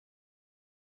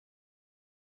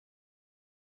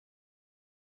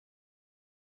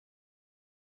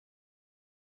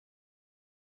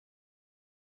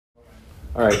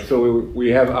All right, so we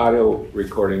have audio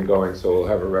recording going, so we'll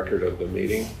have a record of the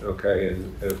meeting, okay?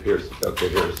 And it appears it's okay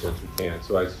here since we can.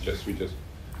 So I suggest we just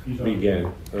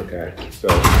begin. Okay, so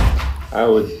I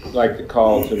would like to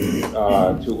call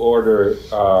to order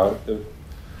the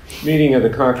meeting of the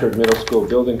Concord Middle School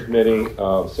Building Committee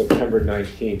of September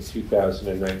 19th,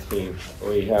 2019.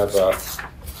 We have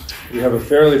a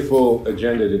fairly full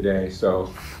agenda today,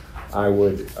 so I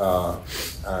would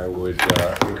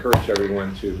encourage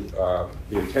everyone to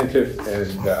be attentive and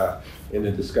in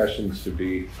the discussions to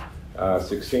be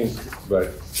succinct,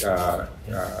 but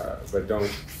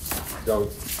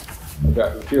don't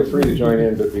feel free to join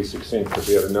in, but be succinct because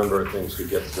we have a number of things to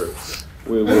get through.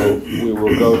 We will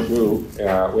go through.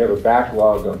 We have a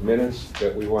backlog of minutes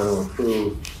that we want to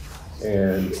approve,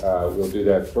 and we'll do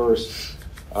that first.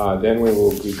 Then we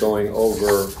will be going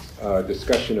over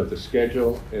discussion of the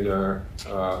schedule in our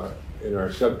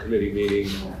subcommittee meeting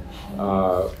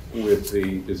with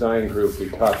the design group. We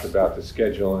talked about the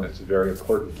schedule, and it's a very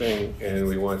important thing, and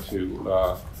we want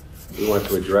to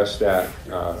address that.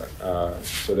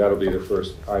 So that'll be the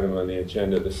first item on the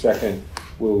agenda. The second,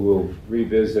 we'll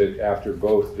revisit after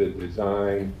both the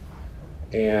design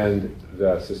and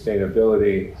the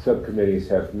sustainability subcommittees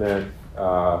have met.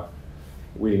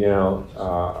 We now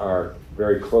are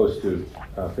very close to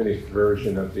a finished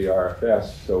version of the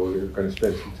RFS, so we're going to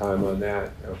spend some time on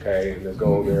that, okay? And the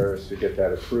goal there is to get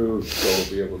that approved, so we'll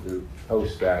be able to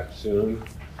post that soon,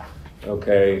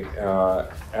 okay?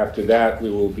 After that,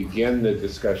 we will begin the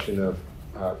discussion of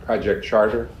Project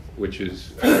Charter, which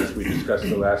is, as we discussed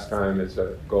the last time, it's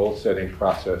a goal-setting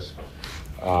process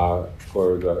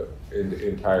for the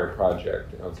entire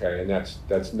project, okay? And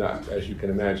that's not, as you can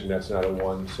imagine, that's not a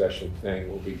one-session thing.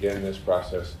 We'll begin this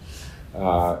process,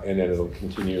 and then it'll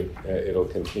continue.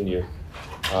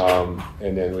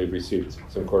 And then we've received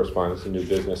some correspondence and new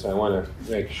business. I want to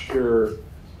make sure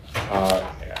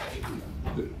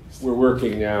we're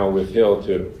working now with Hill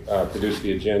to produce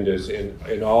the agendas.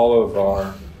 In all of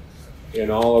our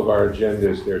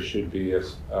agendas, there should be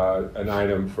an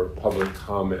item for public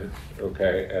comment,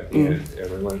 okay, at the end, and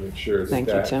we want to make sure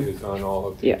that is on all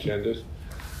of the agendas.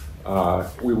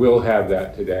 We will have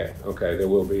that today, okay. There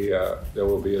will be a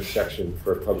section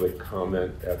for public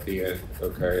comment at the end,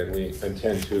 okay, and we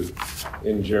intend to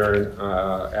adjourn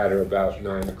at or about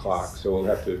 9 o'clock. So we'll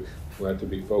have to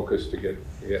be focused to get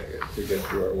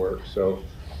through our work. So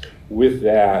with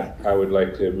that, I would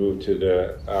like to move to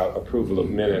the approval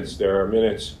of minutes. There are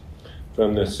minutes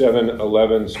from the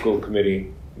 7-11 school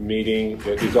committee meeting.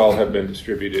 These all have been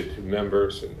distributed to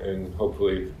members, and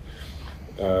hopefully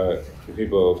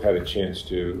people have had a chance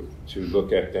to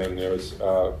look at them. There was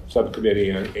a subcommittee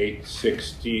on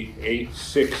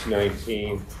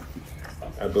 8/6/19.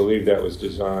 I believe that was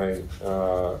design.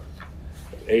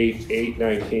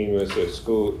 8/19 was the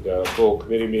full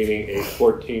committee meeting.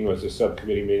 8/14 was the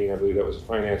subcommittee meeting. I believe that was the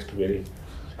finance committee.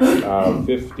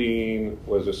 15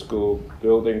 was a school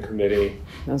building committee.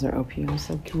 Those are OPM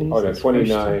subcommittees. Oh, no,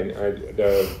 29.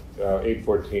 The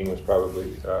 8/14 was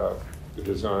probably the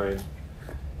design.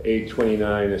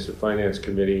 8/29 is the finance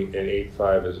committee, and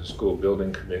 8/5 is a school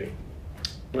building committee.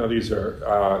 Now these are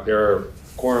there are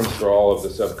quorums for all of the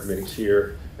subcommittees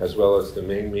here, as well as the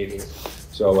main meeting.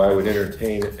 So I would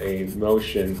entertain a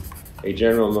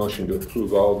general motion to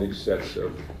approve all these sets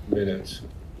of minutes.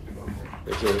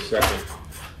 Is there a second?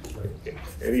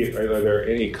 Are there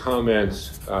any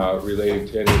comments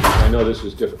related to any? I know this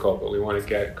is difficult, but we want to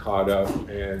get caught up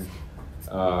and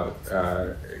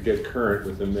get current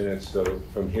with the minutes, so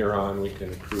from here on we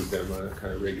can approve them on a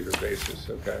kind of regular basis,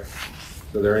 okay?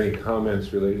 So are there any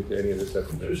comments related to any of the sets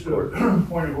of minutes? Just a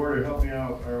point of order, help me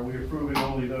out. Are we approving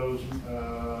only those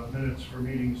minutes for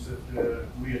meetings that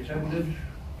we attended?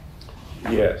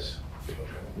 Yes.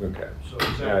 Okay. So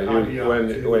is that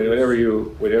whenever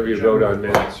you vote on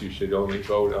minutes, you should only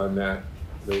vote on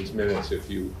those minutes if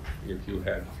you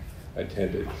had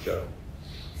attended.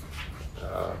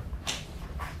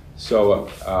 So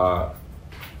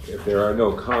if there are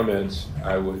no comments,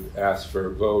 I would ask for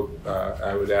a vote.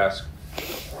 I would ask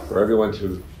for everyone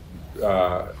to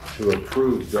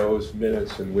approve those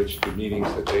minutes in which the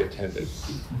meetings that they attended.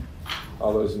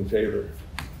 All those in favor?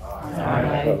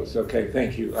 Aye. Opposed? Okay,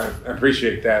 thank you. I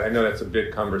appreciate that. I know that's a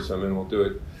bit cumbersome, and we'll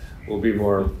be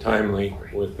more timely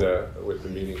with the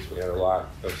meetings. We had a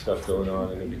lot of stuff going on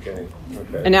in the beginning.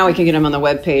 Okay. And now we can get them on the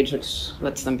web page, which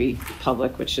lets them be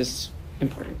public, which is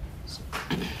important.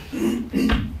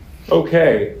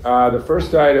 Okay, the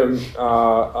first item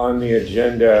on the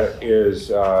agenda is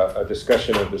a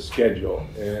discussion of the schedule.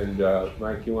 And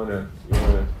Mike, you want to?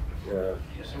 Yes,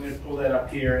 I'm going to pull that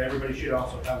up here. Everybody should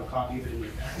also have a copy of it in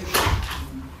your package.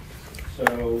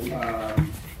 So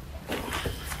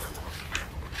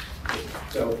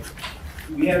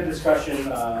we had a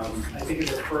discussion, I think in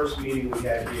the first meeting we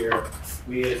had here,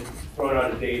 we had thrown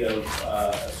out a date of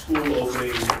a school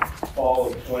opening fall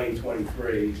of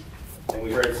 2023. And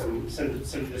we heard some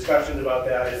discussions about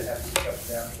that and had some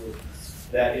discussions afterwards.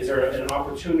 That is there an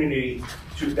opportunity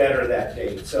to better that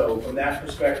date? So from that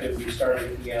perspective, we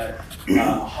started looking at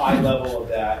a high level of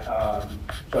that.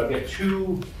 So I've got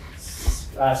two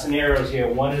scenarios here.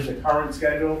 One is the current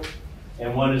schedule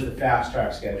and one is the fast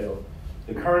track schedule.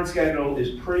 The current schedule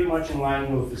is pretty much in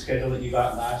line with the schedule that you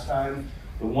got last time.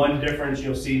 The one difference,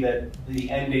 you'll see that the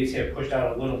end dates have pushed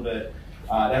out a little bit.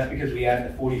 That's because we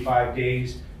added the 45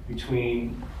 days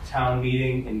between town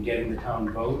meeting and getting the town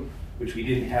vote, which we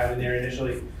didn't have in there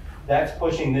initially. That's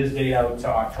pushing this date out to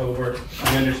October.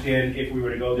 We understand if we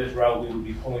were to go this route, we would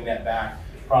be pulling that back,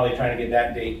 probably trying to get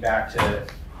that date back to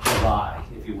July,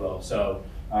 if you will. So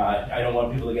I don't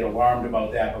want people to get alarmed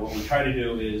about that, but what we try to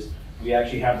do is we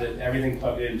actually have everything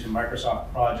plugged into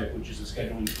Microsoft Project, which is a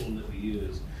scheduling tool that we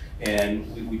use.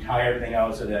 And we tie everything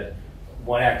out so that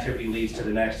one activity leads to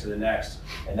the next, and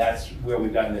that's where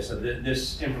we've gotten this. So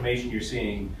this information you're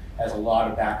seeing has a lot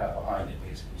of backup behind it,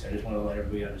 basically. So I just want to let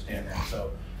everybody understand that.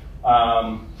 So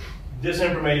this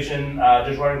information,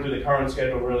 just running through the current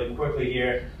schedule really quickly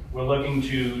here, we're looking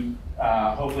to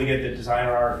hopefully get the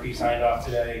designer RFP signed off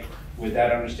today with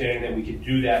that understanding that we could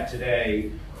do that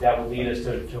today. That will lead us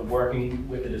to working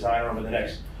with the designer over the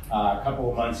next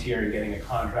couple of months here and getting a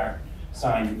contract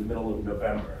signed in the middle of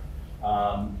November.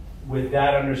 With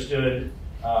that understood,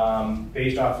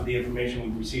 based off of the information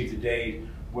we've received today,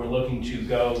 we're looking to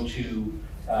go to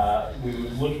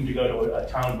a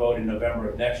town vote in November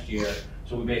of next year.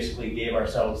 So we basically gave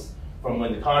ourselves from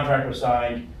when the contract was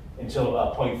signed until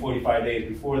 45 days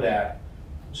before that,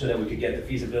 so that we could get the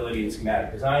feasibility and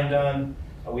schematic design done.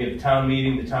 We have the town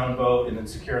meeting, the town vote, and then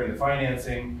securing the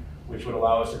financing, which would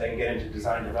allow us to then get into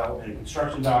design development and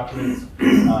construction documents.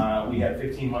 We had a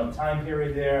 15-month time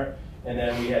period there. And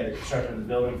then we had the construction of the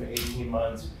building for 18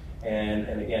 months.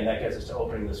 And again, that gets us to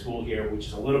opening the school here, which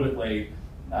is a little bit late.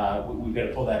 We've got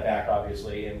to pull that back,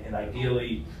 obviously. And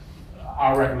ideally,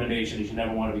 our recommendation is you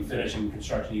never want to be finishing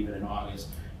construction even in August.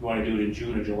 You want to do it in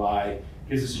June or July.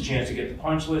 Gives us a chance to get the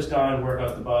punch list done, work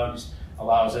out the bugs,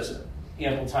 allows us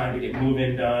ample time to get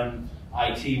move-in done,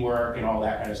 IT work, and all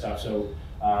that kind of stuff. So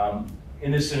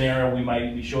in this scenario, we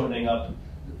might be shortening up,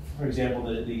 for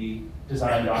example, the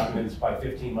design documents by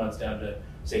 15 months down to,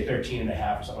 say, 13 and a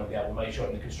half or something like that. We might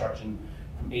shorten the construction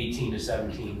from 18 to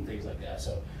 17, things like that.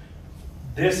 So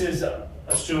this is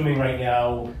assuming right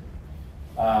now,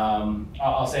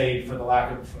 I'll say for the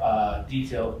lack of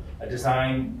detail, a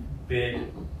design bid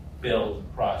build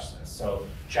process. So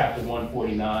chapter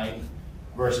 149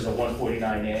 versus a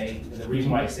 149A. And the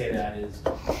reason why I say that is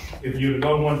if you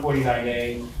go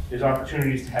 149A, there's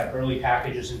opportunities to have early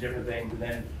packages and different things, and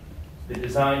then the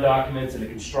design documents and the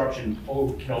construction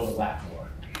can overlap more.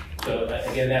 So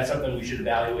again, that's something we should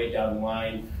evaluate down the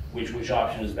line, which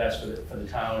option is best for the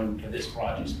town, for this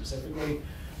project specifically.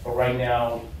 But right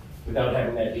now, without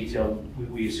having that detail,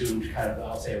 we assumed kind of,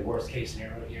 I'll say, a worst case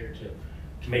scenario here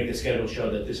to make the schedule show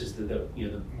that this is the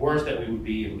worst that we would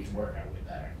be, and we can work our way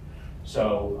better.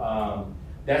 So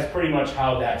that's pretty much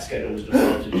how that schedule was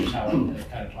developed, and just how I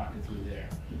kind of talked it through there.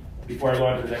 Before I go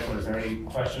on to the next one, is there any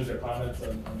questions or comments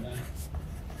on that?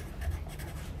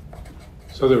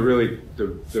 So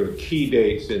the key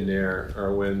dates in there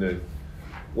are when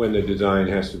the design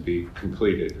has to be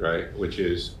completed, right? Which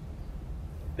is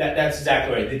that's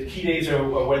exactly right. The key dates are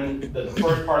when the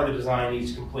first part of the design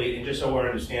needs to complete. And just so we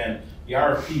understand, the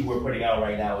RFP we're putting out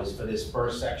right now is for this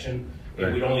first section, and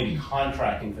right. We'd only be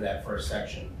contracting for that first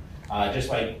section. Just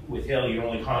like with Hill, you're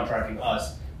only contracting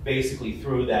us basically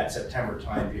through that September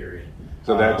time period.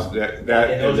 So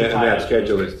that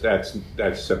schedule is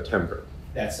that's September.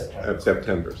 That's September. That's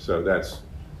September. So that's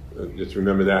just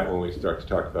remember that when we start to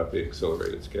talk about the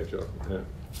accelerated schedule. Yeah.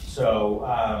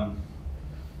 So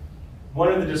one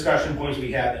of the discussion points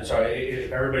we had. Sorry,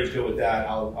 if everybody's good with that,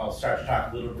 I'll start to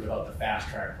talk a little bit about the fast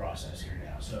track process here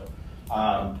now. So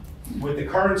with the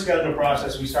current schedule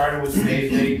process, we started with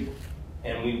today's date.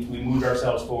 And we moved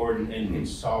ourselves forward and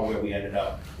saw where we ended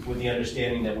up with the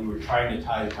understanding that we were trying to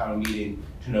tie the town meeting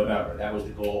to November. That was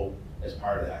the goal as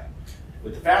part of that.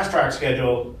 With the fast track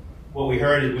schedule, what we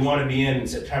heard is we want to be in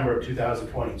September of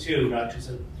 2022, not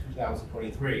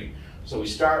 2023. So we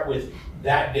start with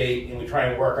that date and we try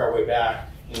and work our way back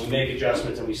and we make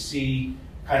adjustments and we see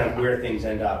kind of where things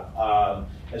end up.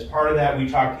 As part of that, we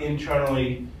talked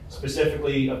internally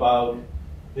specifically about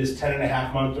this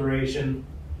 10.5-month duration.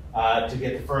 To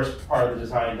get the first part of the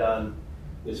design done,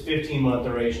 There's 15-month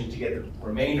duration to get the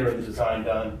remainder of the design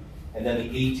done, and then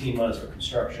the 18 months for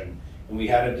construction. And we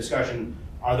had a discussion,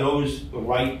 are those the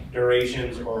right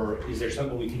durations, or is there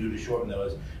something we can do to shorten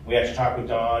those? We actually talked with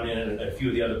Don and a few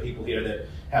of the other people here that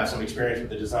have some experience with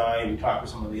the design. We talked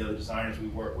with some of the other designers we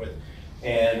work with.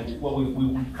 And what we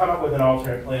come up with an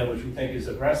alternate plan, which we think is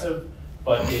aggressive,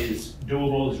 but is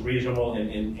doable, is reasonable,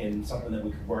 and something that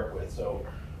we could work with. So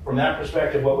from that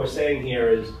perspective, what we're saying here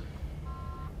is,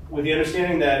 with the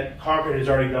understanding that Concord has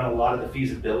already done a lot of the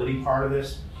feasibility part of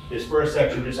this first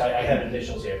section, I have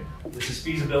initials here. This is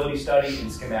feasibility study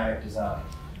and schematic design.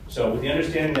 So with the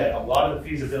understanding that a lot of the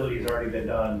feasibility has already been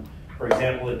done, for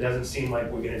example, it doesn't seem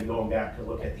like we're going to be going back to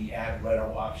look at the ag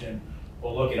rental option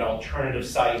or look at alternative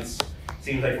sites.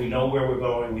 Seems like we know where we're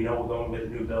going, we know we're going with a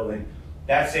new building.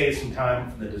 That saves some time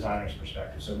from the designer's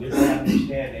perspective. So with that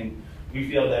understanding, we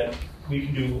feel that we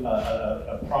can do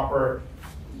a proper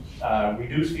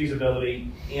reduced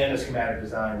feasibility and a schematic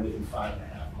design within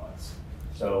 5.5 months.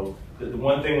 So the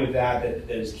one thing with that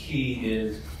is key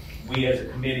is we as a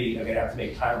committee are going to have to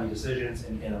make timely decisions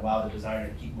and allow the designer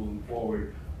to keep moving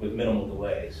forward with minimal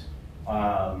delays.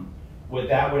 What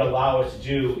that would allow us to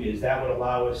do is that would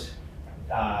allow us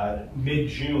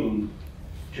mid-June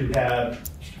to have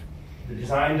the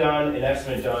design done, an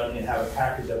estimate done, and have a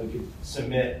package that we could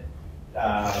submit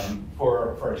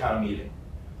for a town meeting.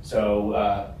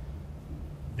 So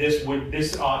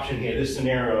this option here, this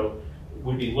scenario,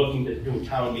 would be looking to do a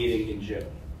town meeting in June.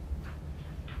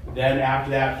 Then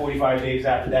after that, 45 days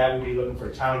after that, we'd be looking for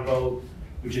a town vote,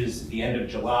 which is the end of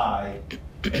July,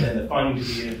 and then the funding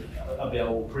to be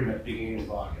available pretty much beginning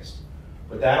of August.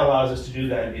 What that allows us to do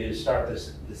then is start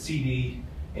the CD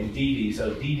and DD.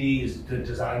 So DD is the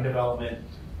design development,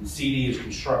 and CD is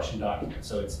construction document.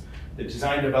 So it's the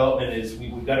design development is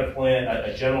we've got a plan,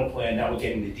 a general plan. Now we're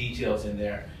getting the details in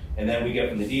there, and then we get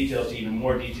from the details to even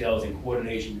more details in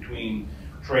coordination between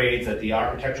trades that the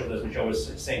architectural doesn't show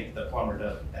us sync, the plumber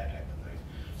does, that type of thing.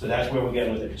 So that's where we're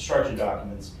getting with the construction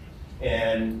documents.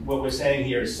 And what we're saying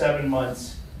here is 7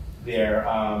 months there.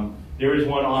 There is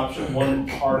one option, one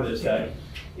part of this that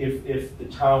if the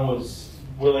town was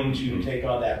willing to take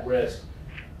on that risk,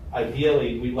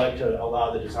 ideally we'd like to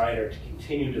allow the designer to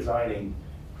continue designing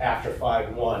after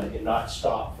 5/1 and not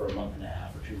stop for a month and a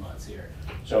half or 2 months here.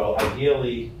 So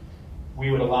ideally, we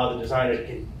would allow the designer to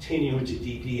continue into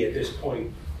DD at this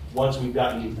point once we've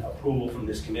gotten approval from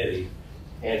this committee.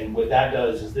 And what that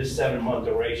does is this 7-month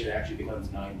duration actually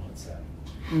becomes 9 months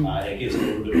then. It gives them a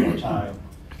little bit more time.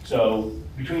 So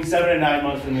between 7 and 9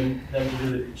 months for them to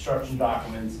do the construction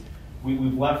documents,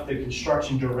 we've left the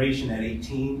construction duration at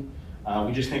 18.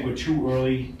 We just think we're too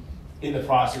early in the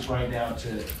process right now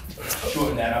to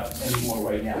shorten that up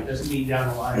anymore right now. It doesn't mean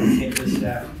down the line we can't list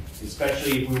that,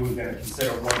 especially if we were going to consider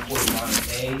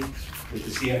 149A with the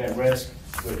CM at risk,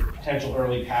 with potential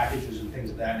early packages and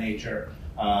things of that nature.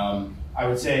 I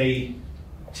would say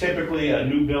typically a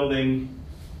new building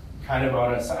kind of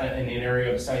on in an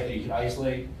area of the site that you can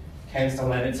isolate tends to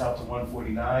lend itself to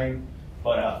 149,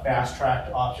 but a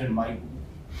fast-tracked option might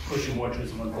push you more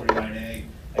towards 149A.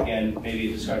 Again, maybe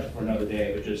a discussion for another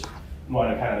day, but just want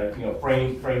to kind of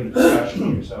frame the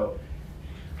discussion here. So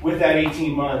with that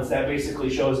 18 months, that basically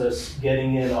shows us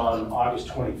getting in on August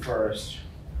 21st,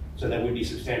 so that would be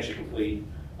substantially complete.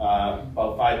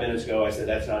 About 5 minutes ago, I said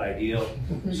that's not ideal.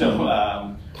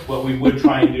 So what we would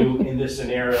try and do in this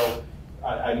scenario,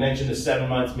 I mentioned the 7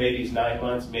 months, maybe it's 9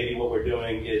 months. Maybe what we're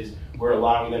doing is we're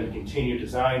allowing them to continue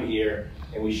design here,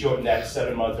 and we shorten that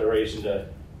 7-month duration to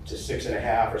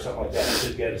 6.5 or something like that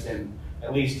to get us in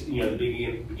at least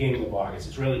the beginning of August.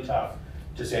 It's really tough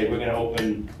to say we're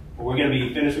going to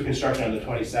be finished with construction on the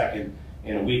 22nd,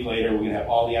 and a week later we're going to have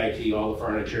all the IT, all the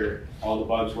furniture, all the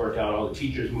bugs worked out, all the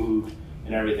teachers moved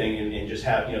and everything, and just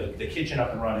have the kitchen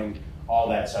up and running, all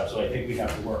that stuff. So I think we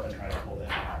have to work on trying to pull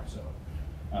that out. So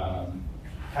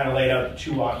kind of laid out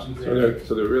 2 options there.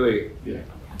 So they're really,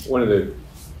 one of the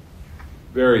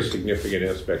very significant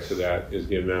aspects of that is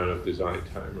the amount of design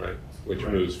time, right? Which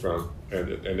moves from,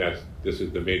 and this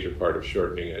is the major part of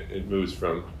shortening it. It moves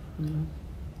from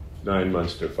 9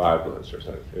 months to 5 months or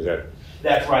something. Is that?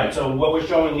 That's right. So what we're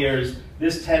showing here is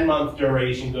this 10-month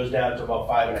duration goes down to about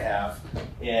 5.5,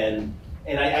 and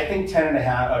I think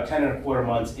 10.5 or 10.25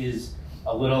 months is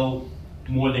a little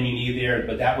more than you need there.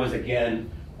 But that was, again,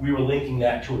 we were linking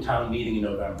that to a town meeting in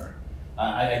November.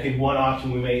 I think one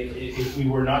option we made, if we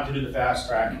were not to do the fast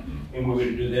track and we were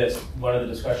to do this, one of the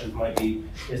discussions might be,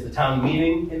 is the town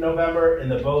meeting in November and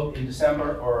the vote in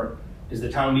December, or is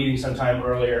the town meeting sometime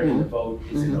earlier and the vote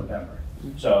is in November?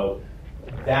 So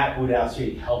that would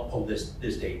actually help pull this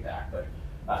date back. But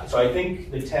So I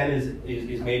think the 10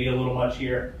 is maybe a little much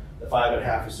here. The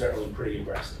 5.5 is certainly pretty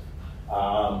aggressive.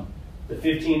 The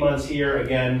 15 months here,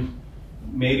 again,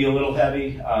 maybe a little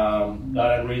heavy,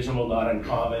 not unreasonable, not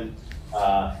uncommon.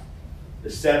 The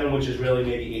 7, which is really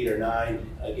maybe 8 or 9,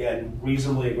 again,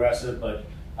 reasonably aggressive, but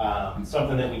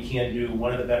something that we can do.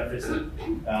 One of the benefits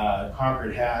that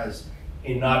Concord has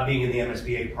in not being in the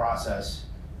MSBA process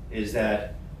is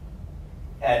that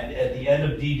at the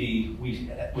end of DD,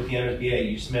 with the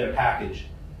MSBA, you submit a package,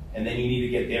 and then you need to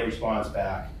get their response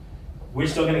back. We're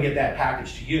still going to get that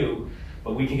package to you,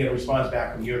 but we can get a response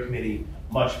back from your committee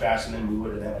much faster than we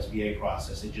would in the MSBA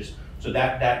process. It just so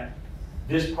that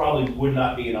this probably would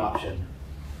not be an option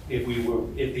if the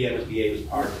MSBA was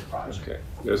part of the project.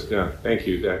 Okay, thank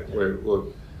you.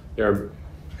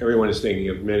 Everyone is thinking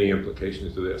of many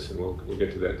implications to this, and we'll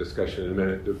get to that discussion in a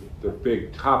minute. The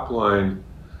big top line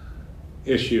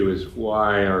issue is,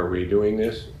 why are we doing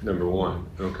this? Number one,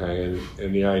 okay,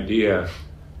 and the idea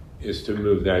is to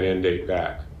move that end date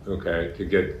back, okay, to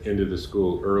get into the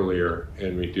school earlier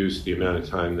and reduce the amount of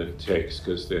time that it takes,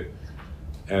 because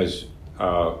as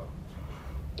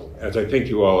I think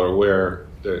you all are aware,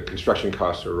 the construction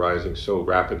costs are rising so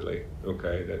rapidly,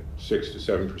 okay, that 6 to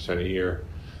 7% a year.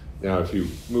 Now, if you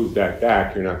move that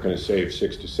back, you're not going to save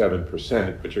 6 to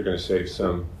 7%, but you're going to save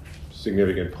some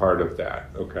significant part of that,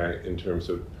 okay, in terms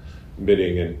of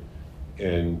bidding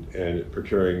and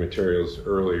procuring materials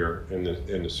earlier in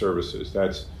the services.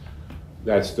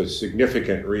 That's the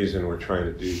significant reason we're trying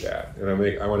to do that. And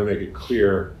I want to make it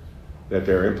clear that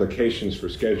there are implications for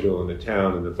schedule in the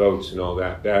town and the votes and all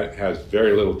that. That has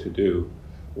very little to do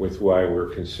with why we're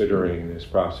considering this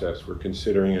process. We're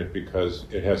considering it because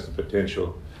it has the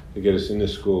potential to get us into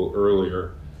school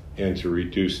earlier and to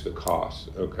reduce the costs.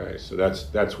 Okay, so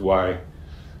that's why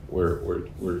we're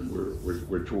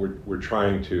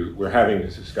having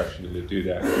this discussion to do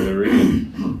that. And the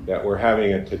reason that we're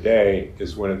having it today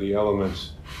is one of the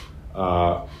elements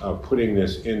of putting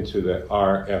this into the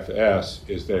RFS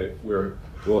is that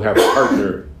we'll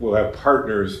have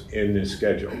partners in this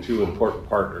schedule, 2 important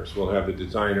partners. We'll have the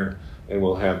designer and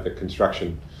we'll have the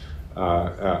construction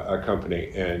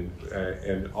company,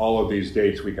 and all of these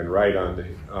dates we can write on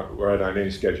any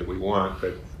schedule we want,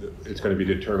 but it's going to be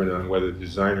determined on whether the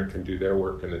designer can do their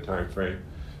work in the time frame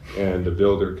and the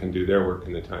builder can do their work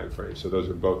in the time frame. So those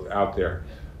are both out there,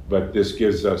 but this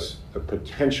gives us a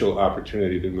potential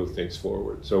opportunity to move things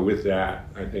forward. So with that,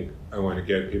 I think I want to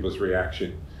get people's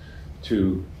reaction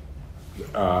to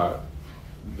the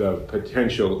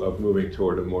potential of moving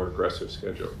toward a more aggressive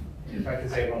schedule. If I could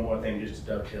say one more thing, just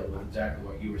to dovetail with exactly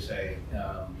what you were saying.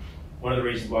 One of the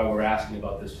reasons why we're asking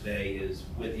about this today is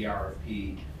with the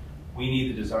RFP, we need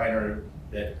the designer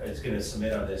that is going to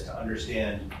submit on this to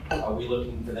understand, are we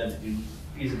looking for them to do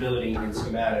feasibility and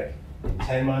schematic in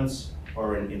 10 months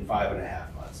or in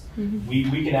 5.5 months? Mm-hmm.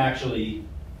 We can actually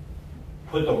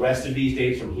put the rest of these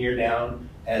dates from here down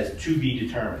as to be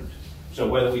determined. So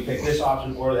whether we pick this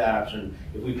option or that option,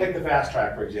 if we pick the fast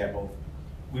track, for example,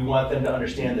 we want them to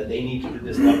understand that they need to do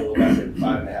this level of effort in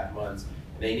 5.5 months.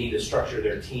 And they need to structure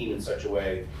their team in such a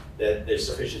way that there's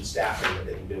sufficient staffing that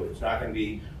they can do it. It's not going to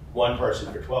be one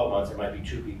person for 12 months. It might be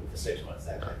 2 people for 6 months,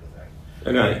 that type of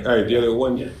thing. And the other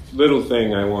one little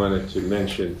thing I wanted to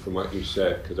mention from what you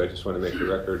said, because I just want to make the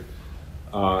record,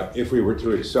 if we were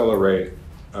to accelerate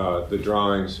the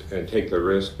drawings and take the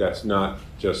risk, that's not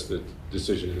just the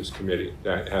decision of this committee.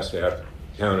 That has to have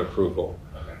town approval.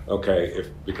 Okay,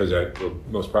 because that will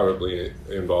most probably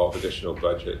involve additional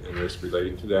budget and risk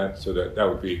relating to that. So that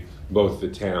would be both the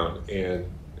town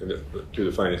and to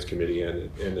the finance committee and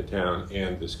the town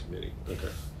and this committee. Okay.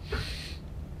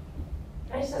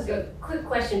 Can I just ask a quick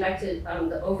question back to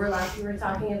the overlap you were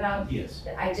talking about? Yes.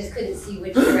 I just couldn't see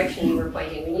which direction you were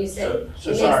pointing. When you said it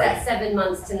makes that 7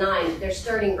 months to 9, they're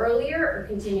starting earlier or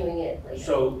continuing it later?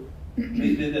 So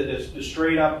the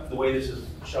straight up, the way this is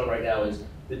shown right now is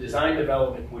the design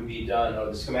development would be done, or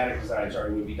the schematic design,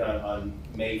 sorry, would be done on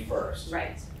May 1st.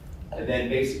 Right. And then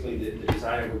basically the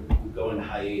designer would go into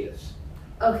hiatus.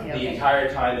 Okay, The entire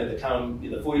time that the town,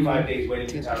 the 45 days waiting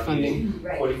for the town meeting,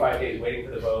 right. 45 days waiting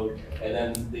for the vote, and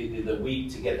then the week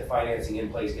to get the financing in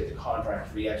place, get the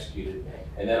contract re-executed.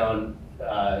 And then on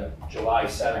July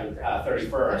 7th,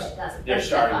 31st, they're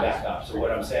starting back up. So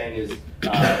what I'm saying is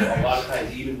a lot of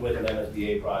times, even with an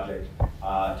MSBA project,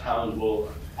 towns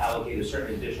will allocate a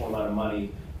certain additional amount of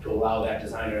money to allow that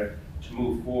designer to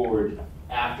move forward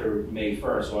after May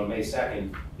 1st. So on May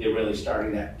 2nd, they're really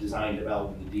starting that design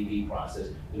development, the DD process.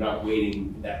 They're not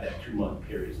waiting that 2-month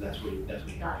period. So that's what you're doing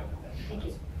with that. Thank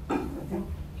you.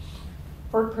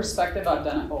 For perspective, I've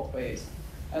done it both ways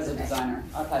as a designer.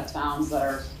 I've had towns that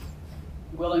are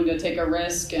willing to take a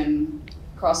risk and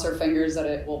cross their fingers that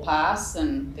it will pass,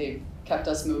 and they've kept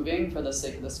us moving for the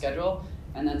sake of the schedule.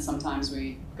 And then sometimes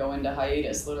we go into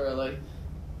hiatus, literally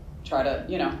try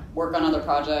to, work on other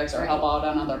projects or help out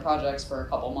on other projects for a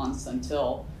couple months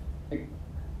until the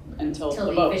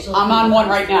vote. I'm on one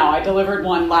right now. I delivered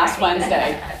one last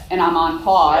Wednesday, and I'm on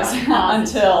pause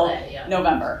until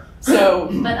November. So,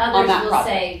 but others will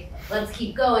say, let's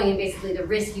keep going, and basically the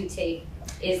risk you take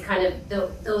is kind of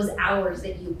those hours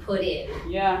that you put in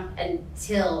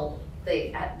until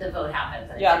the vote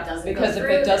happens. And if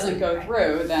it doesn't go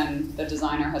through, then the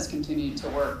designer has continued to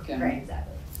work. And, right,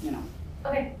 exactly.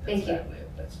 Okay, thank you.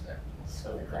 That's exactly. Just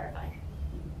wanted to clarify.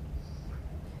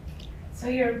 So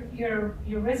you're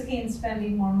risking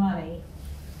spending more money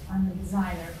on the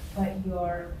designer, but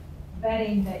you're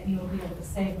betting that you'll be able to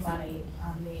save money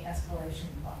on the escalation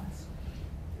cost.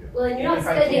 Well, and you're not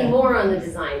spending more on the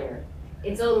designer.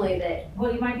 It's only that.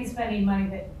 Well, you might be spending money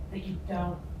that you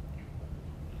don't.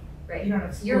 Right. You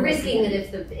don't You're risking that if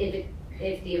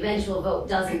the eventual vote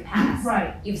doesn't pass,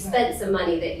 right, you've spent some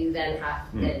money that you then have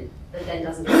that then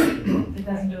doesn't do any good. It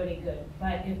doesn't do any good.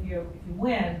 But if you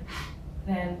win,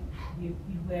 then you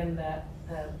win the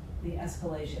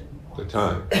escalation. The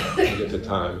time. You get the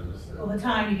time. Well, the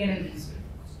time you get into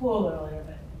school earlier,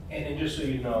 but. And just so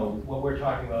you know, what we're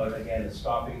talking about, again, is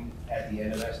stopping at the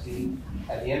end of ST.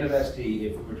 At the end of ST,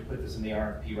 if we were to put this in the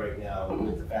RFP right now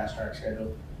with the fast track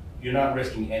schedule, you're not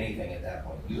risking anything at that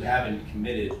point. You haven't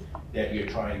committed that you're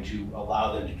trying to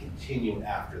allow them to continue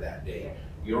after that date.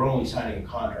 You're only signing a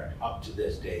contract up to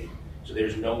this date. So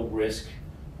there's no risk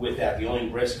with that. The only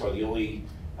risk or the only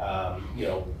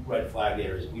red flag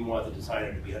there is we want the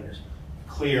designer to be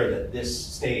clear that this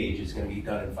stage is going to be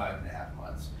done in 5.5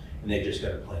 months. And they just got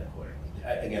to plan accordingly.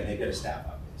 Again, they've got to staff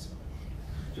up, basically.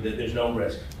 So that there's no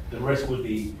risk. The risk would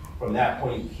be from that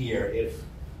point here, if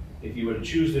you were to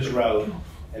choose this route,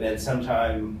 and then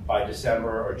sometime by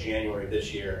December or January of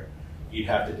this year, you'd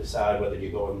have to decide whether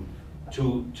you're going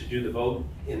to do the vote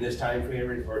in this time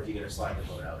period, or if you're going to slide the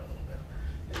vote out a little bit.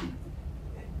 And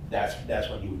that's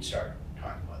when you would start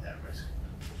talking about that risk.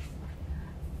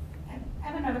 I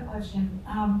have another question.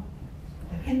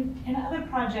 In other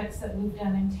projects that we've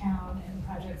done in town and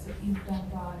projects that you've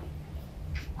done,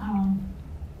 Ron,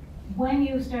 when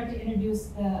you start to introduce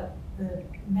the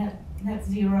net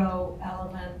zero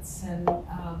elements and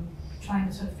trying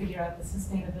to sort of figure out the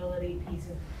sustainability piece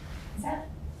does that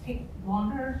take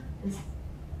longer?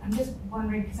 I'm just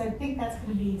wondering, because I think that's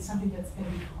going to be something that's going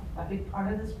to be a big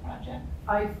part of this project.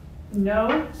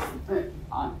 No,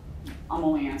 I'm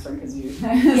only answering because you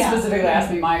specifically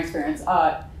asked me my experience.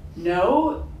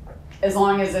 No, as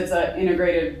long as it's an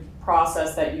integrated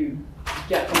process that you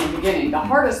get from the beginning. The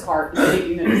hardest part is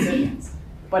making the decisions,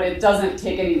 but it doesn't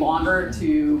take any longer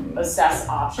to assess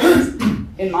options.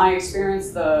 In my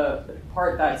experience, the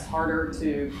part that's harder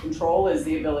to control is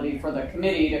the ability for the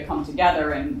committee to come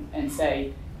together and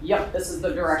say, yep, this is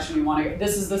the direction we want to go,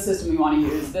 this is the system we want to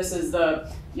use, this is the,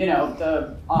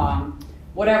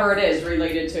 whatever it is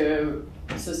related to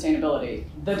sustainability.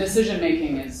 The decision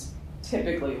making is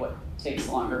typically what takes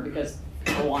longer because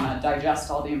people want to digest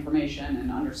all the information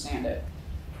and understand it.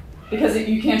 Because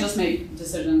you can't just make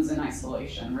decisions in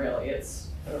isolation, really.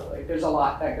 There's a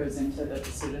lot that goes into the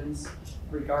decisions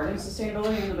regarding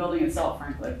sustainability in the building itself,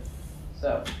 frankly.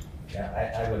 So.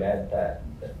 Yeah, I would add that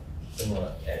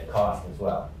similar at cost as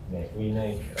well. I mean, if we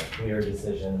make a clear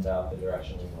decision about the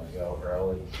direction we want to go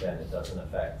early, then it doesn't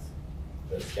affect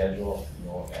the schedule,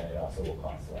 and it also will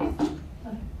cost less. Okay.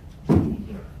 Thank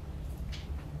you.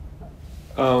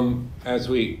 As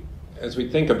we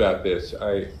think about this,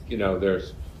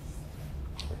 there's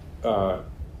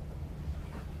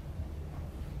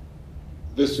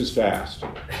this is fast.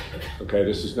 Okay,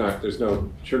 there's no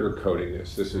sugarcoating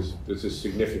this. This is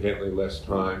significantly less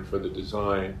time for the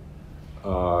design.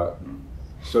 So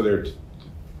they're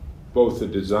both the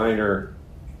designer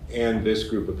and this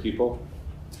group of people,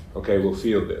 okay, will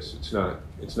feel this. It's not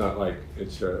like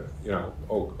it's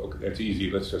that's easy.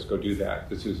 Let's just go do that.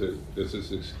 This is a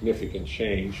significant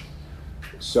change.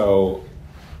 So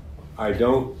I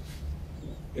don't.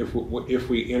 If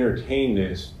we entertain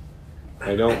this,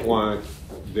 I want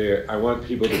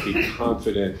people to be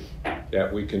confident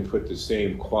that we can put the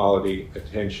same quality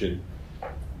attention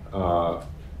to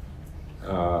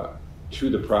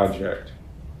the project,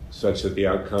 such that the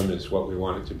outcome is what we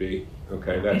want it to be.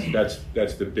 Okay,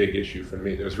 that's the big issue for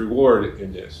me. There's reward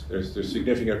in this. There's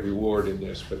significant reward in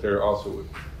this, but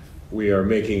we are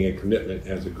making a commitment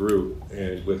as a group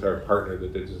and with our partner, the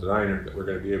designer, that we're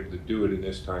going to be able to do it in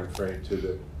this time frame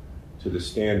to the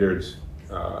standards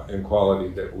and quality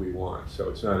that we want. So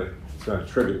it's not a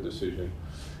trivial decision.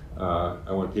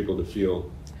 I want people to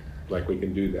feel like we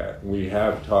can do that. And we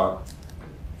have talked.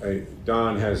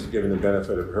 Dawn has given the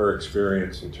benefit of her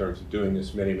experience in terms of doing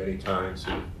this many, many times,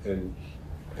 and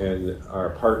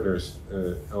our partners,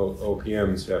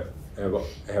 OPMs,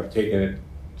 have taken it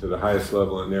to the highest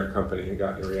level in their company and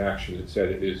gotten a reaction that said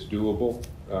it is doable,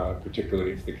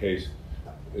 particularly if the case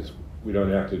is we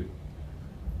don't have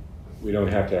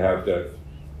to have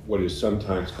what is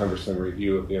sometimes cumbersome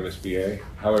review of the MSBA.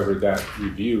 However, that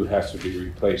review has to be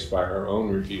replaced by our own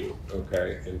review,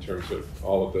 okay, in terms of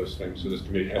all of those things. So this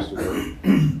committee has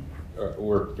to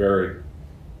work very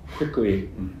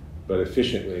quickly but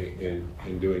efficiently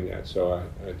in doing that. So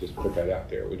I just put that out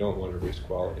there. We don't want to risk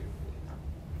quality.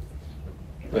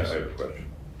 Yes. I have a question.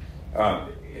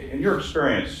 In your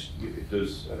experience,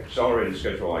 does an accelerated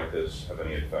schedule like this have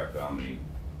any effect on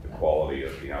the quality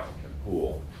of the applicant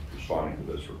pool responding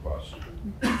to this request?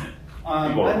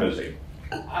 People are busy.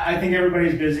 I think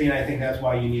everybody's busy, and I think that's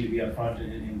why you need to be upfront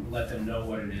and let them know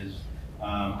what it is.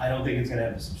 I don't think it's going to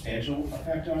have a substantial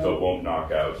effect on it. So it won't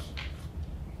knock out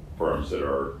firms that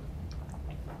are...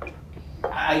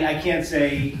 I can't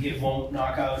say it won't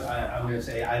knock out. I'm going to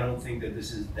say I don't think that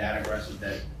this is that aggressive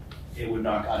that it would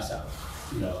knock us out.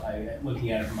 You know,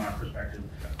 looking at it from our perspective,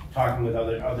 talking with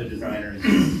other designers.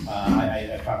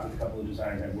 I talked with a couple of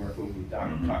designers I work with. We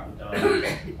talked with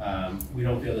Don. We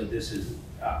don't feel that this is,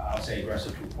 I'll say,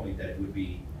 aggressive to a point that it would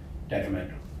be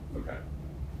detrimental. Okay.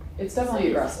 It's definitely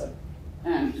aggressive,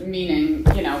 and meaning,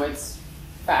 you know, it's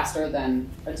faster than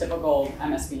a typical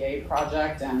MSBA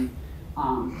project, and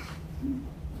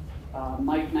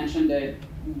Mike mentioned it.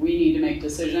 We need to make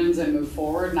decisions and move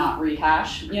forward, not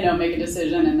rehash. You know, make a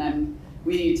decision, and then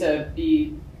we need to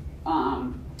be,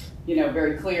 you know,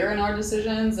 very clear in our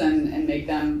decisions and make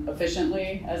them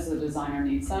efficiently as the designer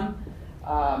needs them.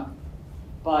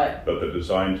 But the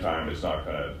design time is not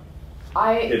going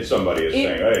to hit somebody as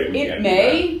saying, hey, we can't it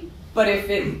may, but if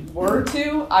it were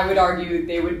to, I would argue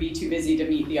they would be too busy to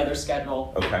meet the other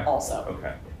schedule also.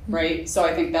 Okay. Right? So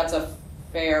I think that's a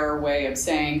fair way of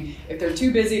saying, if they're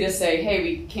too busy to say, hey,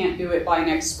 we can't do it by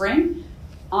next spring,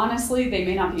 honestly, they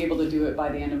may not be able to do it by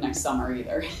the end of next summer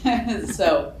either.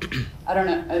 So I don't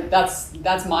know.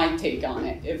 That's my take on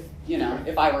it.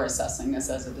 If I were assessing this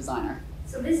as a designer.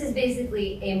 So this is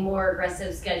basically a more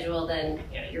aggressive schedule than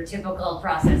your typical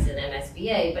process in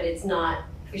MSBA, but it's not.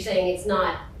 You're saying it's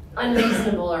not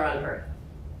unreasonable or unheard of.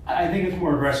 I think it's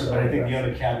more aggressive, but I think the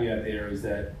other caveat there is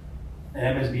that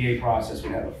an MSBA process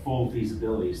would have a full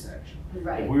feasibility section.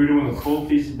 Right. If we were doing a full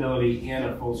feasibility and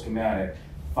a full schematic,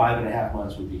 5.5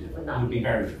 months would be different. It would be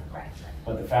very different. Right.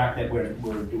 But the fact that we're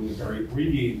doing a very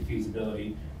abbreviated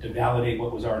feasibility to validate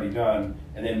what was already done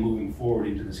and then moving forward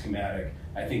into the schematic,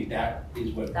 I think that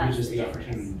is what gives us the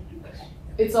opportunity to do this.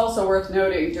 It's also worth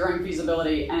noting during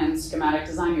feasibility and schematic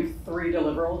design, you have 3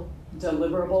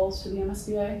 deliverables to the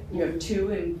MSBA. You have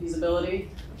 2 in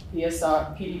feasibility,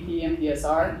 PSR, PDP and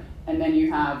PSR, and then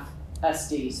you have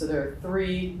SD. So there are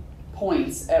 3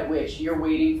 points at which you're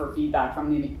waiting for feedback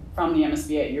from the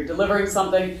MSBA. You're delivering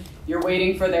something, you're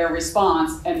waiting for their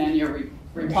response, and then you're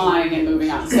replying and moving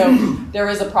on. So there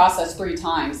is a process 3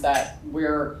 times that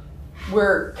we're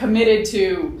committed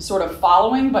to sort of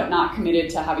following, but not committed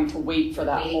to having to wait for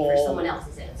that waiting for someone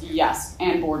else's answer. Yes,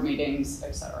 and board meetings,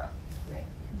 etc. Right.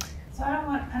 So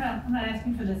I'm not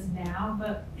asking for this now,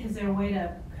 but is there a way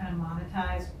to kind of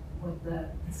monetize what the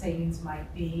savings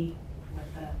might be, what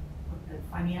the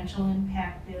financial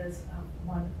impact is of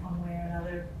one way or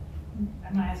another?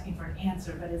 I'm not asking for an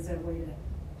answer, but is there a way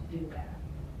to do that?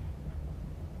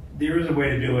 There is a way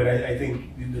to do it. I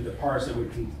think the parts that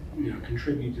would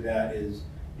contribute to that is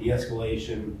the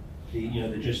escalation, the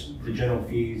general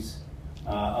fees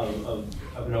of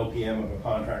an OPM, of a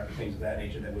contract, things of that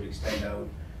nature that would extend out.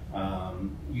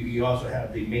 You also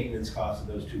have the maintenance costs of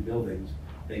those 2 buildings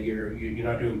that you're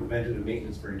not doing preventative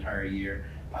maintenance for an entire year.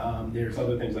 There's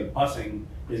other things like busing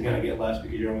is going to get less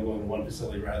because you're only going to 1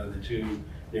 facility rather than 2.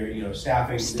 There,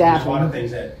 staffing. There's a lot of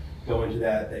things that go into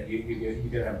that you're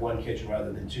going to have 1 kitchen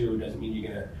rather than 2. It doesn't mean you're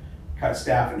going to cut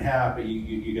staff in half, but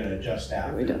you're going to adjust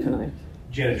staff. Definitely.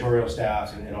 Janitorial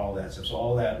staffs and all that stuff. So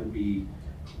all that would be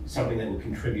something that would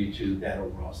contribute to that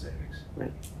overall savings.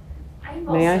 Right. I'm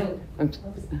May also,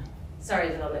 sorry,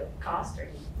 is it on the cost or?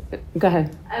 Go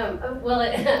ahead. Well,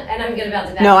 and I'm about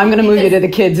to. No, I'm going to move you to the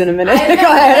kids in a minute. Go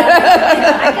ahead.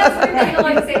 I guess we're thinking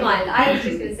along the same lines. I was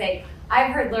just going to say,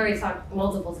 I've heard Lori talk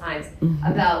multiple times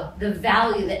about the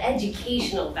value, the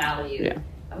educational value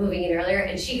moving in earlier,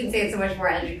 and she can say it so much more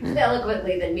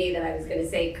eloquently than me that I was going to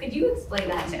say, could you explain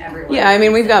that to everyone? Yeah, I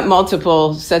mean, we've got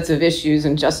multiple sets of issues,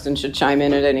 and Justin should chime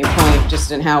in at any point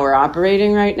just in how we're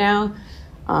operating right now.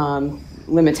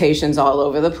 Limitations all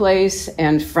over the place,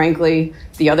 and frankly,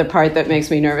 the other part that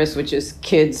makes me nervous, which is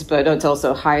kids, but it's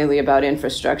also highly about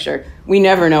infrastructure. We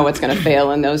never know what's going to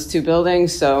fail in those two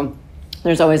buildings, so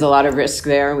there's always a lot of risk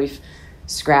there. We've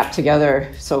scrapped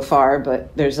together so far,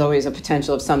 but there's always a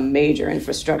potential of some major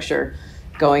infrastructure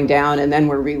going down, and then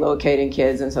we're relocating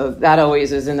kids, and so that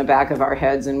always is in the back of our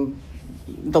heads, and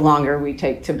the longer we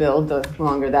take to build, the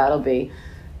longer that'll be.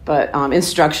 But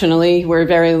instructionally, we're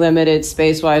very limited.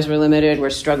 Space-wise, we're limited. We're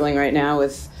struggling right now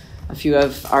with a few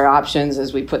of our options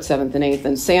as we put 7th and 8th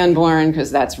in Sanborn,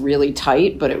 because that's really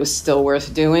tight, but it was still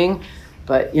worth doing.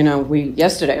 But, you know, we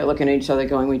yesterday are looking at each other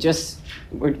going, we're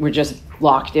just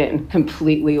locked in,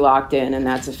 completely locked in, and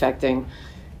that's affecting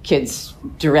kids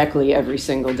directly every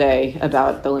single day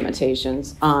about the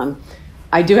limitations.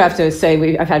 I do have to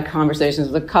say, I've had conversations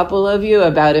with a couple of you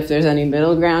about if there's any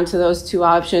middle ground to those two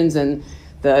options, and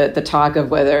the talk of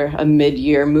whether a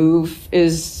mid-year move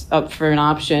is up for an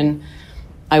option.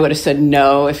 I would have said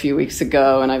no a few weeks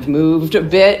ago, and I've moved a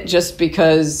bit just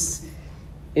because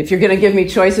if you're going to give me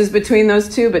choices between those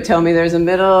two, but tell me there's a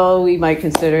middle, we might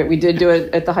consider it. We did do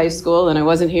it at the high school, and I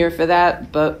wasn't here for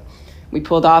that, but we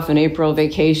pulled off an April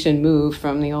vacation move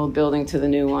from the old building to the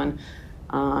new one.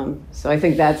 So I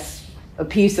think that's a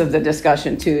piece of the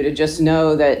discussion, too, to just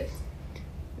know that,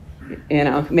 you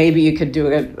know, maybe you could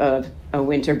do a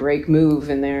winter break move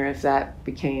in there if that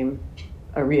became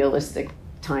a realistic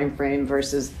time frame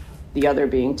versus the other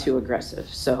being too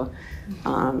aggressive. So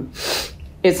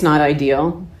it's not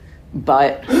ideal,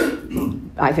 but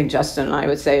I think Justin and I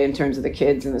would say in terms of the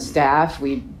kids and the staff,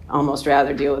 we'd almost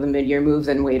rather deal with a mid-year move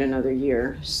than wait another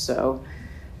year. So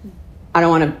I don't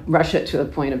want to rush it to the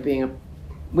point of being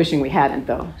wishing we hadn't,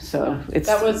 though. So it's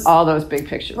that was all those big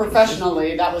pictures.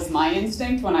 Professionally, that was my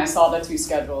instinct when I saw the two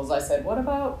schedules. I said, what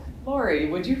about Lori?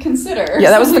 Would you consider? Yeah,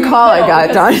 that was the call I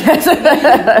got, Don.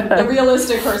 The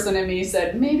realistic person in me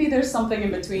said, maybe there's something in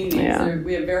between these. Yeah.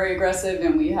 We have very aggressive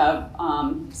and we have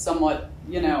somewhat,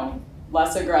 you know,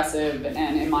 less aggressive.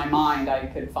 And in my mind, I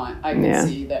could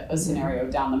see that a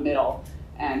scenario down the middle.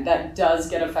 And that does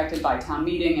get affected by town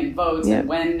meeting and votes and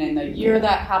when in the year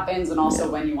that happens, and also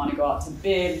when you want to go out to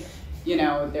bid. You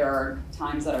know, there are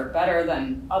times that are better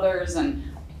than others. And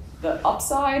the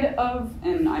upside of,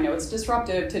 and I know it's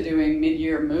disruptive to doing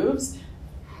mid-year moves,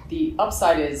 the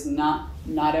upside is not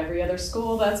every other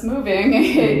school that's moving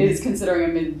is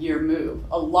considering a mid-year move.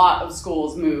 A lot of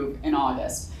schools move in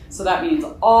August. So that means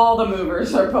all the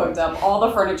movers are booked up, all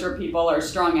the furniture people are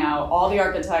strung out, all the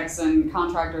architects and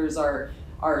contractors are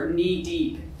knee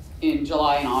deep in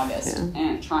July and August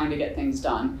and trying to get things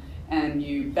done. And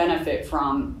you benefit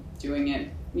from doing it,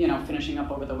 you know, finishing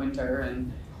up over the winter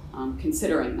and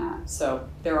considering that. So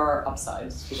there are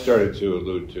upsides. Started to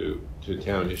allude to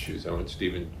town issues. I want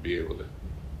Stephen to be able to,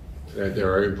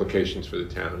 there are implications for the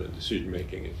town and decision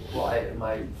making. Well,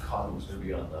 my comment was going to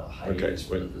be on the hiatus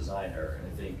for the designer,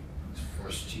 and I think from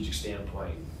a strategic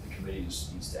standpoint, the committee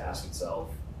just needs to ask itself,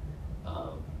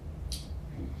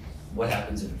 what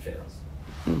happens if it fails?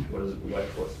 What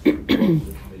will the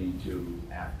committee do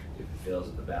after if it fails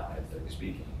at the ballot, hypothetically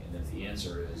speaking? And if the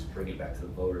answer is bring it back to the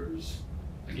voters,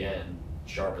 again,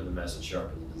 sharpen the message,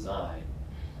 sharpen the design,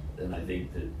 then I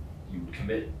think that you would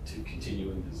commit to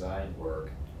continuing design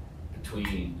work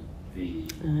between the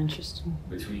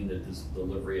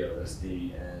delivery of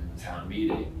SD and the town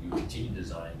meeting. You continue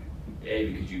design,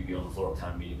 because you'd be on the floor of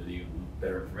town meeting with even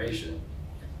better information.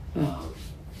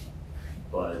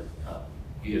 But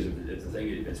because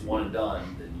if it's one and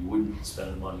done, then you wouldn't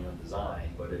spend the money on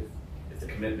design. But if the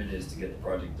commitment is to get the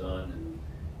project done and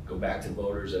go back to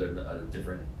voters at a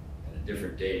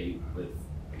different date with,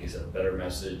 like I said, a better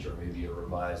message or maybe a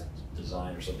revised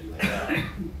design or something like that,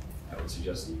 I would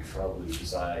suggest that you probably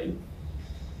decide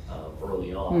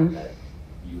early on that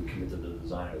you would commit to the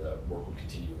designer that work will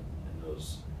continue in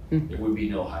those. There would be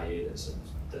no hiatus, and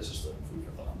that's just a food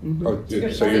for thought.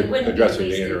 So you're addressing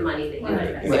the interim. Money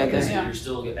that you You're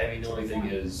still. I mean, the only thing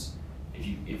is, if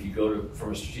you go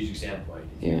from a strategic standpoint,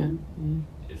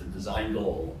 if the design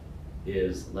goal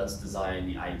is let's design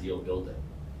the ideal building,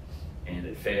 and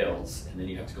it fails, and then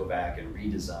you have to go back and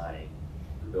redesign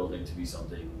the building to be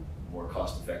something more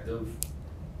cost effective,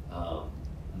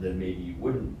 then maybe you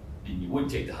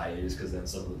wouldn't take the hiatus, because then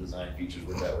some of the design features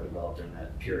that were developed during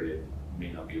that period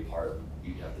may not be a part of it.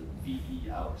 You'd have to VE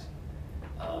out.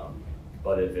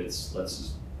 But if it's let's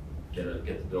just get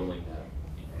the building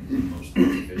that is most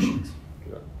efficient,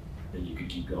 then you could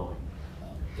keep going.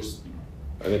 Just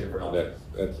I think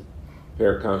that's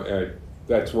fair comment.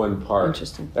 That's one part.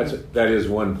 Interesting. That is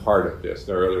one part of this.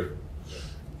 There are other,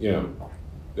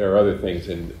 there are other things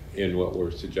in what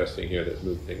we're suggesting here that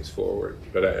move things forward.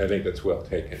 But I think that's well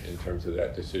taken in terms of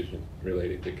that decision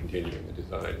related to continuing the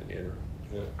design in the interim.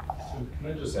 Yeah. So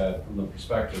can I just add, from the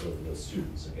perspective of the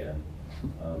students again,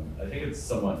 I think it's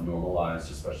somewhat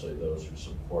normalized, especially those who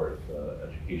support the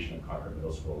education at Concord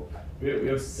Middle School. We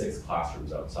have 6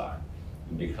 classrooms outside.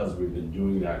 And because we've been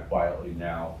doing that quietly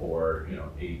now for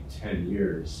 8, 10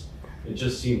 years, it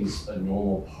just seems a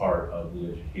normal part of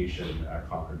the education at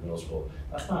Concord Middle School.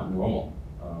 That's not normal.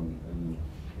 And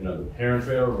the parents,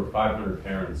 we had over 500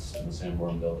 parents in the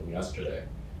Sanborn building yesterday.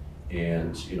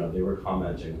 And they were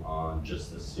commenting on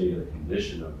just the state of the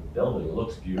condition of the building. It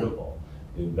looks beautiful.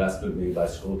 The investment made by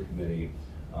school committee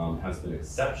has been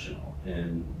exceptional,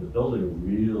 and the building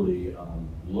really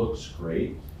looks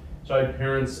great. So I had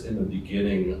parents in the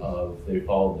beginning they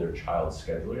followed their child's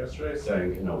schedule yesterday,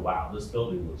 saying, wow, this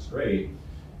building looks great.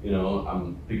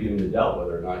 I'm beginning to doubt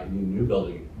whether or not you need a new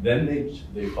building. Then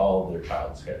they followed their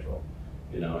child's schedule.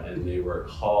 And they were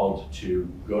called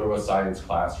to go to a science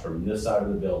class from this side of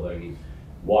the building,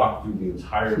 walk through the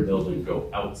entire building, go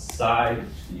outside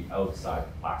to the outside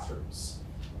classrooms.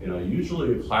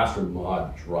 Usually a classroom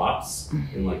mod drops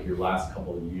in like your last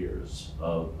couple of years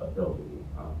of a building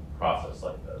process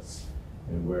like this.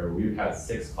 And where we've had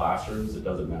 6 classrooms, it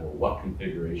doesn't matter what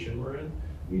configuration we're in,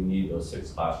 we need those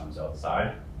 6 classrooms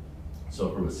outside.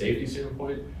 So from a safety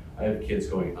standpoint, I have kids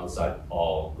going outside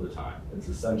all the time. It's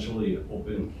essentially an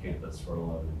open campus for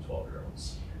 11 and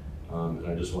 12-year-olds. And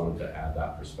I just wanted to add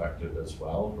that perspective as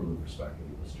well from the perspective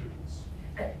of the students.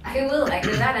 I will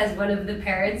echo that as one of the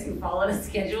parents who followed a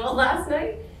schedule last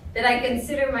night, that I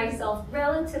consider myself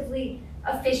relatively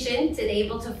efficient and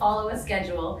able to follow a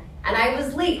schedule. And I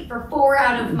was late for 4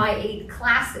 out of my 8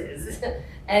 classes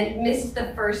and missed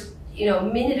the first,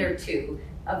 minute or 2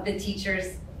 of the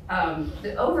teacher's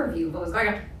the overview of what was going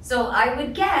on. So I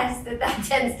would guess that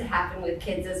tends to happen with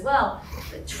kids as well,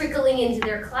 trickling into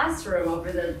their classroom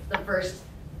over the first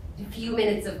few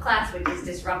minutes of class, which is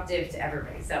disruptive to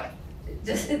everybody. So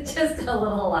just a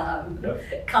little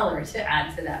color to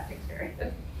add to that picture.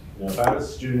 If I have a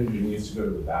student who needs to go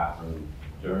to the bathroom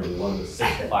during one of the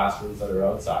 6 classrooms that are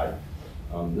outside,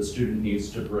 the student needs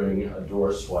to bring a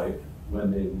door swipe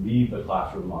when they leave the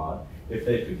classroom mod. If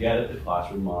they forget it, the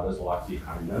classroom mod is locked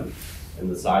behind them,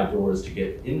 and the side doors to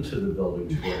get into the building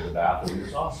to go to the bathroom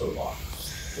is also locked.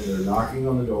 So they're knocking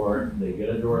on the door, they get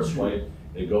a door swipe,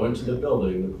 they go into the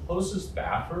building. The closest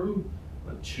bathroom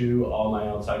to all my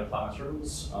outside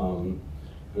classrooms,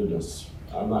 goodness,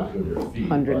 I'm not good with feet,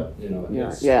 but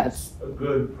it's a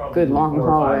good, probably long 4 or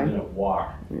 5 hallway. minute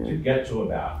walk to get to a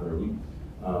bathroom,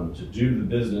 to do the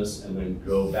business and then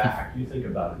go back. You think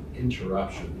about an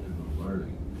interruption in the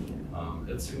learning.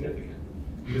 It's significant.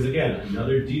 Because again,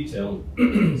 another detail,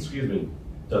 excuse me,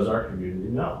 does our community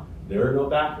know? There are no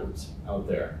bathrooms out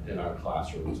there in our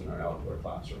classrooms, in our outdoor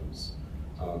classrooms.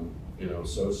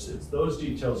 So it's those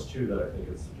details too that I think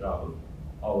it's the job of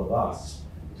all of us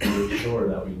to make sure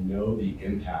that we know the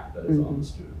impact that is on the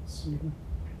students.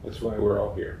 That's why we're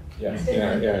all here. Yes.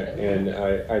 Yeah, and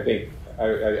I think,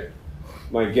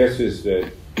 my guess is that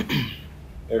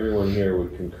everyone here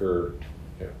would concur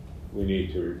we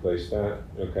need to replace that.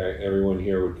 Okay, everyone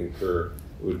here would concur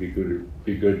it would be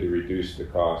good to reduce the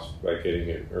cost by getting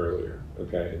it earlier.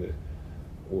 Okay,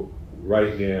 and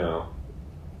right now,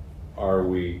 are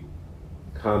we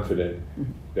confident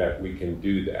that we can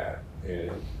do that?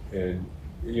 And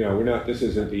we're not. This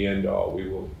isn't the end all. We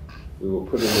will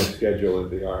put in a schedule at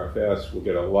the RFS. We'll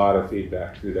get a lot of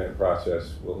feedback through that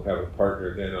process. We'll have a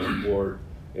partner then on board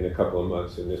in a couple of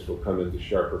months, and this will come into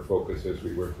sharper focus as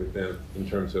we work with them in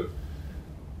terms of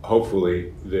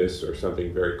hopefully this or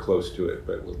something very close to it,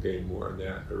 but we'll gain more on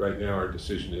that. But right now our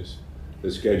decision is the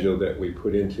schedule that we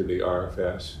put into the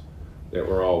RFS that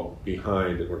we're all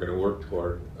behind and we're going to work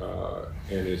toward,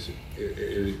 and is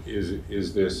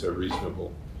this a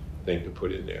reasonable thing to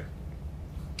put in there?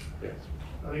 Yes.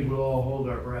 I think we'll all hold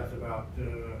our breath about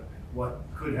what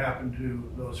could happen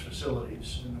to those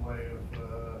facilities in the way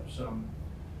of some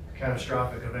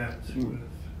catastrophic event with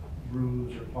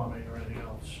roofs or plumbing or anything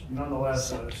else.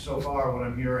 Nonetheless, so far what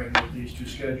I'm hearing with these 2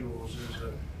 schedules is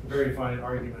a very fine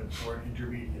argument for an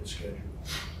intermediate schedule.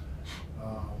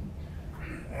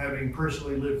 Having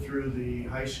personally lived through the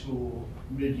high school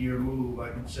mid-year move, I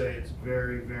can say it's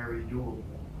very, very doable.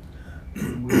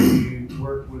 We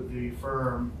worked with the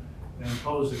firm and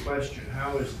posed the question,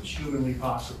 how is it humanly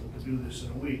possible to do this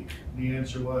in a week? The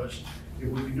answer was, If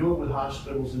we can do it with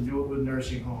hospitals and do it with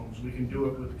nursing homes, we can do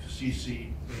it with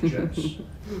CCHS,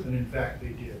 and in fact they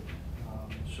did.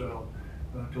 So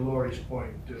to Lori's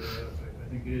point, I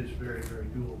think it is very, very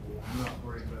doable. I'm not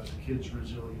worried about the kids'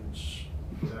 resilience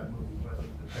for that move.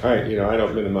 I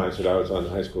don't minimize it. I was on the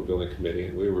high school building committee,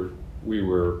 and we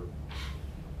were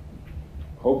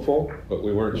hopeful, but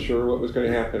we weren't sure what was going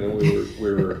to happen, and we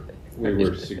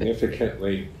were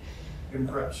significantly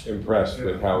impressed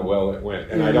with how well it went.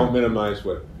 And I don't minimize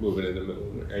what moving in the middle.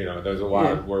 There's a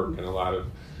lot of work and a lot of,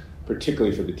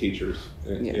 particularly for the teachers,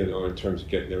 in terms of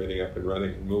getting everything up and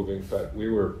running and moving. But we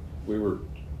were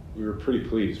pretty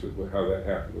pleased with how that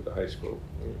happened with the high school.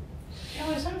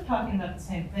 We're sort of talking about the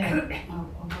same thing, a 1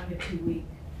 to 2 week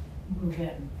move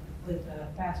in with the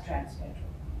fast track schedule.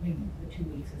 I mean, the 2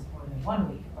 weeks is more than 1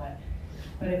 week, but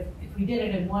if we did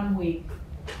it in 1 week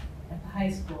at the high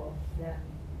school, then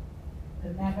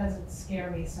that doesn't scare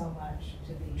me so much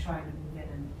to be trying to move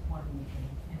in 1 week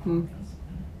in August,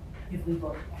 if we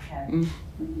look ahead.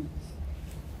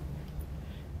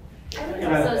 I would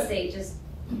also say just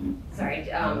a quick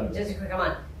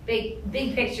comment.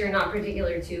 Big picture, not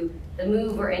particular to the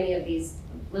move or any of these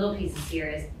little pieces here,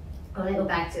 is I want to go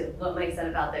back to what Mike said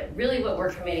about that. Really what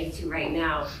we're committing to right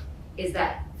now is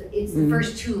that it's the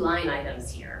first 2 line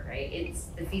items here, right? It's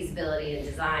the feasibility and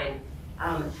design,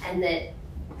 and that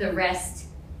the rest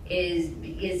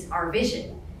is our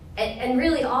vision. And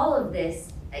really all of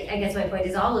this, I guess my point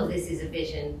is all of this is a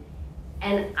vision.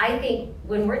 And I think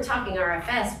when we're talking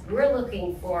RFS, we're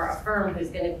looking for a firm who's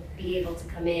going to be able to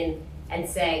come in and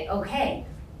say, okay,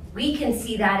 we can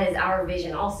see that as our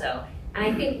vision also. And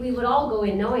I think we would all go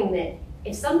in knowing that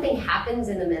if something happens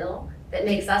in the middle that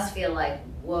makes us feel like,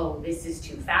 whoa, this is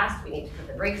too fast, we need to put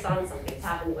the brakes on, something's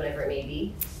happened, whatever it may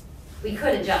be, we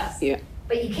could adjust. Yeah.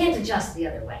 But you can't adjust the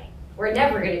other way. We're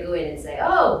never gonna go in and say,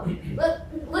 oh,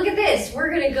 look at this, we're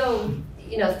gonna go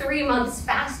 3 months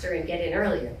faster and get in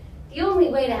earlier. The only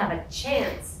way to have a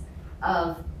chance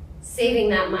of saving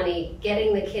that money,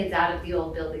 getting the kids out of the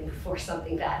old building before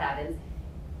something bad happens,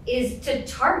 is to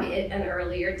target an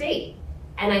earlier date.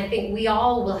 And I think we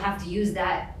all will have to use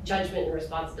that judgment and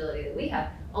responsibility that we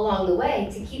have along the way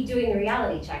to keep doing the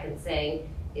reality check and saying,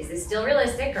 is this still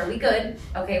realistic? Are we good?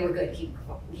 Okay, we're good,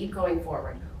 keep going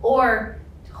forward. Or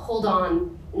hold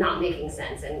on, not making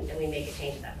sense, and we make a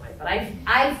change at that point. But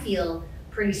I feel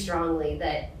pretty strongly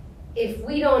that if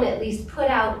we don't at least put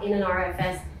out in an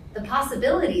RFS the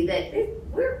possibility that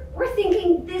we're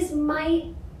thinking this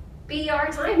might be our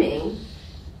timing,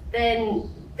 then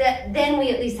we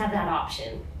at least have that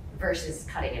option versus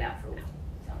cutting it out from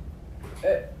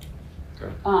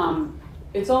now.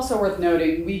 It's also worth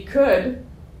noting we could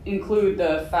include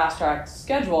the fast track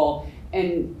schedule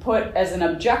and put as an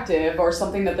objective or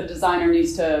something that the designer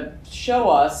needs to show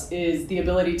us is the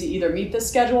ability to either meet the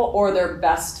schedule or their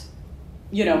best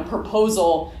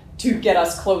proposal to get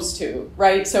us close to,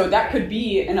 right? So that could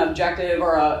be an objective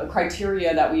or a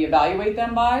criteria that we evaluate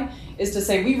them by, is to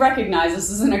say, we recognize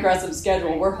this is an aggressive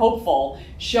schedule, we're hopeful,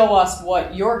 show us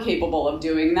what you're capable of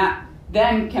doing. That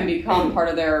then can become part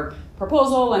of their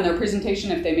proposal and their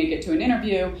presentation if they make it to an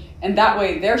interview, and that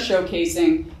way they're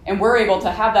showcasing and we're able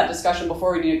to have that discussion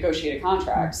before we negotiate a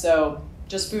contract. So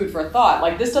just food for thought.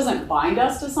 Like, this doesn't bind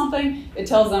us to something. It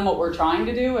tells them what we're trying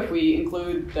to do if we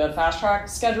include the fast track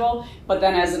schedule, but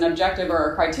then as an objective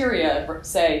or a criteria,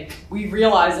 say, we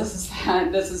realize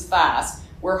this is fast.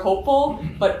 We're hopeful,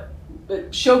 but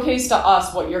showcase to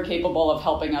us what you're capable of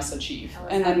helping us achieve.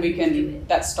 And then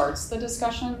that starts the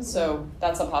discussion. So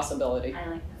that's a possibility. I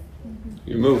like that.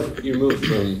 You move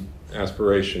from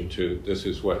aspiration to this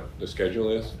is what the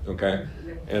schedule is, okay?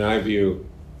 And I view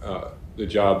the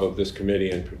job of this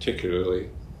committee, and particularly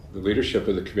the leadership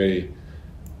of the committee,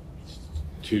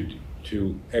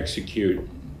 to execute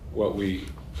what we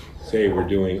say we're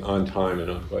doing on time and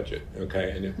on budget,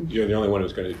 okay? And if you're the only one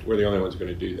we're the only ones going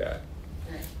to do that.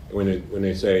 When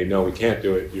they say no, we can't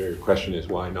do it, your question is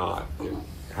why not?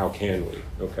 How can we?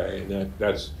 Okay,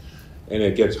 and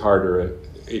it gets harder.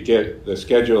 The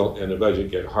schedule and the budget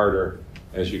get harder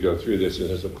as you go through this, and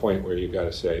there's a point where you've got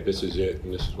to say this is it,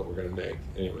 and this is what we're going to make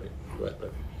anyway.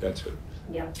 But that's it.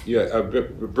 Yeah. Yeah.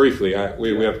 Briefly,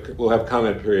 we'll have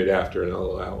comment period after, and I'll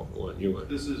allow one.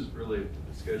 This is related to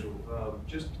the schedule.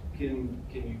 Just can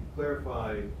you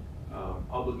clarify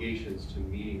obligations to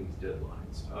meeting these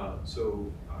deadlines?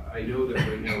 So I know that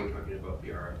right now we're talking about the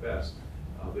RFS,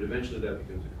 but eventually that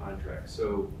becomes a contract.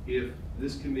 So if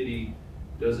this committee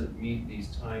doesn't meet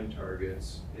these time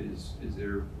targets, is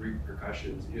there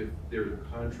repercussions? If there's a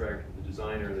contract with the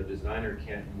designer and the designer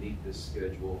can't meet this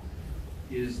schedule,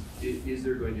 is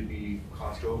there going to be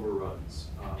cost overruns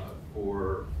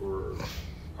for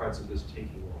parts of this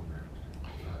taking longer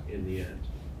in the end.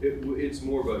 It's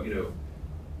more about,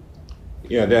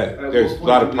 Yeah, there's a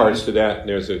lot of parts to that. And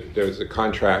there's a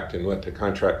contract and what the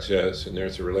contract says, and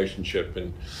there's a relationship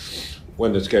and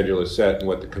when the schedule is set and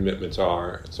what the commitments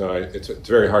are. So it's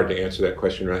very hard to answer that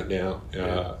question right now.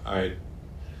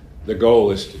 The goal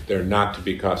is there not to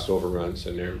be cost overruns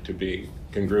and there to be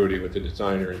congruity with the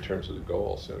designer in terms of the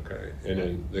goals. Okay, and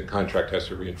then the contract has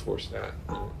to reinforce that.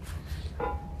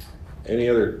 Any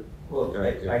other? Well,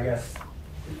 I guess.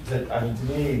 To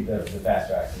me, the fast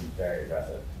track seems very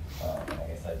aggressive. I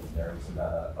guess I'd be nervous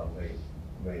about a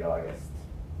late August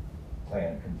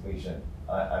planned completion.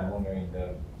 I'm wondering,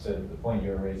 to the point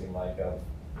you were raising, Mike, of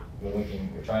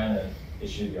we're trying to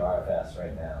issue the RFS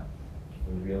right now.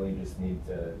 We really just need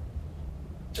to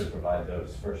provide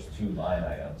those first 2 line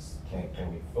items.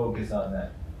 Can we focus on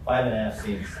that? 5.5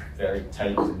 seems very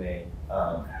tight to me.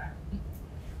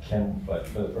 But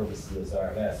for the purpose of this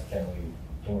RFS, can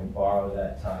we borrow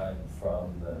that time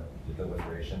from the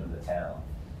deliberation of the town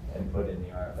and put in the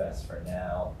RFS for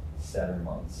now 7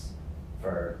 months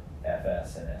for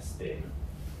FS and SD,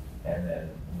 and then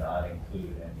not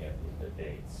include any of the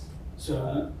dates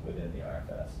within the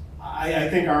RFS? I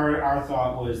think our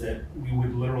thought was that we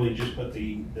would literally just put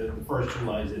the first 2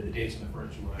 lines in, the dates in the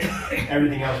first 2 lines.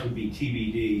 Everything else would be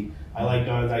TBD. I like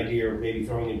Don's idea of maybe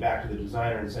throwing it back to the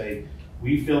designer and say,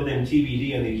 we filled in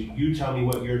TBD on these, you tell me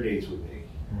what your dates would be.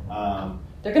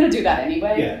 They're going to do that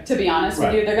anyway, yeah. To be honest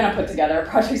with you. They're going to put together a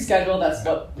project schedule. That's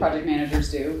what project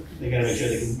managers do. They got to make sure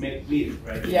they can meet it,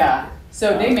 right? Yeah.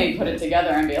 So they may put it together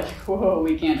and be like, whoa,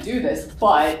 we can't do this,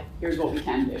 but here's what we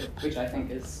can do, which I think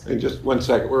is... And just 1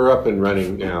 second, we're up and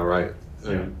running now, right,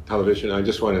 on television. I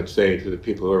just want to say to the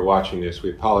people who are watching this, we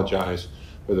apologize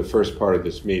for the first part of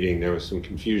this meeting. There was some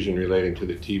confusion relating to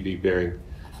the TV bearing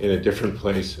in a different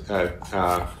place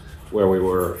where we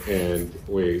were, and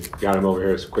we got them over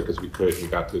here as quick as we could and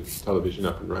got the television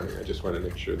up and running. I just want to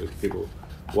make sure that people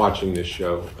watching this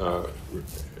show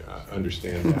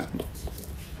understand that.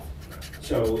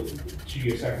 So, to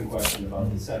your second question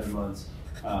about the 7 months,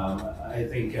 I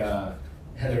think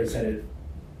Heather said it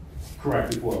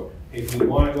correct before. If we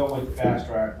want to go with the fast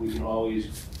track, we can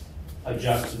always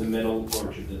adjust to the middle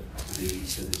or to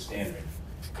the standard.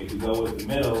 If we go with the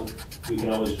middle, we can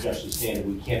always adjust to the standard.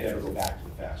 We can't ever go back to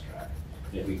the fast track.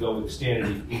 And if we go with the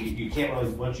standard, you can't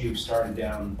really, once you've started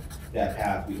down that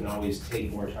path, we can always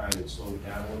take more time and slow it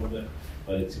down a little bit.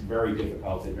 But it's very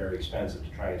difficult and very expensive to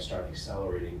try and start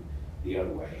accelerating the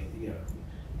other way.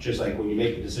 Just like when you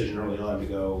make the decision early on to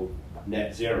go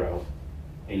net zero,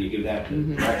 and you give that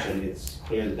direction, it's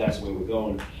clear that that's the way we're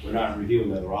going. We're not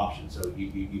reviewing other options, so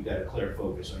you've got a clear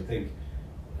focus. So I think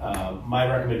my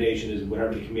recommendation is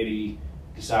whatever the committee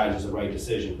decides is the right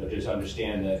decision, but just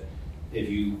understand that if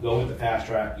you go with the fast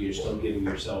track, you're still giving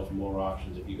yourself more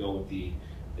options. If you go with the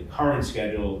current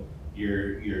schedule,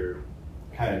 you're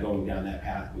kind of going down that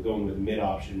path. We're going with the mid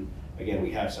option. Again,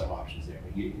 we have some options there,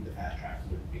 but the fast track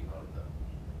wouldn't be one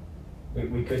of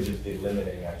them. We could just be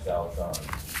limiting ourselves on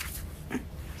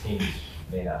teams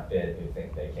may not bid who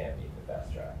think they can't beat the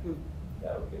fast track.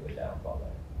 That would be the downfall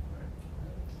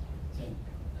there.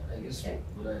 I guess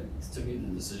to me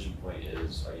the decision point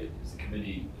is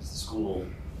the school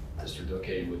district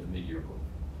okay with the mid-year move?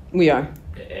 We are.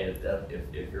 And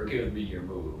if you're okay with the mid-year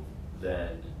move,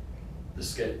 then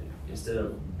instead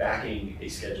of backing a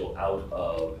schedule out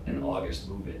of an August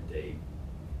move-in date,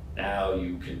 now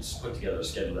you can put together a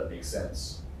schedule that makes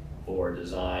sense for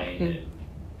design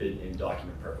and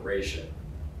document preparation.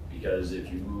 Because if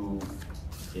you move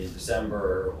in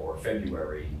December or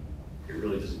February, it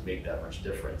really doesn't make that much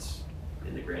difference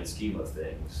in the grand scheme of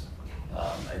things.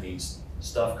 I mean,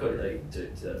 stuff could, like,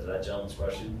 to that gentleman's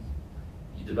question,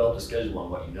 you develop a schedule on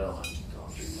what you know,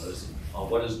 on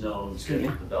what is known,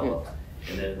 schedule develop,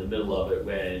 and then in the middle of it,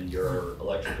 when your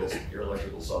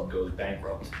electrical sub goes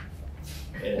bankrupt,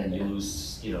 and you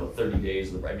lose, 30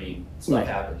 days. Stuff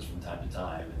happens from time to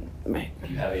time, and if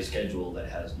you have a schedule that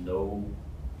has no,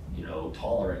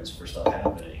 tolerance for stuff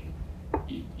happening,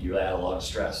 you add a lot of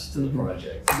stress to the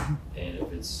project. And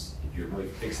if you're really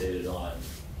fixated on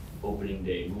opening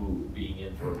day move, being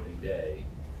in for opening day,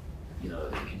 it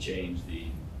can change the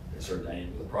sort of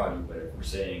dynamic of the project. But if we're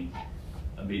saying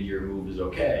a mid-year move is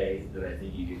okay, then I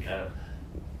think you can kind of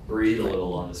breathe a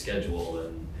little on the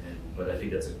schedule. But I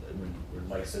think when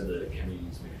Mike said the committee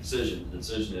needs to make a decision, the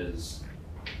decision is,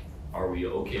 are we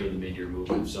okay with the mid-year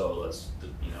move? If so, let's,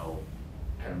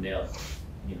 kind of nail,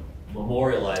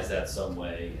 memorialize that some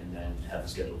way and then have the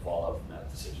schedule fall out from that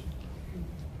decision.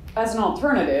 As an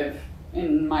alternative,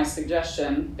 in my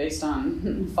suggestion, based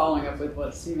on following up with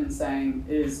what Steven's saying,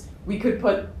 is we could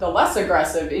put the less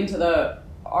aggressive into the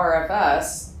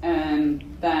RFS and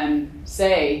then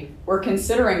say, we're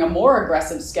considering a more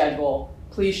aggressive schedule.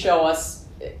 Please show us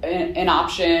an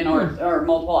option or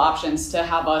multiple options to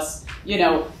have us,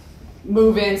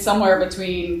 move in somewhere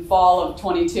between fall of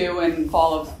 22 and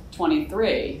fall of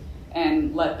 23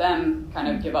 and let them kind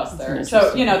of give us their,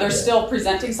 so, they're still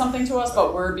presenting something to us,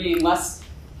 but we're being less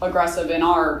aggressive in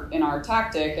our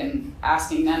tactic and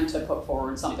asking them to put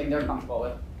forward something they're comfortable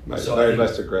with.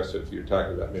 Less aggressive, you're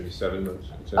talking about maybe 7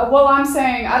 months? Well, I'm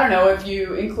saying, I don't know if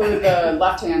you include the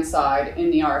left-hand side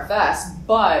in the RFS,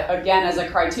 but again, as a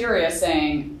criteria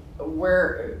saying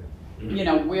we're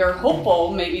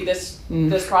hopeful maybe this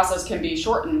process can be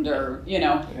shortened, or,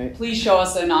 please show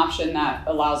us an option that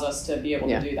allows us to be able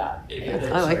to do that.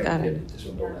 I like that.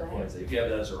 If you have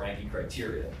that as a ranking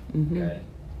criteria, okay,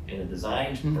 and a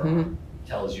design firm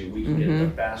tells you we can get it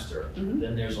done faster,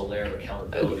 then there's a layer of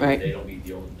accountability if they don't meet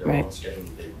their own schedule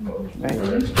that they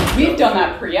propose. We've done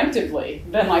that preemptively.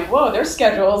 Been like, whoa, their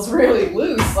schedule's really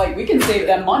loose. Like, we can save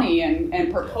them money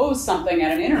and propose something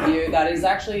at an interview that is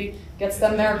actually gets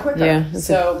them there quicker. Yeah,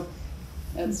 so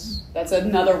that's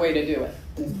another way to do it.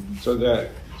 So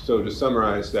to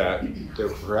summarize that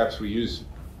perhaps we use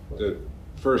the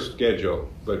first schedule,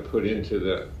 but put into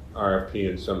the RFP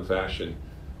in some fashion,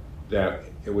 that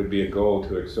it would be a goal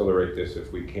to accelerate this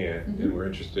if we can, and we're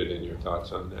interested in your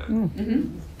thoughts on that.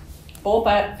 Both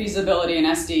at feasibility and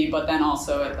SD, but then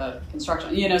also at the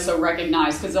construction, so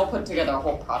recognize, because they'll put together a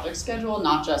whole project schedule,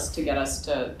 not just to get us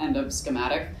to end of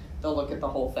schematic, they'll look at the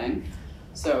whole thing.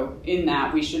 So in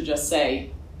that, we should just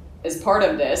say, as part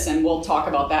of this, and we'll talk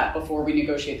about that before we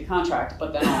negotiate the contract,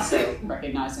 but then also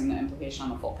recognizing the implication on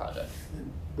the full project.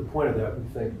 The point of that, we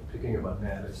think, picking up on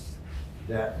that, is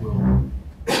that will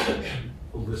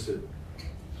elicit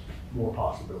more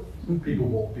possibilities. People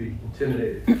won't be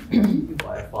intimidated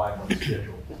by a 5-month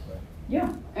schedule.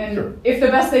 Yeah, and if the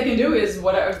best they can do is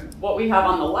what we have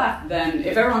on the left, then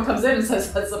if everyone comes in and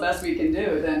says that's the best we can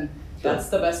do, then that's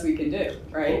the best we can do,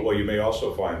 right? Well, you may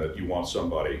also find that you want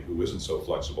somebody who isn't so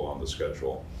flexible on the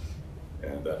schedule,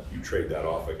 and that you trade that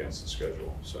off against the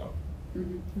schedule. So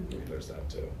there's that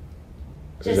too.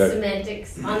 Just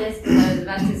semantics on this, because I was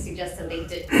about to suggest something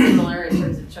similar in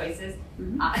terms of choices.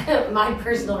 My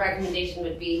personal recommendation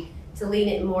would be to lean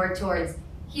it more towards,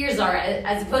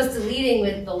 as opposed to leading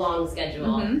with the long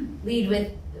schedule, lead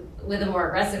with a more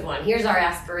aggressive one. Here's our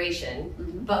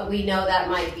aspiration, but we know that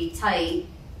might be tight.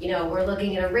 We're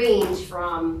looking at a range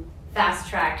from fast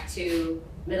track to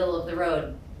middle of the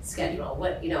road schedule.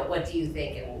 What do you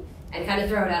think? And kind of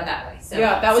throw it out that way. So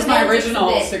yeah, that was my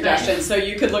original suggestion. So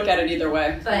you could look at it either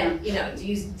way. But do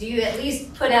you at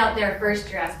least put out there first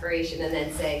your aspiration and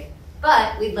then say,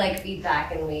 but we'd like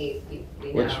feedback and we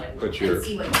know and see what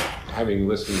you get. Having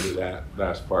listened to that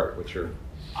last part, what's your?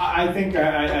 I think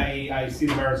I see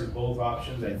the merits of both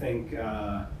options. I think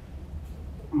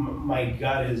my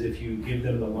gut is if you give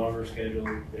them the longer schedule,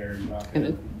 they're not going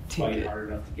to fight hard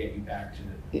enough to get you back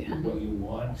to what you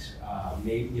want.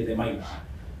 Maybe they might not.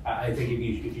 I think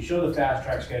if you show the fast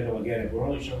track schedule again, if we're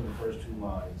only showing the first 2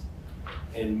 lines,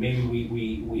 and maybe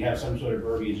we have some sort of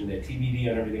verbiage in there,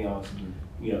 TBD on everything else.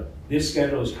 This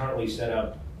schedule is currently set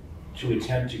up to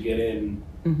attempt to get in,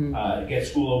 get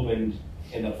school opened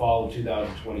in the fall of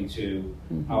 2022.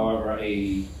 However,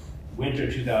 a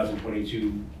winter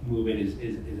 2022 move-in is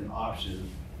an option.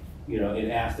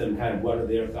 And ask them kind of what are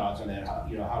their thoughts on that.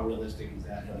 How realistic is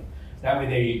that? That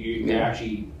way, you're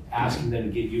actually asking them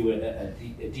to give you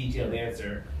a detailed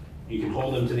answer. You can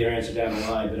hold them to their answer down the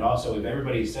line, but also if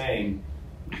everybody's saying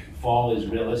fall is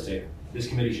realistic, this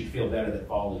committee should feel better that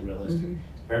fall is realistic.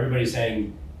 If everybody's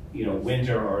saying,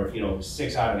 winter, or if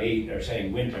 6 out of 8 are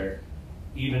saying winter,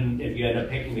 even if you end up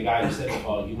picking the guy who said the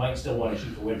fall, you might still want to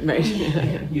shoot for winter. Right.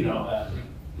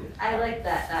 I like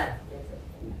that.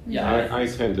 Yeah, I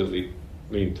tend to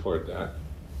lean toward that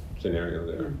scenario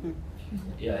there.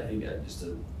 Yeah, I think just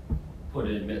to put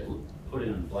it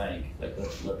in blank, like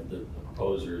let the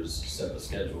proposers set the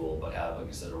schedule, but have, like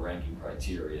I said, a ranking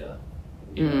criteria.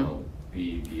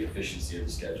 Be the efficiency of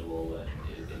the schedule, and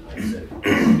like I said, the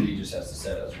committee just has to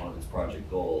set as one of its project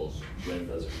goals, when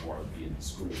does it want to be in the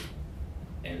school?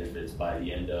 And if it's by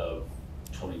the end of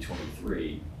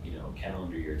 2023,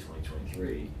 calendar year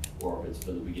 2023, or if it's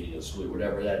for the beginning of the school year,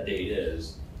 whatever that date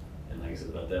is, and like I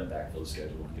said, let them backfill the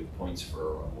schedule and give points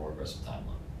for a more aggressive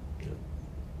timeline.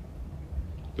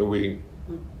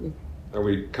 Are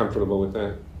we comfortable with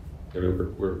that?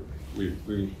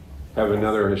 We have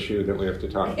another issue that we have to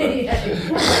talk about.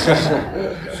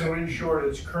 So in short,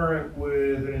 it's current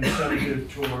with an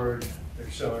incentive toward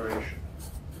acceleration.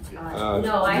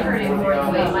 No, I heard it more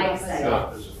the way Mike said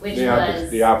it, which was.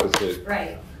 The opposite.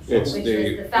 Right, It's which was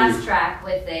the fast track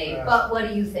with a, but what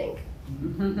do you think?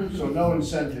 So no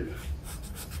incentive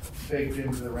baked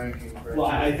into the ranking. Well,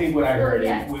 I think what I heard,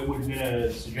 Yeah. we're gonna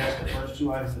suggest the first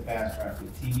 2 items of the fast track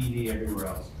with TBD everywhere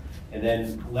else. And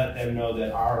then let them know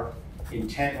that our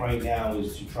intent right now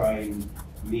is to try and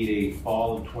meet a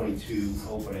fall of 22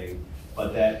 opening,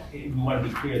 but that we want to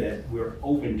be clear that we're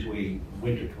open to a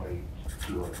winter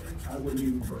 22 opening. How would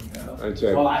you bring that up? I'd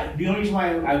say, Well, the only reason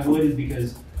why I would is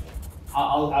because,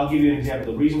 I'll give you an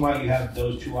example. The reason why you have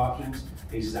those 2 options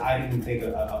is I didn't think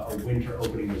a winter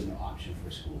opening was an option for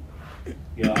a school.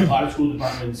 You know, a lot of school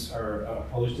departments are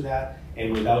opposed to that,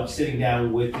 and without sitting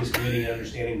down with this committee and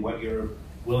understanding what you're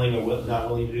willing or not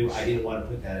willing to do, I didn't want to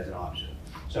put that as an option.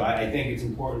 So I think it's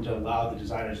important to allow the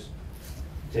designers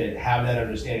to have that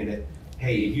understanding that,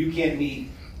 hey, if you can't meet,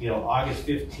 August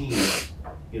 15th,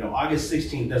 August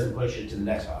 16th doesn't push it to the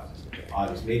next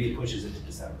August. Maybe it pushes it to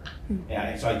December.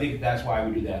 Yeah, so I think that's why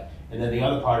we do that. And then the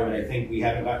other part of it, I think we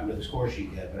haven't gotten to the score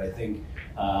sheet yet, but I think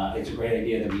it's a great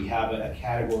idea that we have a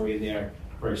category in there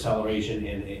for acceleration,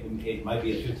 and it might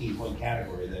be a 15-point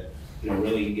category that,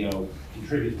 really,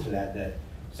 contributes to that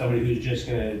somebody who's just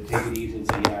gonna take it easy and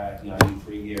say, yeah, I need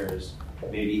 3 years,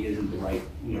 maybe isn't the right,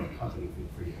 company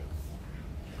for you.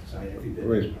 So I think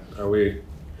that. are we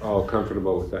all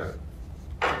comfortable with that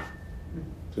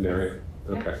scenario?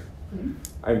 Okay.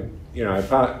 I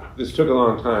thought this took a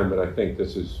long time, but I think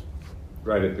this is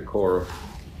right at the core of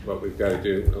what we've got to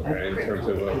do, okay, in terms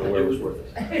of where was worth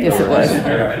it. Yes, it was.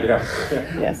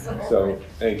 Yeah. Yes. So,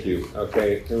 thank you.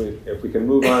 Okay, if we can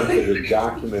move on to the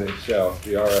document itself,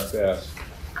 the RFS,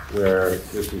 where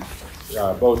this is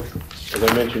both, as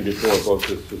I mentioned before, both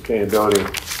the sustainability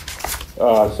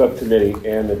subcommittee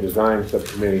and the design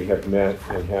subcommittee have met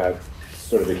and had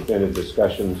sort of extended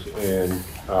discussions, and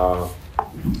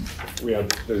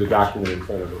there's a document in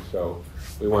front of us, so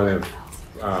we want to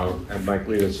have Mike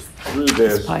lead us through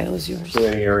this pile is yours. to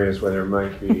any areas where there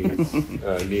might be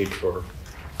need for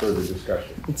further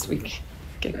discussion. Once we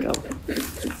get going.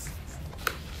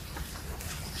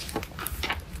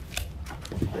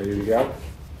 Ready to go?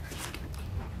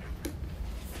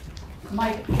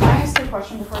 Mike, can I ask you a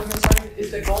question before we get started?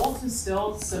 Is the goal to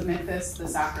still submit this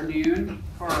afternoon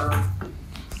for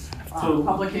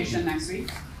publication next week?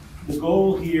 The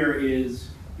goal here is,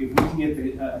 if we can get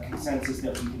a consensus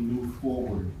that we can move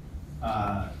forward,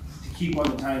 to keep on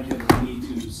the timetable, we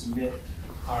need to submit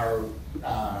our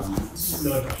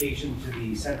notification to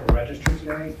the central register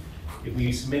today. If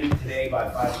we submit it today by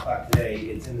 5 o'clock today,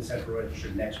 it's in the central register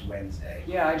next Wednesday.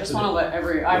 Yeah, I just want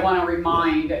to I want to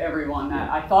remind everyone that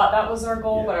I thought that was our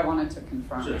goal, but I wanted to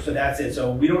confirm. So that's it.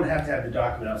 So we don't have to have the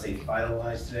document, I'll say,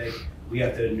 finalized today. We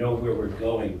have to know where we're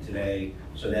going today,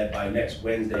 so that by next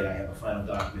Wednesday I have a final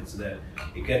document, so that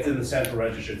it gets in the central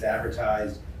register, it's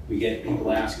advertised, we get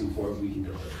people asking for it, we can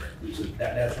deliver it. So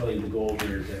that's really the goal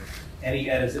here, is that any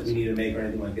edits that we need to make or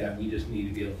anything like that, we just need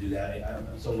to be able to do that.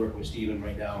 I'm still working with Stephen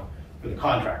right now for the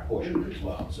contract portion of it as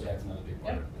well, so that's another big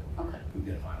part of it. Okay. We've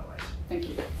got to finalize. Thank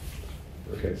you.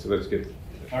 Okay, so let's get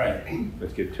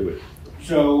to it.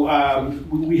 So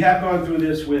we have gone through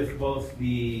this with both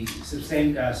the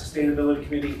Sustainability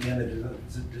Committee and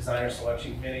the Designer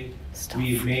Selection Committee.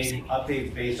 We've made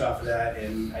updates based off of that,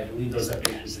 and I believe those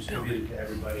updates were distributed to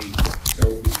everybody.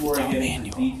 So before I get into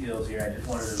the details here, I just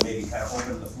wanted to maybe kind of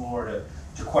open the floor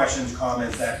to questions,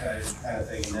 comments, that kind of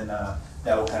thing, and then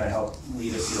that will kind of help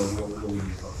lead us, where we need to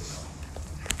focus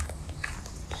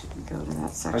on. Go to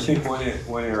that section. I think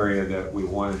one area that we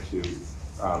wanted to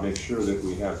make sure that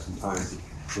we have some time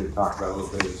to talk about a little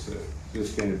bit is the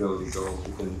sustainability goals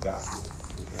within the document.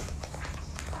 Okay.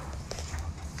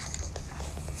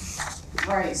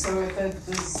 Right, so at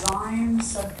the design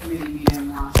subcommittee meeting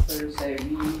last Thursday,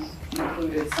 we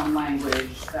included some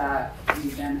language that we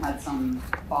then had some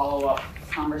follow-up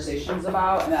conversations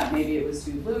about, and that maybe it was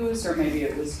too loose or maybe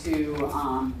it was too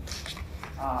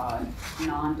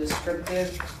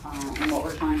non-descriptive in what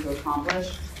we're trying to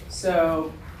accomplish.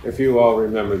 So if you all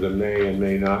remember the may and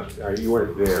may not, you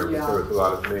weren't there, but Yeah. there was a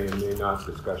lot of may and may not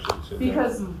discussions.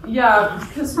 Because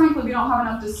frankly, we don't have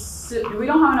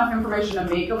enough information to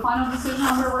make a final decision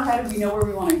on where we're headed. We know where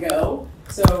we want to go,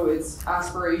 so it's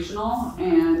aspirational,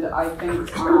 and I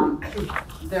think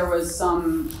there was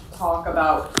some talk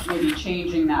about maybe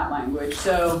changing that language.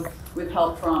 So with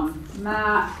help from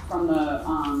Matt, from the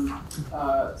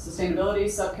Sustainability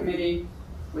Subcommittee,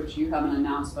 which you haven't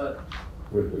announced, but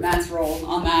Matt's role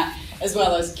on that, as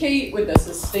well as Kate with the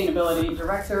Sustainability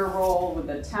Director role with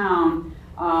the town,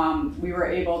 we were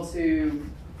able to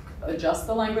adjust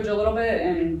the language a little bit,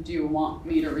 and do you want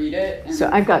me to read it? And... So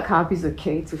I've got copies of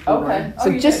Kate's if you Okay. want.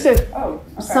 So just to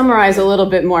summarize a little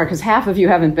bit more, because half of you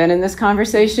haven't been in this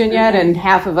conversation yet, and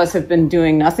half of us have been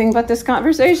doing nothing but this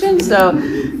conversation, so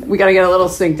we got to get a little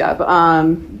synced up.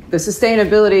 The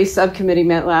sustainability subcommittee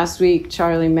met last week.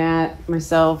 Charlie, Matt,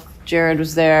 myself, Jared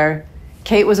was there.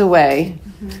 Kate was away,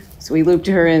 so we looped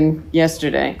her in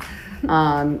yesterday.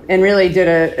 And really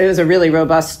it was a really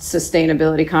robust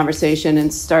sustainability conversation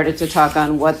and started to talk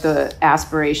on what the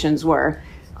aspirations were.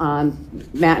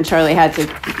 Matt and Charlie had to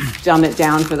dumb it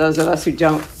down for those of us who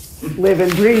don't live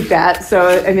and breathe that. So,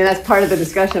 I mean, that's part of the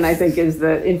discussion, I think, is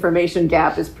the information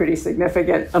gap is pretty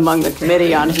significant among the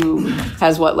committee on who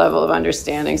has what level of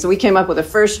understanding. So we came up with a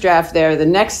first draft there. The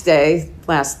next day,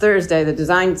 last Thursday, the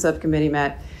design subcommittee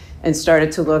met and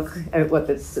started to look at what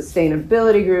the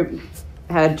sustainability group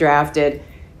had drafted,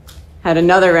 had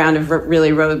another round of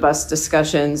really robust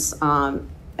discussions. And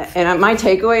my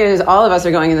takeaway is all of us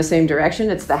are going in the same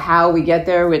direction. It's the how we get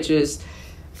there, which is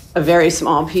a very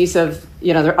small piece of, the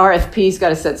RFP's got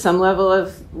to set some level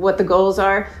of what the goals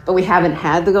are, but we haven't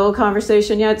had the goal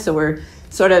conversation yet. So we're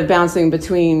sort of bouncing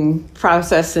between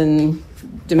process and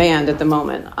demand at the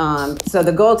moment. So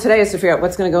the goal today is to figure out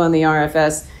what's going to go in the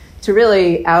RFS to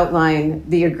really outline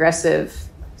the aggressive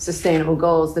sustainable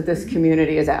goals that this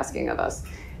community is asking of us.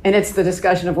 And it's the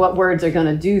discussion of what words are going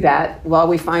to do that while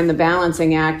we find the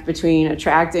balancing act between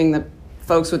attracting the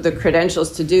folks with the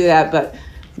credentials to do that, but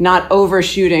not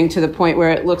overshooting to the point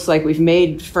where it looks like we've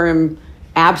made firm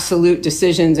absolute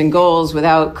decisions and goals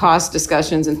without cost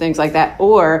discussions and things like that,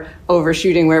 or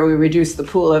overshooting where we reduce the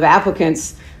pool of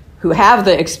applicants who have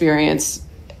the experience.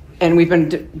 And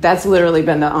that's literally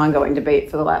been the ongoing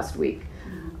debate for the last week.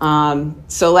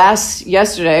 So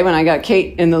yesterday, when I got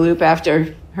Kate in the loop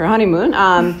after her honeymoon,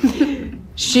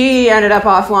 she ended up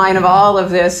offline of all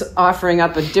of this, offering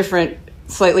up a different,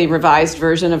 slightly revised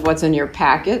version of what's in your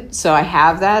packet. So I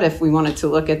have that if we wanted to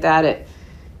look at that. It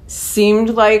seemed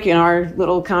like in our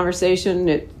little conversation,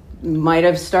 it might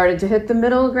have started to hit the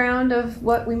middle ground of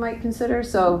what we might consider.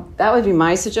 So that would be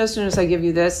my suggestion as I give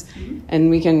you this,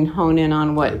 and we can hone in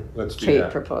on what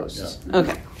Kate proposed. Yeah.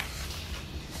 Okay. Do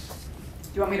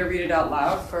you want me to read it out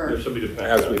loud for? There's somebody to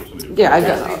pass it out. Yeah, I've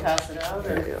got it. Pass it out.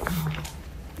 There you go.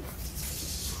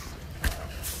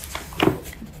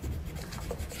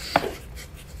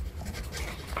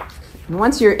 And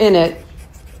once you're in it,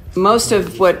 most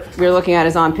of what we're looking at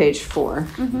is on page 4.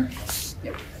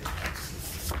 Yep.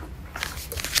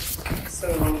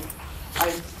 So I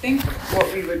think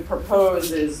what we would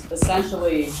propose is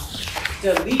essentially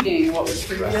deleting what was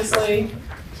previously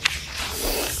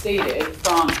stated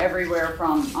from everywhere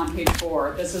from on page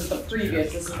 4. This is the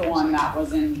one that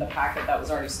was in the packet that was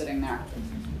already sitting there.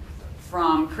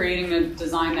 From creating a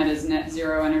design that is net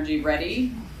zero energy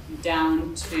ready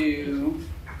down to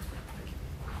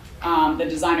the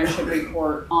designer should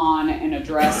report on and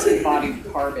address embodied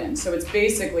carbon. So it's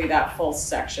basically that full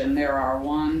section. There are hold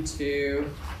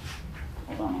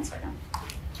on one second.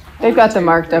 They've got the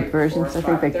marked up versions. I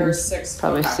think they can six,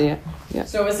 probably see it. Yeah.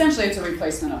 So essentially it's a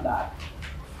replacement of that.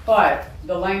 But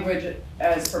the language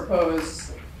as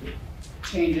proposed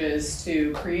changes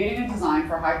to creating a design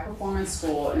for high performance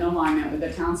school in alignment with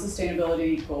the town's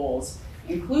sustainability goals,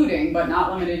 including but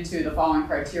not limited to the following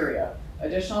criteria.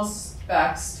 Additional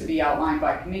specs to be outlined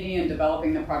by committee in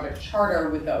developing the project charter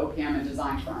with the OPM and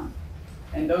design firm.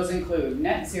 And those include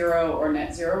net zero or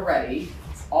net zero ready,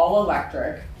 all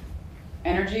electric,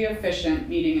 energy efficient,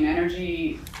 meeting an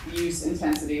energy use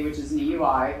intensity, which is an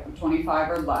EUI of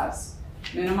 25 or less,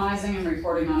 minimizing and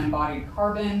reporting on embodied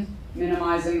carbon,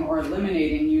 minimizing or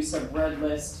eliminating use of red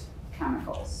list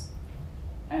chemicals.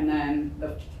 And then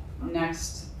the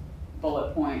next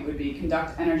bullet point would be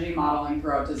conduct energy modeling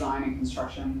throughout design and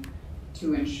construction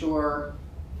to ensure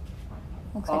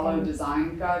follow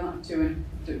design guidelines.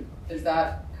 Is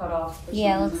that cut off?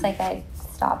 Yeah, it looks like I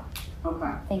stopped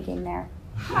thinking there.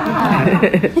 But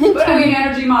I mean,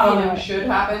 energy modeling should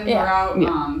happen throughout.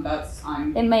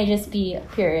 It may just be a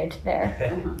period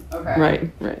there. Okay.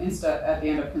 Right. Instead, at the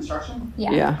end of construction.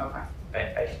 Yeah.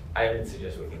 Okay. I would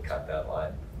suggest we can cut that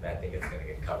line. I think it's going to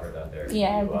get covered under.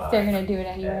 Yeah, if they're going to do it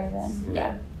anyway, then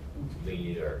yeah.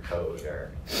 Lead or code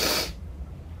or.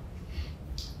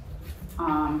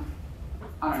 I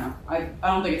don't know. I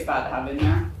don't think it's bad to have it in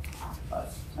there,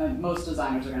 but most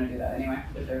designers are going to do that anyway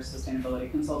if they're a sustainability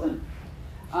consultant.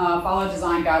 Follow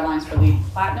design guidelines for LEED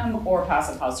Platinum or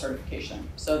Passive House certification.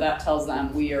 So that tells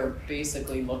them we are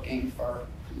basically looking for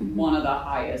one of the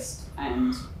highest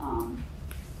and,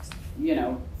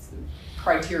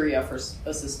 criteria for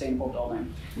a sustainable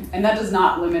building. And that does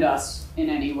not limit us in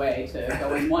any way to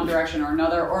go in one direction or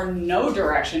another, or no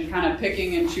direction, kind of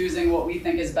picking and choosing what we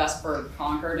think is best for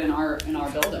Concord in our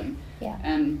building. Yeah.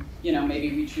 And, you know,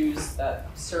 maybe we choose that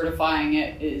certifying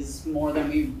it is more than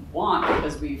we want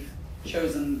because we've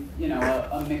chosen, you know,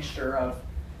 a mixture of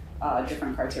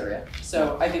different criteria.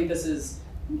 So I think this is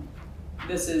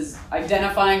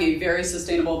identifying a very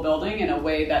sustainable building in a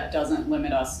way that doesn't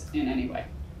limit us in any way.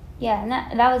 Yeah, and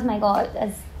that was my goal,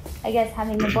 as I guess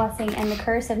having the blessing and the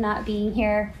curse of not being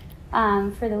here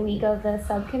for the week of the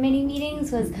subcommittee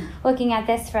meetings, was looking at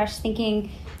this fresh,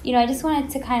 thinking, you know, I just wanted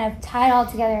to kind of tie it all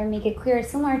together and make it clear,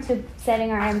 similar to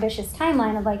setting our ambitious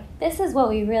timeline of like, this is what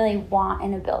we really want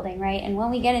in a building, right? And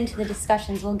when we get into the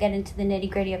discussions, we'll get into the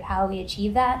nitty-gritty of how we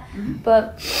achieve that.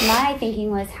 But my thinking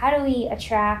was, how do we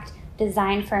attract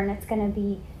design firm that's going to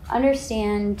be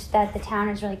understand that the town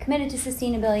is really committed to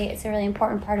sustainability, it's a really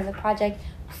important part of the project,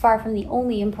 far from the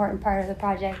only important part of the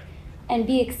project, and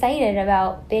be excited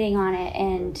about bidding on it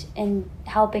and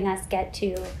helping us get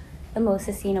to the most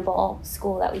sustainable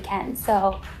school that we can.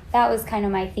 So that was kind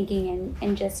of my thinking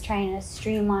in just trying to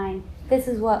streamline, this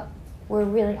is what we're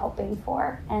really hoping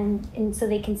for, and so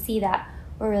they can see that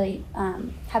we're really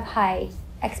have high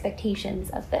expectations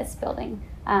of this building.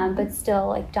 But still,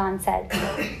 like Don said,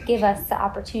 give us the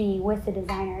opportunity with the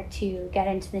designer to get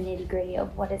into the nitty-gritty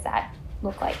of what does that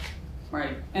look like.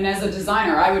 Right. And as a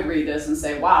designer, I would read this and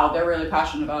say, wow, they're really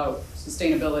passionate about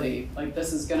sustainability. Like,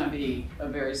 this is going to be a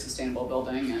very sustainable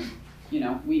building, and, you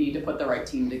know, we need to put the right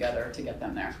team together to get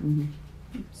them there.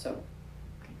 So.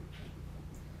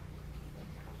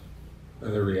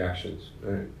 Other reactions?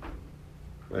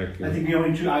 I think the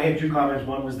only I had two comments.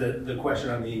 One was the question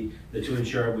on the to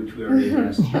insure, which we already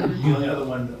addressed. The only other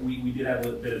one, we did have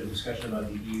a bit of a discussion about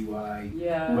the EUI.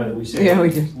 Yeah. Whether we say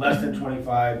less than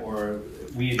 25, or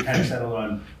we had kind of settled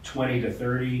on 20 to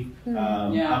 30.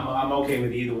 I'm okay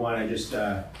with either one. I just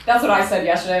that's what I said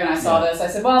yesterday when I saw this. I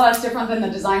said, well, that's different than the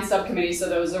design subcommittee. So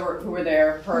those who were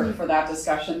there for that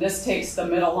discussion, this takes the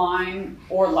middle line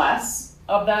or less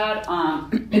of that.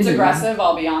 It's aggressive,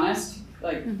 I'll be honest.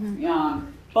 Like,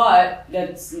 but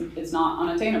it's not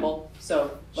unattainable.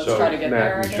 So let's try to get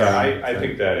there. I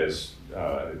think that is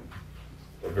a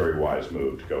very wise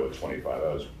move to go with 25.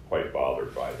 I was quite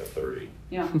bothered by the 30.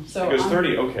 Yeah. So because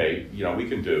 30, okay, you know, we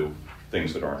can do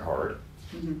things that aren't hard,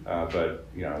 but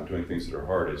you know, doing things that are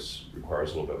hard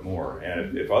requires a little bit more.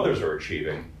 And if others are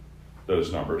achieving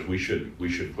those numbers, we should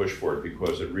push for it,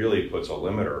 because it really puts a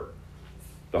limiter.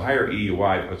 The higher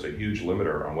EUI puts a huge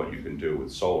limiter on what you can do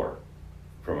with solar.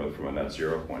 From a net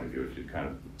zero point of view, it kind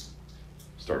of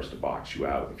starts to box you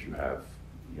out if you have,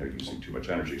 you know, using too much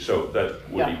energy. So that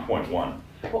would be point one.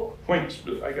 I got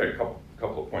a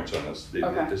couple of points on this.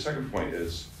 The second point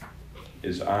is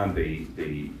on the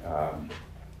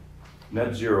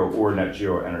net zero or net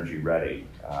zero energy ready.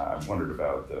 I wondered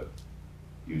about the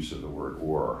use of the word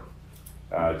or.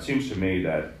 It seems to me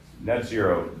that net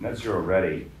zero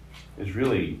ready is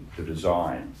really the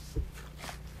design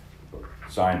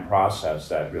process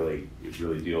that really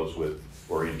deals with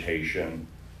orientation,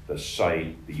 the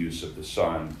site, the use of the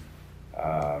sun,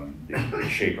 the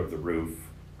shape of the roof,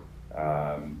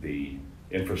 the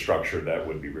infrastructure that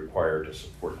would be required to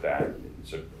support that.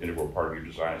 It's an integral part of your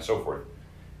design and so forth.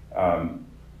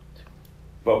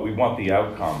 But we want the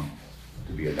outcome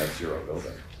to be a net zero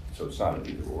building, so it's not an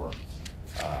either or.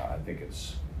 I think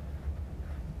it's.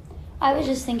 I was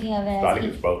just thinking of it as. I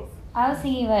think it's both. I was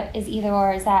thinking of it as either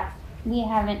or. Is that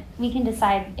we can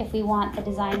decide if we want the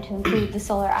design to include the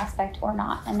solar aspect or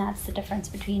not, and that's the difference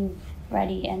between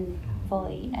ready and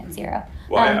fully net zero.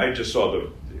 Well, I just saw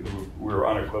we were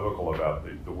unequivocal about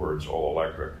the words all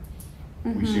electric.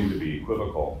 We seem to be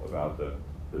equivocal about the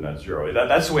net zero.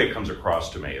 That's the way it comes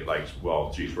across to me. Like,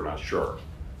 well, geez, we're not sure.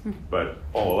 But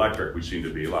all electric, we seem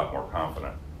to be a lot more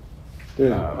confident.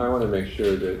 I want to make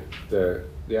sure that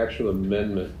the actual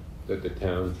amendment that the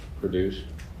town produced,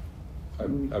 I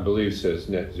believe, says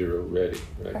net zero ready,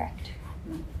 right? Correct.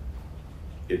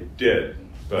 It did,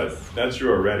 but net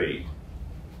zero ready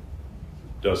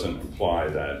doesn't imply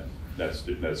that net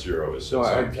zero is some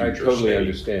future I totally state.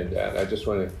 understand that. I just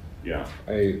want to. Yeah.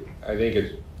 I think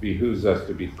it behooves us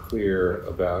to be clear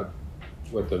about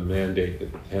what the mandate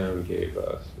that the town gave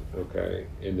us, okay,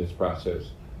 in this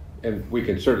process. And we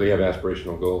can certainly have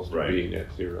aspirational goals to be net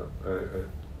zero.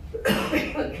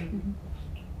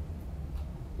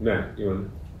 Matt, you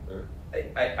want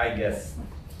to? I guess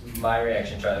my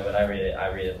reaction, Charlie, when I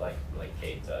read it like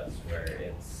Kate does, where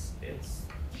it's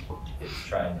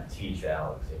trying to teach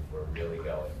Alex, if we're really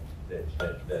going,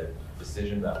 that the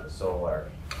decision about the solar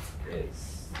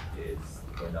is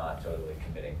we're not totally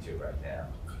committing to right now,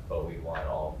 but we want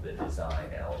all the design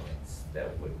elements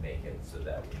that would make it so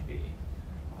that would be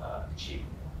achievable.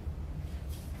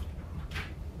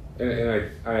 And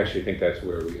I actually think that's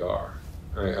where we are.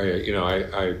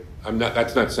 I'm not.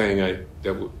 That's not saying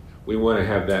that we want to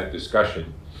have that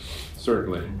discussion,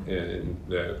 certainly, and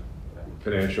the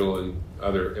financial and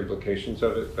other implications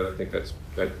of it. But I think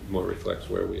that more reflects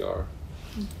where we are.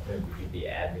 Would you be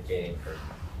advocating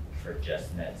for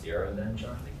just net zero then,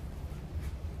 Charlie?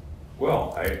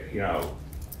 Well, if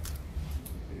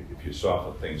you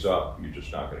soften things up, you're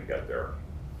just not going to get there.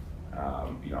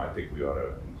 I think we ought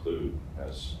to include,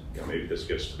 as maybe this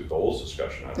gets to the goals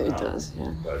discussion. I don't know. It does,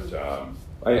 yeah.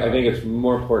 But I think it's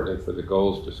more important for the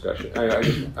goals discussion.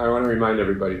 I want to remind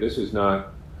everybody,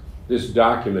 this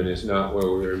document is not where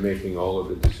we're making all of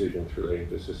the decisions relating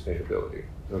to sustainability.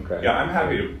 Okay. Yeah, I'm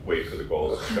happy to wait for the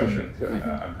goals discussion.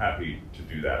 I'm happy to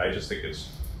do that. I just think it's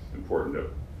important to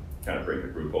kind of bring the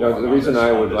group along. No, the reason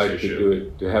I would like to do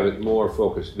it, to have it more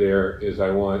focused there, is I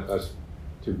want us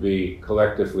to be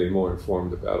collectively more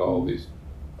informed about all these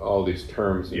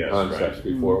terms and concepts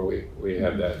before we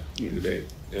have that debate.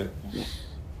 Yeah.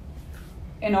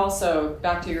 And also,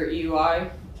 back to your EUI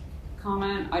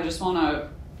comment, I just want to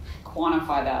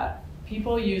quantify that.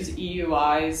 People use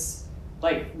EUIs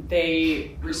like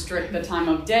they restrict the time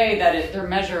of day that they're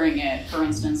measuring it. For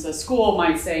instance, a school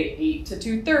might say 8 to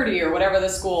 2:30 or whatever the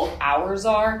school hours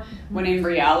are, when in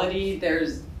reality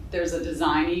there's a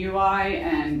design EUI.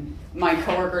 And my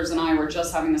coworkers and I were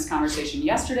just having this conversation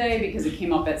yesterday because it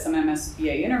came up at some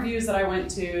MSBA interviews that I went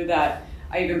to, that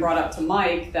I even brought up to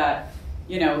Mike that,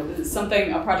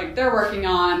 a project they're working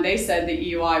on, they said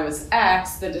the EUI was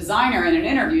X, the designer in an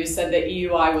interview said the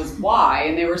EUI was Y,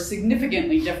 and they were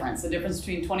significantly different, the difference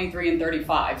between 23 and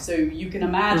 35. So you can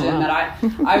imagine that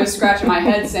I was scratching my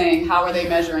head saying, how are they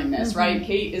measuring this, right?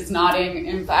 Kate is nodding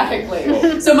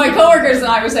emphatically. So my coworkers and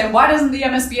I were saying, why doesn't the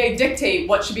MSBA dictate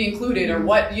what should be included or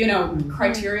what,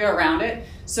 criteria around it?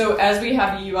 So as we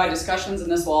have EUI discussions, and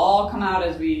this will all come out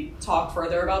as we talk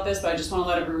further about this, but I just want to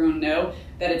let everyone know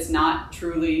that it's not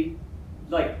truly,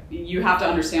 you have to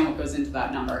understand what goes into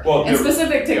that number. Well, and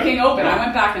specific to King Open, I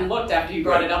went back and looked after you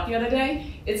brought it up the other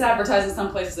day. It's advertised in some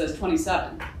places as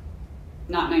 27,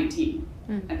 not 19.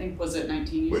 I think, was it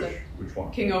 19 you said? Which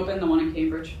one? King Open, the one in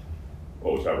Cambridge.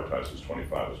 Well, it was advertised as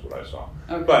 25 is what I saw.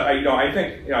 Okay. But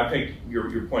I think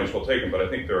your point is well taken, but I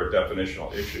think there are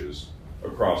definitional issues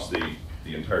across the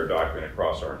entire document,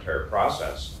 across our entire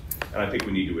process. And I think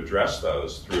we need to address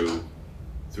those through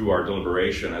our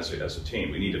deliberation as a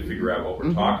team. We need to figure out what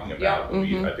we're talking about.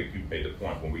 I think you've made the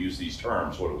point, when we use these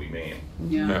terms, what do we mean?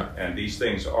 Yeah. And these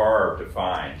things are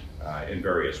defined in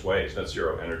various ways. Net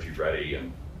zero energy ready,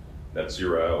 and net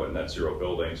zero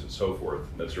buildings, and so forth,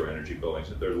 net zero energy buildings.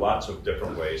 There are lots of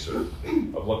different ways of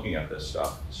looking at this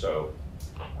stuff. So,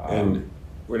 and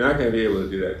we're not going to be able to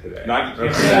do that today.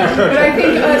 But I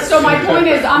think, so my point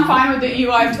is, I'm fine with the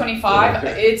EUI of 25.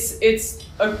 It's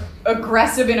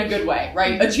aggressive in a good way,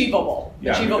 right? Achievable,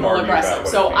 aggressive.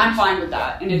 So I'm fine with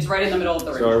that, and it's right in the middle of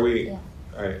the range. So are we,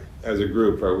 as a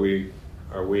group, are we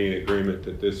in agreement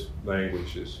that this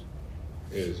language is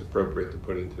appropriate to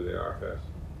put into the RFS?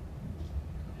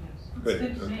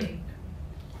 Good to me.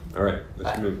 All right,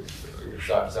 let's move.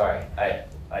 Sorry,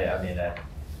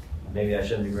 maybe I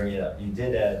shouldn't be bringing it up. You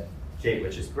did add, Kate,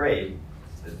 which is great,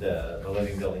 the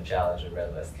living building challenge and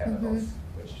red list chemicals,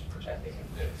 which I think is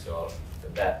new. So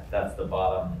that's the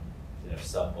bottom,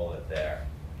 sub bullet there.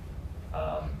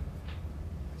 I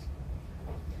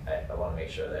want to make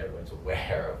sure that everyone's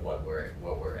aware of what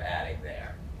we're adding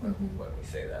there when we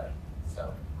say that.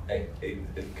 So,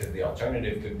 because the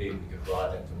alternative could be we could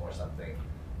broaden it to more something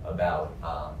about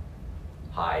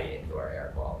high indoor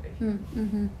air quality.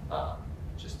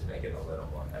 Just to make it a little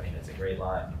more. I mean, it's a great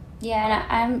line. Yeah,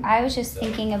 and I was just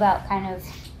thinking about kind of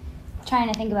trying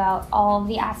to think about all of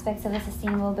the aspects of a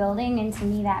sustainable building, and to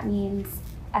me that means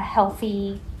a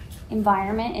healthy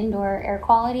environment, indoor air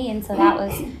quality, and so that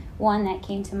was one that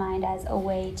came to mind as a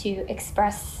way to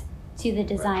express to the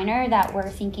designer that we're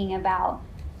thinking about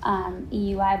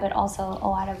EUI, but also a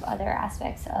lot of other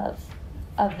aspects of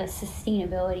the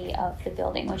sustainability of the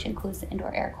building, which includes the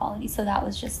indoor air quality. So that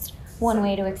was just one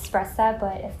way to express that,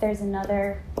 but if there's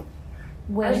another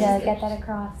way to get that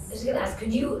across. I was just gonna ask,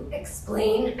 could you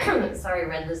explain, sorry,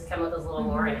 red list chemicals a little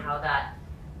more, and how that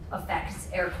affects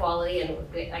air quality, and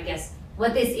I guess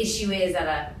what this issue is at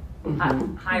a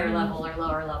higher level or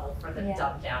lower level for the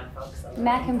dump down folks?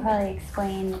 Matt can probably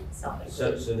explain. So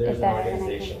there's an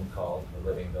organization called the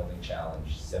Living Building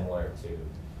Challenge, similar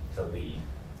to LEED,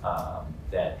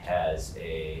 that has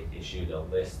issued a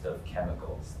list of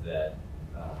chemicals that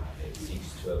it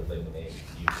seeks also eliminate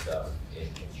use of in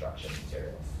construction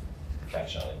materials,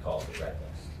 affectionately called the red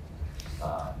list. It's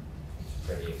a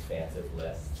pretty expansive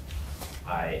list.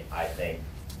 I think,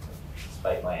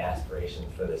 despite my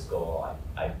aspirations for this goal,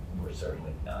 we're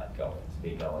certainly not going to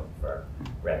be going for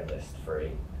red list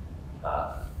free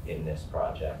in this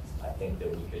project. I think that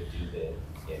we could do this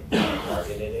in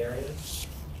targeted areas,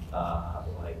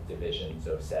 like divisions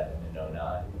 07 and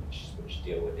 09, which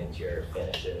deal with interior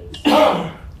finishes,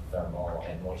 thermal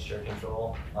and moisture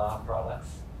control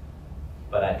products.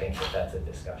 But I think that that's a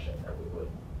discussion that we would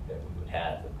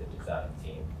have with the design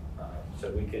team. So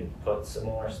we could put some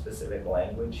more specific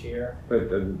language here. But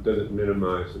does it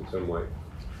minimize in some way?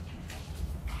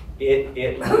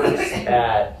 It looks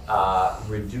at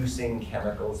reducing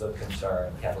chemicals of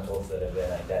concern, chemicals that have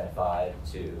been identified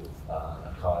to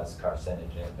cause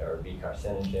carcinogen or be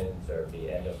carcinogens or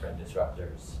be endocrine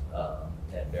disruptors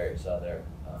and various other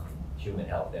human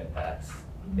health impacts,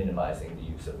 minimizing the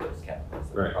use of those chemicals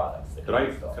in the products. Could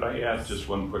I add just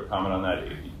one quick comment on that?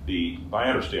 My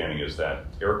understanding is that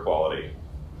air quality,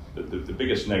 the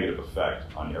biggest negative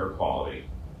effect on air quality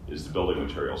is the building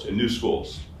materials. In new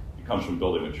schools, it comes from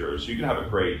building materials. So you can have a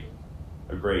great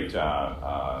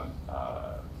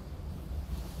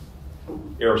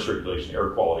air circulation, air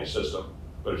quality system.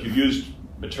 But if you've used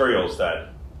materials that,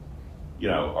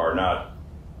 are not,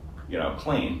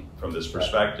 clean from this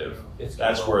perspective,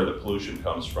 that's where the pollution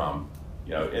comes from,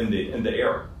 in the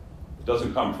air. It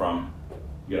doesn't come from,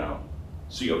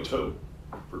 CO2,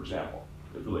 for example.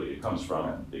 It comes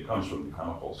from the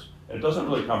chemicals. And it doesn't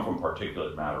really come from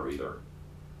particulate matter either.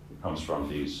 It comes from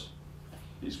these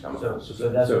chemicals. So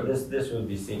that's what this would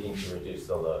be seeking to reduce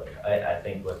the load. I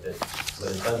think what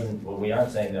we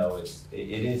aren't saying though is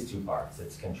it is two parts.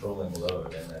 It's controlling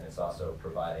load, and then it's also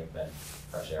providing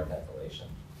fresh air ventilation.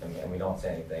 And we don't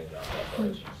say anything about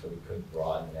ventilation, so we could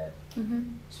broaden it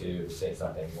to say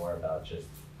something more about just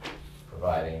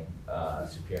providing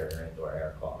superior indoor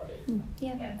air quality.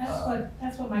 Yeah,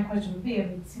 that's what my question would be. I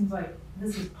mean, it seems like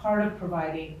this is part of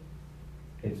providing.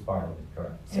 It's part of it,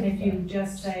 correct. And if you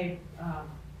just say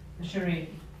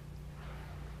assuring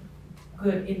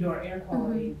good indoor air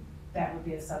quality, that would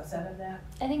be a subset of that?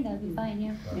 I think that would be fine,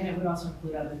 yeah. And it would also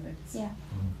include other things. Yeah.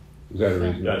 Is that a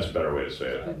reason? That's a better way to say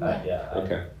it.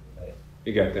 Okay.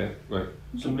 You got that, right?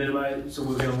 So so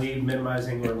we're gonna leave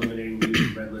minimizing or eliminating the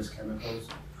use of red list chemicals.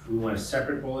 We want a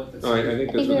separate bullet that's. No, I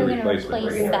think this is a replacement.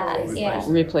 Replace that, yeah.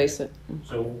 Replace it.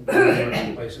 So what do you want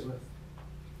to replace it with?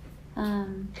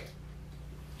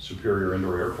 Superior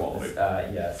indoor air quality.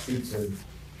 Seek to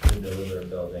deliver a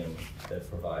building that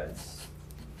provides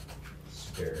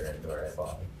superior indoor air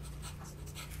quality,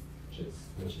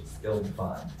 which is still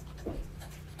defined.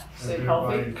 Say And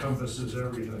healthy. thereby encompasses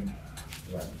everything.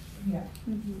 Right. Yeah.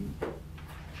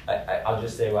 I'll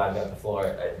just say while I've got the floor,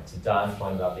 to Don's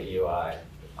point about the EUI,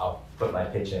 I'll put my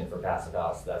pitch in for Passive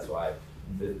House. That's why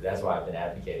I've been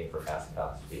advocating for Passive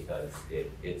House, because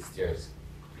it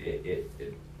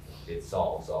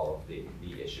solves all of the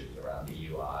issues around the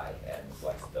UI and the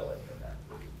flexibility in that.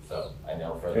 So I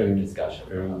know further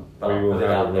discussion. And we will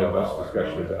have a robust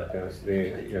discussion about that.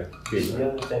 The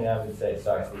other thing I would say,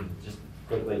 sorry, Steve, just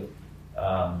quickly,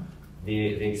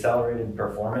 the accelerated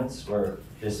performance, we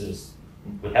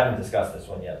haven't discussed this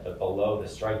one yet, but below the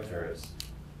strike throughs,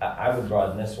 I would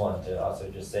broaden this one to also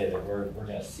just say that we're going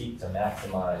to seek to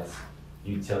maximize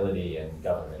utility and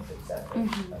government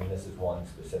incentives. I mean, this is one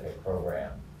specific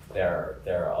program. There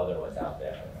are other ones out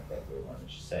there, and I think we want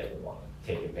to just say we want to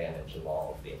take advantage of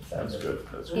all of the incentives. That's good.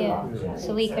 That's good. Yeah,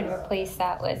 so we could replace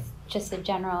that with just a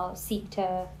general seek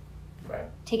to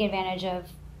take advantage of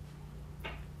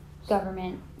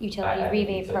government utility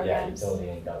rebate programs. Yeah, utility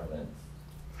and government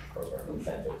program,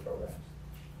 incentive programs.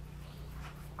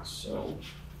 So,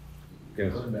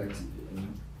 Yes. going back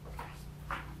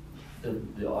to,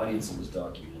 the audience in this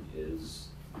document is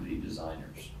the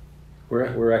designers.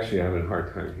 We're actually having a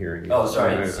hard time hearing you. Oh,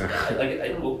 sorry.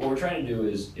 What we're trying to do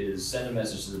is send a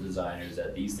message to the designers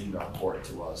that these things are important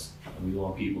to us, and we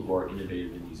want people who are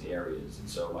innovative in these areas. And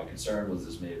so my concern was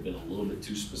this may have been a little bit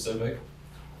too specific,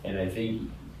 and I think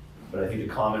the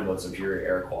comment about superior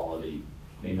air quality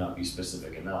may not be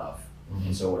specific enough.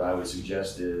 And so what I would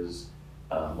suggest is,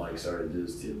 Mike started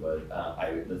this too, but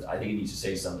I think it needs to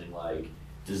say something like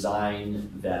design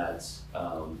that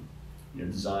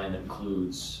design that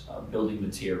includes building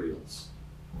materials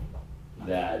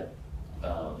that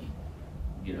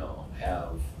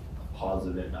have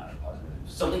positive, not a positive,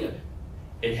 something.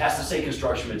 It has to say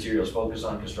construction materials, focus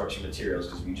on construction materials,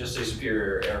 because if you just say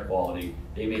superior air quality,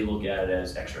 they may look at it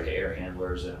as extra air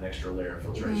handlers and an extra layer of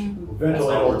filtration.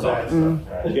 Ventilate all that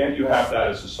stuff. Can't you have that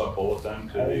as a sub-bullet then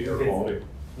to the air quality?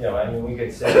 You know, I mean, we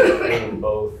could say include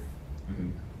both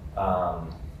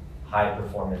high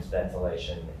performance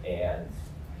ventilation and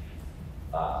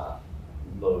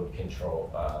load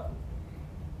control,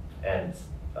 and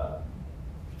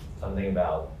something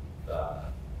about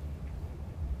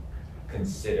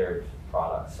considered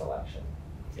product selection.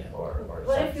 Yeah. Or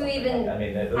What if you something even like, I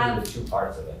mean, those are the two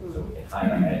parts of it, so we can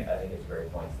highlight, I think it's a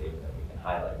great point, Stephen, that we can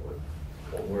highlight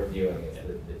what we're viewing as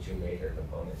the two major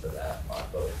components of that are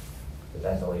both the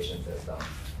ventilation system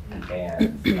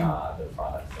and the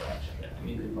product selection. I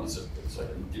mean,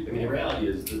 the reality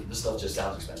is this stuff just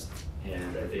sounds expensive.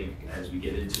 And I think as we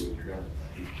get into it,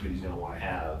 the committee's gonna wanna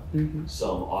have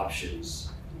some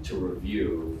options to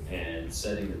review and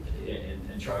setting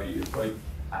and try to, like,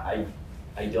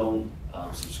 I don't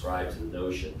subscribe to the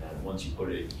notion that once you put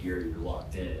it here, you're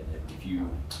locked in. And if you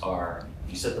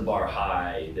set the bar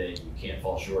high, then you can't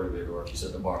fall short of it, or if you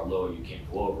set the bar low, you can't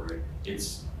go over it.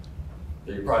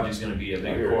 The project's gonna be a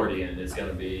big accordion. It's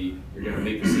gonna be, you're gonna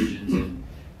make decisions and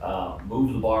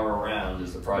move the bar around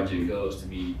as the project goes to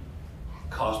meet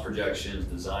cost projections,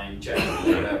 design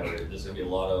challenges, whatever. There's gonna be a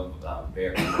lot of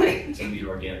variables. It's gonna be an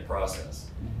organic process.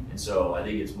 And so I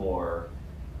think it's more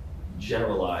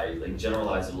generalize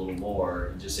it a little more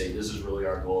and just say, this is really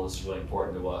our goal, this is really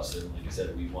important to us. And like I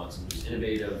said, we want someone who's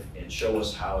innovative and show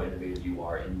us how innovative you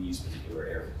are in these particular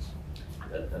areas.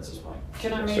 That's just mine.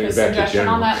 Can I make a suggestion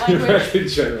on that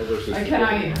language? Can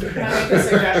I make a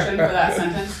suggestion for that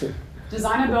sentence?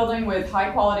 Design a building with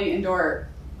high indoor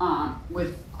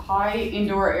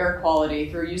air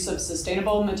quality through use of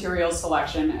sustainable materials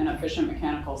selection and efficient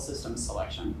mechanical systems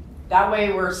selection. That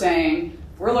way we're saying,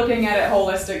 we're looking at it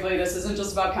holistically. This isn't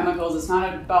just about chemicals. It's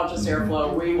not about just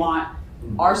airflow. We want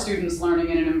our students learning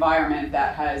in an environment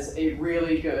that has a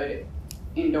really good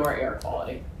indoor air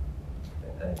quality.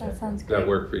 That sounds Does great. that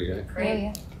work for you guys?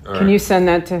 Great. All Can right. you send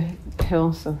that to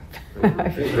Hill? So I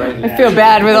feel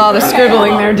bad with all the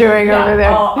scribbling they're doing over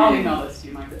there. I'll email this to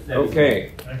you, Mike.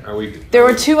 Okay, are we? There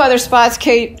were two other spots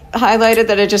Kate highlighted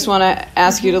that I just want to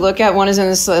ask you to look at. One is in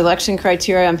the selection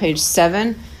criteria on page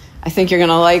 7. I think you're going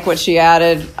to like what she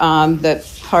added,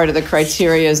 that part of the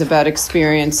criteria is about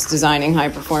experience designing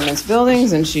high-performance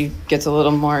buildings, and she gets a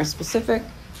little more specific.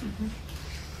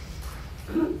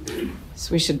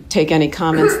 So we should take any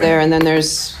comments there, and then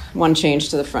there's one change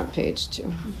to the front page,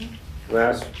 too.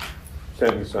 Last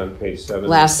sentence on page 7.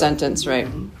 Last sentence, right.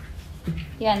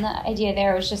 Yeah, and the idea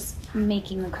there was just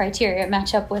making the criteria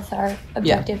match up with our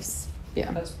objectives,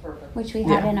 Yeah. That's perfect. which we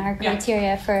had Yeah. in our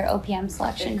criteria for OPM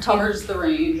selection It too. covers the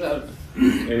range of.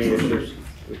 Any issues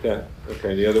with that?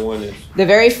 Okay, the other one is, The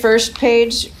very first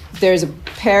page, there's a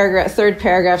paragraph, third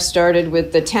paragraph started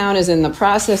with the town is in the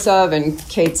process of, and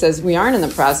Kate says we aren't in the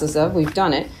process of, we've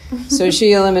done it. So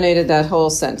she eliminated that whole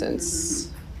sentence.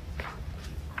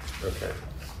 okay.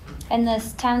 And the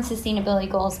town sustainability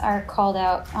goals are called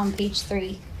out on page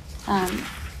 3.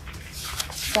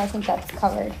 So I think that's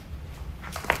covered.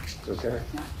 Okay.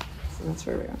 So that's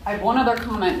where we are. I have one other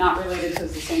comment not related to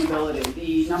sustainability.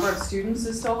 The number of students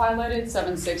is still highlighted,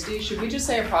 760. Should we just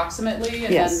say approximately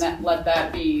and Yes. then let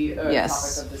that be a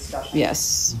Yes. topic of discussion?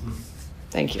 Yes.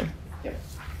 Thank you.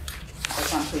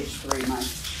 That's on page 3, Mike.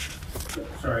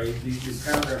 Sorry, the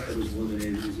paragraph that was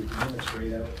eliminated, is it the one that's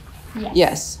grayed out?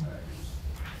 Yes.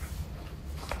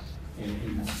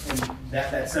 And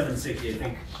that 760, I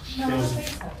think, No, I there don't was, think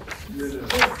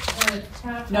so. The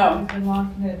town No.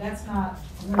 that's not.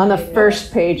 On the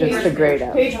first page, it's the grayed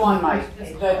out. Page 1, Mike.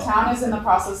 The town is in the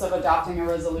process of adopting a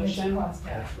resolution.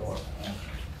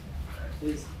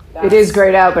 It is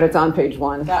grayed out, but it's on page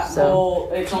 1. That So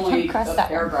whole, it's only Cross a that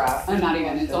one. paragraph, not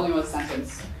even, it's only one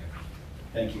sentence.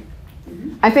 thank you.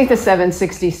 I think the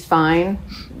 760 is fine,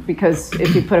 because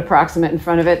if you put approximate in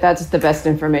front of it, that's the best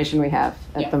information we have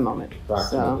at the moment.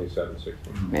 Approximately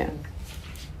 760. Yeah.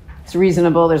 It's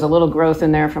reasonable. There's a little growth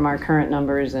in there from our current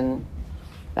numbers, and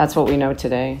that's what we know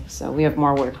today. So we have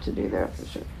more work to do there for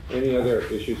sure. Any other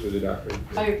issues with the document?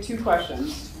 I have 2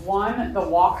 questions. One, the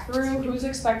walkthrough, who's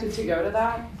expected to go to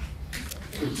that?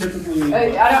 Typically,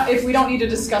 If we don't need to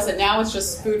discuss it now, it's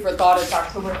just food for thought. It's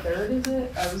October 3rd, is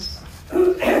it?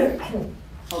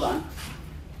 Hold on.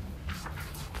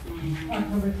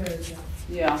 October 3rd,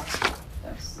 Yeah,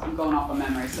 I'm going off of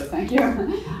memory, so thank you.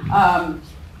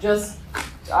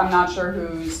 I'm not sure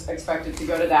who's expected to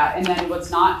go to that. And then what's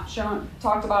not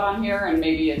talked about on here, and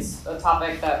maybe it's a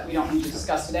topic that we don't need to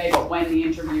discuss today, but when the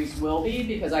interviews will be,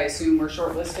 because I assume we're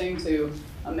shortlisting to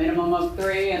a minimum of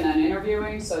 3 and then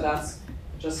interviewing, so that's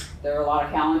just, there are a lot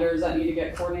of calendars that need to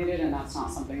get coordinated, and that's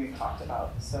not something we've talked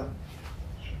about, so.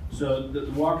 so the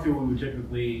walkthrough, we would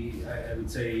typically, I would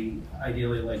say,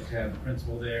 ideally like to have the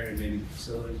principal there and maybe the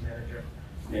facilities manager.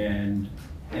 and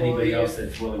anybody else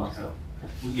that's willing to come.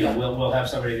 You know, we'll have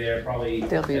somebody there, probably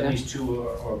They'll be at there. least 2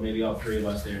 or maybe all 3 of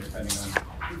us there, depending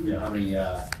on, you know, how many,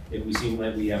 if we seem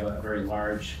like we have a very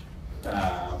large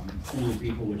pool of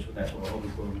people, which that's what we're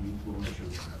hoping for, we'll make sure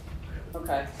we have.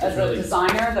 Okay, as a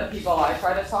designer, the people I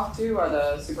try to talk to are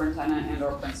the superintendent and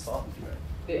or principal.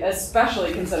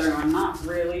 Especially considering I'm not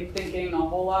really thinking a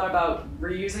whole lot about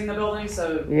reusing the building,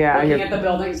 so Yeah, looking you're- at the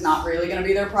building's not really gonna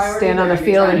be their priority. Stand on They're the gonna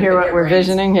be field trying and to hear pick what your we're brains.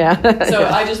 visioning, yeah. So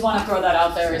I just wanna throw that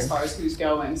out there as far as who's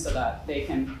going so that they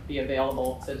can be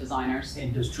available to designers.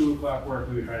 And does 2 o'clock work?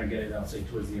 We were trying to get it, I'll say,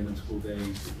 towards the end of the school day.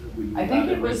 I think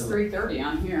it was 3:30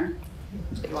 on here.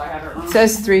 Do I have it wrong? It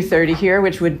says 3:30 here,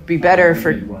 which would be better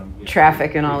for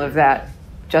traffic and all of that.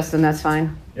 Justin, that's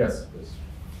fine? Yes.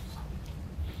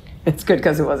 It's good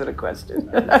because it wasn't a question.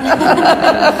 You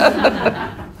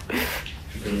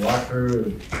can walk through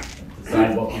and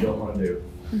decide what we don't want to do.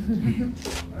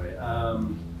 All right,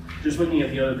 just looking at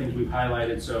the other things we've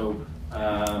highlighted, so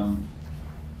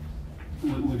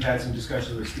we've had some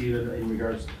discussions with Stephen in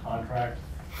regards to the contract,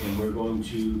 and we're going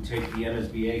to take the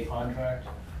MSBA contract,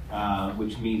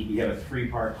 which means we have a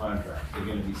 3-part contract. They're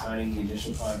going to be signing the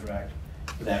initial contract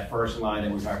for that first line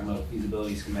that we're talking about,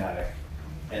 feasibility schematic.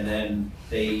 And then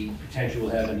they potentially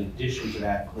will have an addition to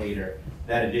that later.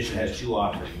 That addition has 2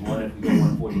 options. One if we go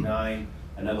 149,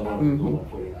 another one if we go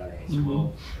 149A. So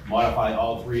we'll modify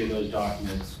all 3 of those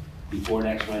documents before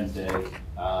next Wednesday.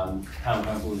 Town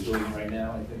council is doing it right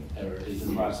now, I think, or is in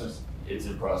the process. It's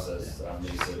in process,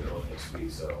 they said it'll next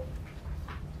week, so.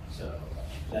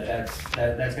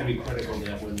 That's gonna be critical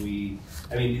that when we,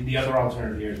 I mean, the other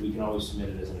alternative here is we can always submit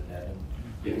it as an addendum.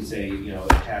 You can say, you know,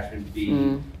 attachment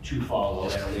B to follow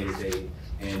at a later date,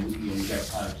 and we've got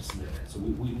time to submit it. So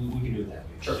we can do it that way.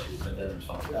 Sure, but then it's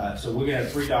fine. So we're gonna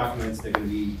have 3 documents that are gonna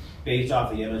be based off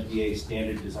the MSBA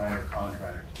standard designer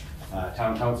contract.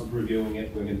 Town council's reviewing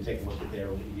it, we're gonna take a look at their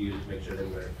reviews to make sure that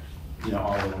we're, you know,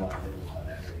 all in line, that we'll have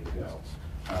that ready to go.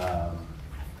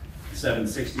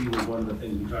 760 was one of the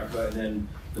things we talked about, and then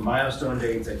the milestone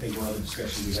dates, I think one of the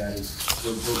discussions we had is,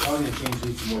 we're probably gonna change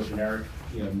these to more generic,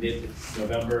 you know,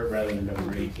 mid-November rather than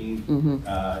November 18th.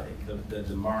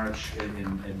 The March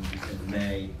and the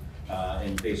May,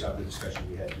 and based off the discussion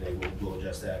we had today, we'll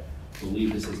adjust that. We'll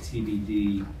leave this as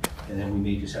TBD, and then we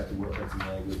may just have to work on some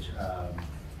language.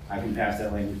 I can pass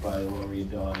that language by Lori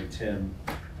and Dawn and Tim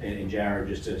and Jared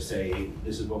just to say, hey,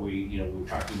 this is what we were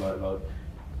talking about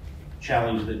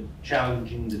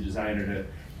challenging the designer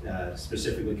to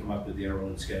specifically come up with their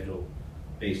own schedule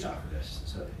based off of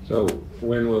this. So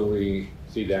when will we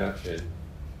see that then?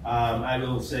 I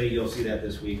will say you'll see that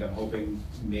this week. I'm hoping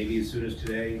maybe as soon as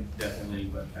today, definitely,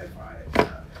 but by Friday.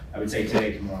 I would say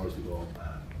today, tomorrow is the goal.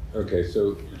 Okay,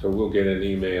 so we'll get an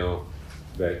email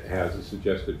that has a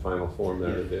suggested final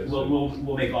format of this.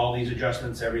 We'll make all these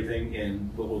adjustments, everything, and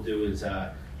what we'll do is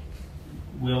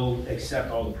we'll accept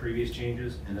all the previous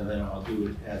changes, and then I'll do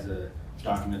it as a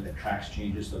document that tracks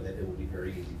changes so that it will be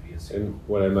very easy for you to see. And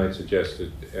what I might suggest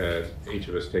is each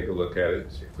of us take a look at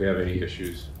it, see if we have any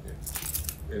issues,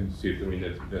 and see if we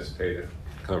necessitate a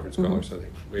conference call or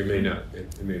something. We may not,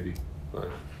 it may be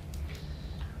fine.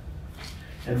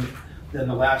 And then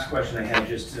the last question I had,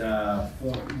 just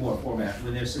more format.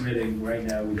 When they're submitting, right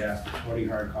now we've asked for 20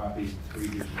 hard copies and 3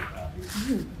 digital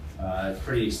copies. It's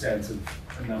pretty extensive,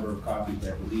 a number of copies,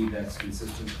 but I believe that's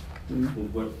consistent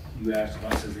with what you asked of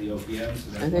us as the OPM.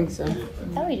 So that's I think so. I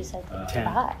thought we just had 10.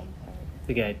 5. I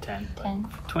think I had 10. 10.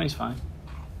 20's fine.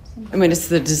 I mean, it's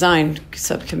the design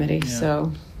subcommittee, Yeah.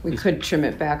 so we could trim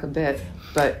it back a bit,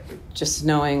 but just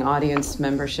knowing audience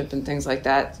membership and things like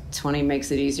that, 20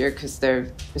 makes it easier because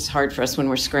it's hard for us when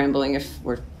we're scrambling if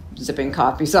we're zipping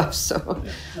copies up. So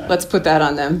let's put that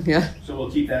on them. Yeah. So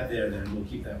we'll keep that there then. We'll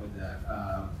keep that with that.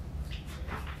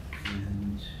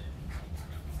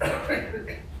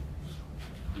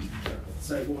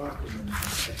 Sidewalk, and then I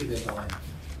think that's all I have.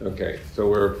 Okay, so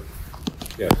we're,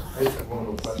 yes. I just have one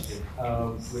more question.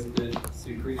 With the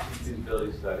decrease in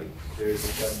feasibility study, there's a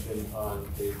section on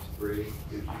page 3 which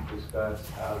you discuss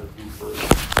how the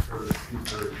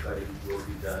feasibility study will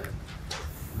be done.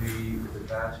 With the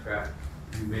fast track,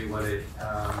 you may want to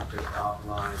just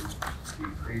offline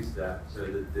decrease that so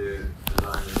that the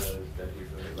designer knows that you're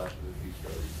going to left with the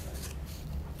feasibility study.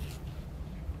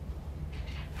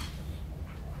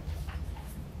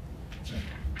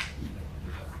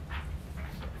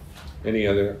 Any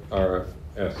other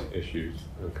RFS issues?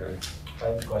 Okay. I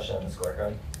have a question on the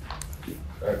scorecard.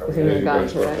 If you move on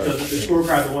to that. So the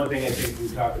scorecard, the one thing I think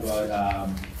we talked about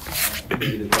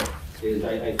is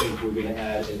I think we're going to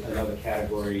add another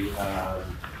category.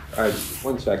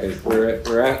 One second. We're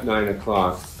at 9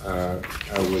 o'clock. I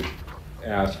would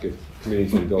ask if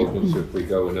committee's indulgence if we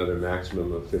go another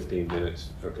maximum of 15 minutes,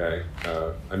 okay?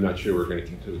 I'm not sure we're going to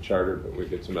keep to the charter, but we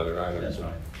get some other items. That's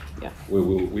fine. Yeah.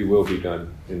 We will be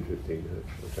done in 15 minutes,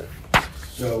 okay?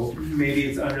 So maybe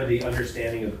it's under the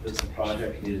understanding of this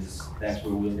project is, that's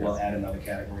where we'll add another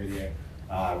category there,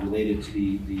 related to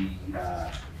the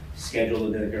schedule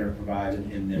that they're gonna provide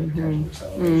in their potential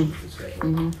acceleration of the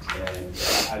schedule.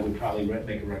 And I would probably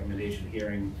make a recommendation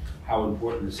hearing how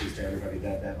important this is to everybody,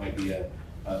 that might be an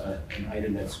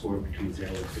item that's scored between 0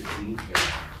 and 15, but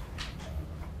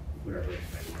whatever.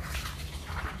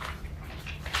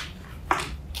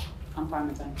 I'm fine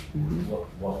with that.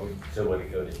 So would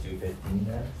it go to 215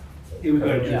 then? It would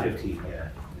go to 215, yeah.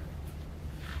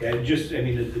 Yeah, just, I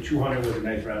mean, the 200 was a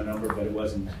nice round number, but it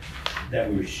wasn't that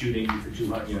we were shooting for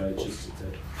 200, you know, it's just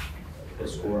a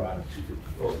score out of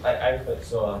 250. Well,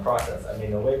 so on process, I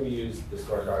mean, the way we used the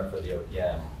scorecard for the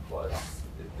OPM was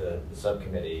the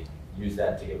subcommittee used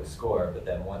that to give a score, but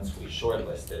then once we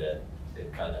shortlisted it,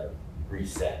 it kind of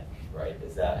reset, right?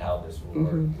 Is that how this will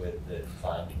work with the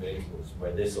design committee?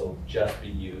 Where this will just be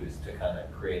used to kind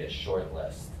of create a short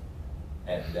list,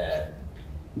 and then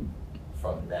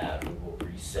from that we will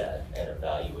reset and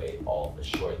evaluate all the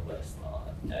short list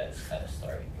on as kind of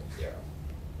starting from 0.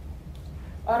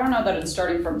 I don't know that it's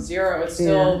starting from 0. It's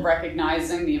still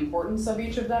recognizing the importance of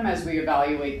each of them as we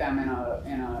evaluate them in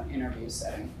a interview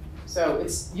setting. So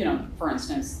it's, you know, for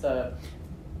instance, the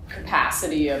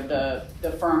capacity of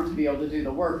the firm to be able to do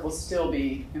the work will still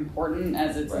be important,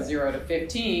 as it's a 0 to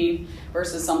 15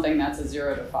 versus something that's a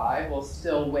 0 to 5 will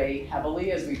still weigh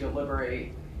heavily as we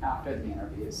deliberate after the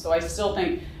interviews. So I still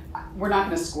think we're not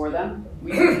going to score them.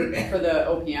 For the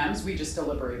OPMs, we just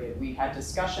deliberated. We had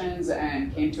discussions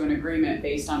and came to an agreement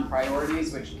based on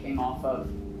priorities, which came off of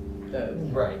the...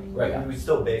 Right. Yeah. We would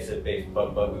still base it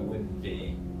but we wouldn't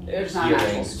be there's not an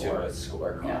actual score.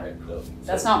 scorecard. Yeah.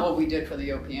 That's not what we did for the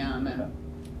OPM. And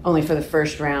only for the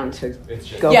first round to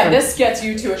go. Yeah, this gets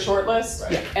you to a short list,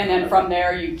 and then from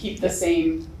there you keep the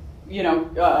same, you know,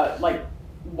 like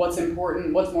what's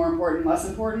important, what's more important, less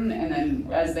important, and then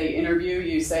as they interview,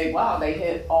 you say, wow, they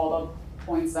hit all the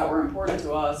points that were important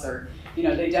to us, or you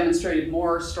know, they demonstrated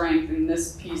more strength in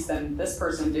this piece than this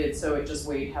person did, so it just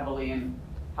weighed heavily in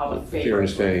how the favor. If you're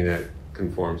understanding that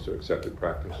conforms to accepted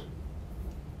practice,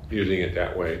 using it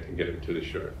that way to get them to the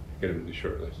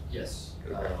short list. Yes.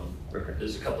 Okay.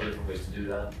 There's a couple of different ways to do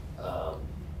that.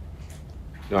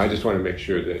 No, I just want to make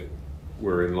sure that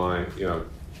we're in line. You know,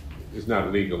 it's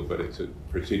not legal, but it's a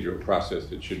procedural process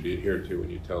that should be adhered to when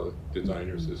you tell the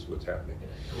designers this is what's happening.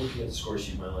 Looking at the score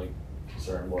sheet, my only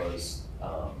concern was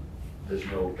there's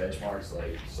no benchmarks.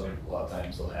 Like a lot of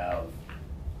times they'll have,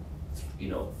 you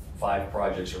know, 5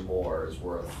 projects or more is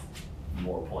worth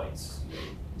more points. You know,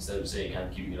 instead of saying kind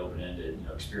of keeping it open-ended, you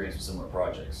know, experience with similar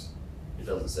projects, it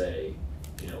doesn't say,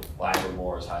 you know, 5 or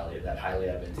more is highly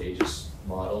advantageous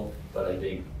model. But I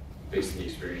think based on the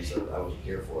experience that I wasn't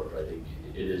here for, but I think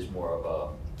it is more of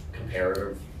a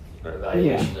comparative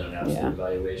evaluation than an absolute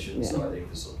evaluation. So I think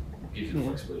this will give you the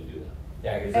flexibility to do that.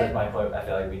 Yeah, because that's my point. I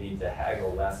feel like we need to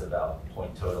haggle less about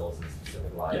point totals and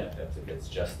specific line items if it's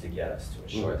just to get us to a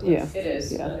short list. It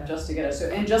is, just to get us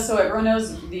to, and just so everyone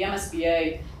knows, the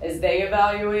MSBA, as they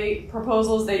evaluate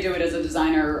proposals, they do it as a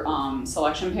designer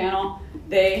selection panel.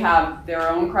 They have their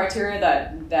own criteria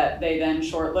that they then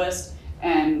shortlist,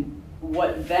 and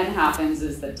what then happens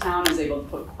is the town is able to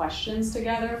put questions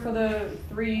together for the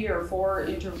 3 or 4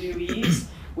 interviewees,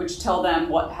 which tell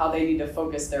them how they need to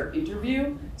focus their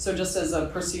interview. So just as a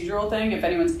procedural thing, if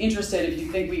anyone's interested, if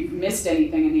you think we've missed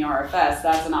anything in the RFS,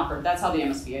 that's how the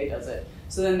MSBA does it.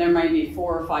 So then there might be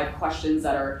 4 or 5 questions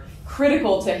that are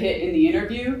critical to hit in the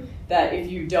interview that if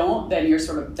you don't, then you're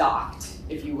sort of docked,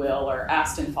 if you will, or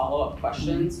asked in follow-up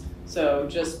questions. So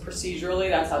just procedurally,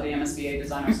 that's how the MSBA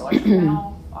designer selection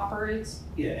panel operates.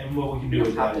 Yeah, and what we can do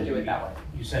is have to do it that way.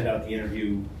 You send out the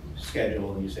interview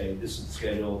schedule and you say, this is the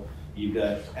schedule. You've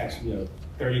got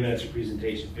 30 minutes of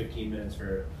presentation, 15 minutes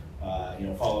for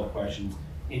follow-up questions.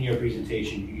 In your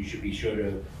presentation, you should be sure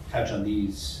to touch on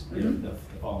these, the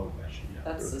follow-up question.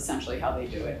 That's essentially how they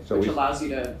do it, so which allows you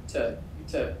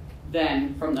to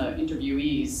then, from the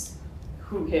interviewees,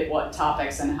 who hit what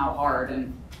topics and how hard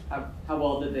and how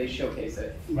well did they showcase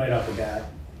it. Right off the bat.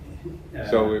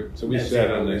 So we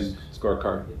set on this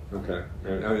scorecard. Okay,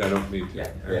 I don't need to.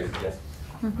 Yes.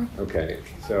 Okay,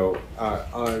 so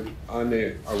on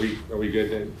the, are we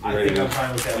good then? I think I'm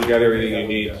fine with that. You got everything you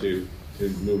need to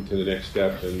move to the next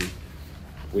step, and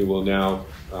we will now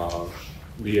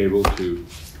be able to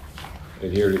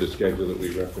adhere to the schedule that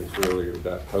we referenced earlier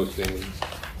about posting,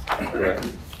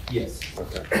 correct? Yes.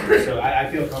 Okay. So I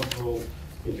feel comfortable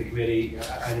if the committee,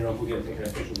 I don't know if we're gonna take an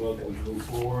official vote that we can move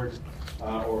forward,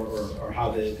 or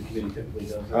how the committee typically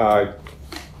does it.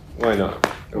 Why not?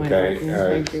 Why Okay. not? Yeah, I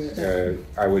agree with that.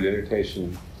 I would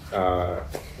entertain a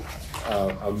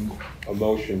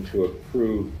motion to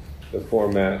approve the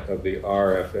format of the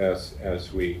RFS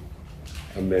as we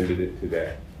amended it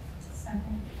today.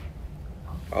 Second.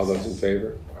 All those in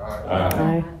favor?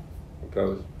 Aye.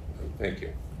 Opposed? Thank you.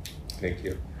 Thank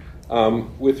you.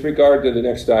 With regard to the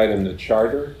next item, the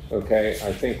charter, okay,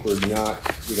 I think we don't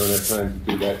have time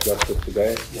to do that justice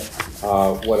today.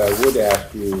 What I would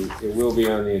ask you, it will be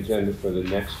on the agenda for the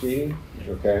next meeting,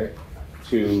 okay,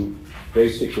 to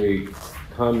basically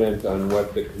comment on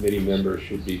what the committee members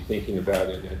should be thinking about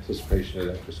in anticipation of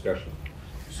that discussion.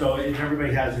 So if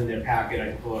everybody has in their packet, I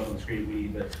can pull it up on the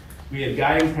screen, but we have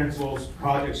guiding principles,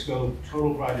 project scope,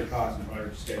 total project cost, and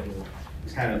project schedule.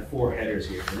 It's kind of 4 headers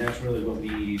here, and that's really what we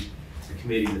need the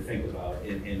committee to think about.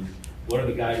 And what are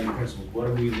the guiding principles? What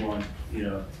do we want,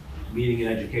 meeting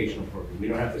an educational program? We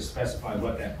don't have to specify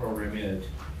what that program is,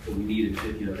 but we need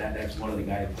it, that's one of the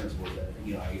guiding principles that,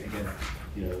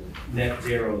 net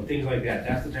zero, things like that.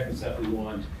 That's the type of stuff we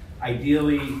want.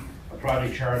 Ideally, a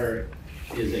project charter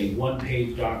is a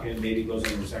 1-page document, maybe it goes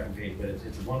on the second page, but it's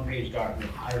a 1-page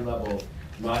document, high level,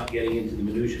 not getting into the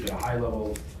minutiae, but a high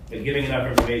level, but giving enough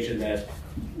information that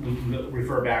we can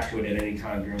refer back to it at any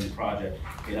time during the project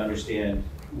and understand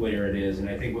where it is. And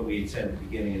I think what we had said at the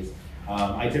beginning is,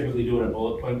 I typically do it in a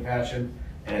bullet point fashion,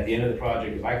 and at the end of the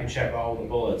project, if I can check all the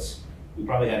bullets, we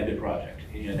probably had a good project.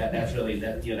 That's really,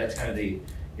 that's kind of the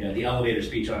elevator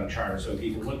speech on a charter. So if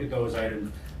you can look at those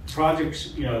items,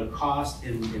 projects, cost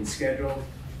and schedule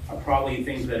are probably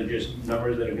things that are just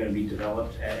numbers that are going to be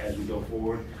developed as we go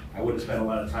forward. I wouldn't spend a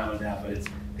lot of time on that, but it's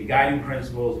the guiding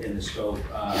principles and the scope.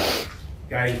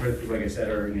 Guiding principles, like I said,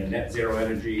 are net zero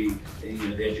energy,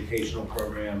 the educational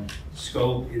program.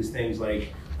 Scope is things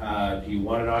like, do you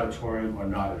want an auditorium or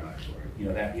not an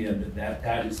auditorium?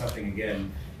 That is something,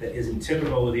 again, that isn't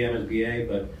typical with the MSBA,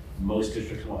 but most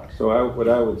districts want. So what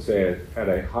I would say at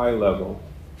a high level,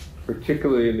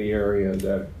 particularly in the area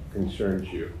that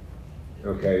concerns you,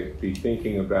 okay, be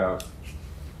thinking about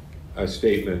a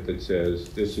statement that says,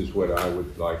 this is what I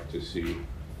would like to see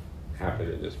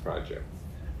happen in this project,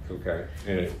 okay?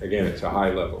 And again, it's a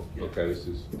high level, okay? This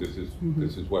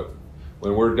is what,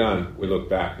 when we're done, we look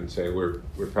back and say, we're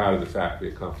proud of the fact we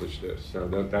accomplished this. So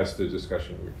that's the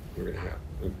discussion we're gonna have,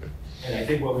 okay? And I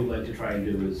think what we'd like to try and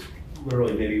do is,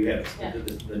 literally, maybe we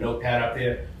have the notepad up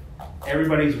there,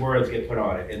 everybody's words get put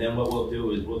on it, and then what we'll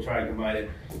do is we'll try and combine it.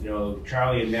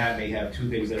 Charlie and Matt may have 2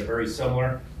 things that are very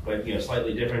similar, but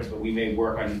slightly different, but we may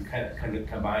work on kind of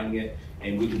combining it,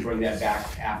 and we can bring that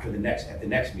back at the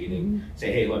next meeting.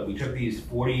 Say, hey, look, we took these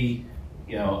 40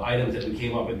 items that we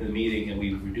came up with in the meeting, and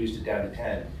we reduced it down to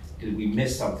 10. Did we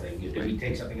miss something? Did we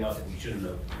take something out that we shouldn't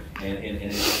have? And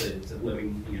it's a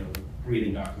living,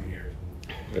 breathing document here.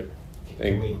 Good.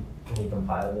 Can we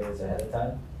compile those ahead of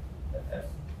time?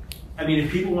 I mean,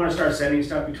 if people want to start sending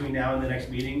stuff between now and the next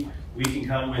meeting, we can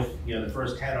come with the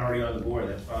first 10 already on the board.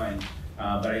 That's fine.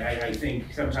 But I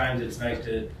think sometimes it's nice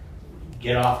to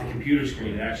get off the computer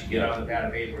screen and actually get on the pad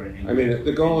of paper. I mean,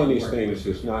 the goal in these things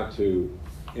is not to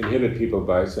inhibit people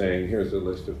by saying, here's a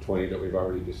list of 20 that we've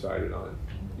already decided on.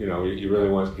 You really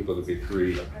want people to be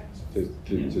free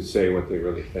to say what they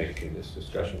really think in this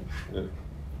discussion. Yeah.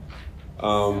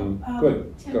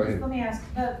 Good. Tim, Go ahead. let me ask,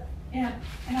 in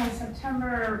our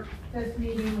September 5th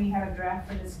meeting, we had a draft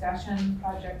for discussion,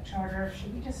 project charter.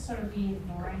 Should we just sort of be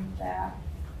ignoring that?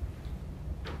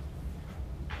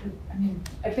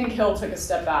 I think Hill took a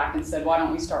step back and said, why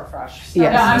don't we start fresh?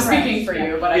 Yes. I'm speaking for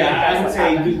you, but I think I would that's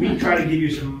say what happened. we try to give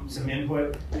you some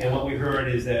input, and what we heard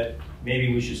is that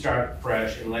maybe we should start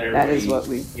fresh and let everybody That is what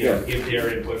we. give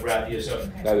their input rather. So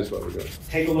That is what we're doing.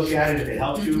 take a look at it. If it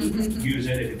helps you, use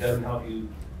it. If it doesn't help you,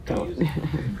 don't use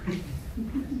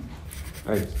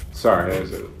it. Sorry,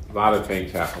 there's a lot of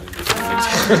things happening.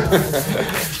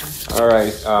 All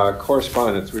right,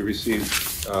 correspondence. We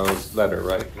received a letter,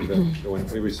 right?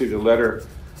 We received a letter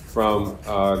from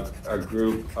a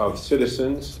group of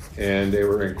citizens, and they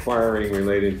were inquiring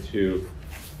related to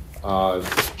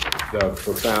the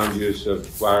profound use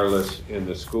of wireless in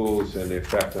the schools and the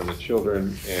effect on the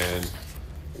children, and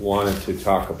wanted to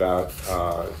talk about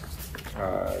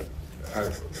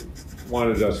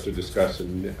wanted us to discuss a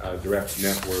direct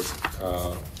network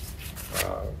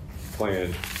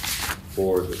plan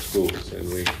for the schools, and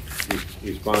we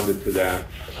responded to that,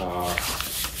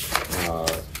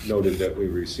 noted that we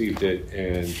received it,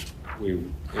 and we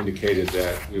indicated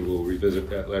that we will revisit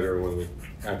that letter when we,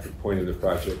 at the point in the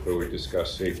project where we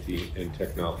discuss safety and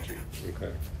technology.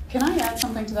 Okay. Can I add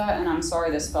something to that? And I'm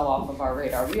sorry this fell off of our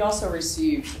radar. We also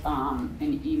received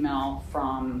an email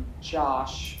from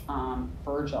Josh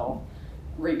Virgil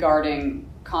regarding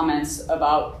comments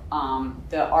about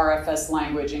the RFS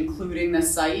language, including the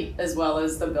site as well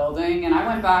as the building. And I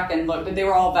went back and looked, and they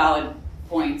were all valid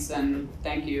points, and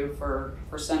thank you for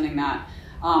sending that.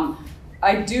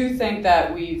 I do think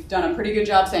that we've done a pretty good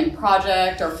job saying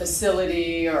project or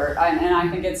facility, and I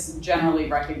think it's generally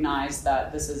recognized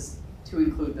that this is to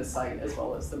include the site as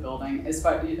well as the building,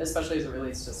 especially as it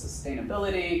relates to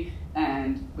sustainability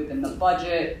and within the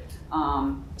budget.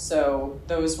 So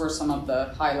those were some of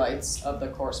the highlights of the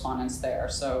correspondence there.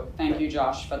 So thank you,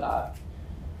 Josh, for that.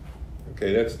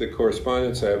 Okay, that's the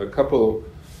correspondence. I have a couple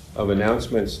of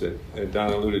announcements that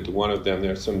Don alluded to one of them.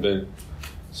 There's some things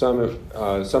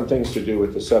to do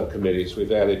with the subcommittees.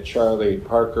 We've added Charlie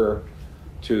Parker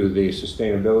to the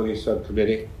Sustainability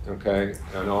Subcommittee, okay?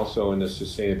 And also in the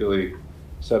Sustainability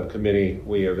Subcommittee,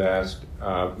 we have asked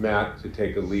Matt to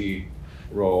take a lead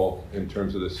role in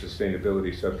terms of the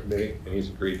Sustainability Subcommittee, and he's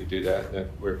agreed to do that, and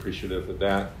we're appreciative of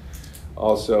that.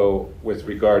 Also, with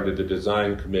regard to the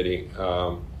Design Committee,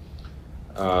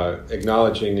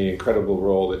 acknowledging the incredible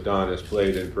role that Dawn has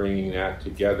played in bringing that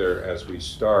together as we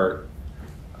start.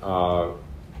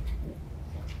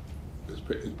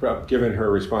 Given her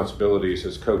responsibilities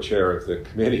as co-chair of the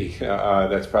committee,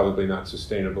 that's probably not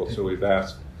sustainable. So we've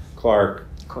asked Court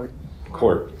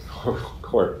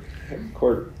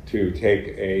to take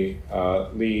a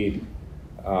lead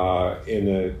in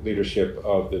the leadership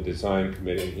of the design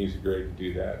committee. He's agreed to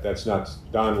do that. That's not,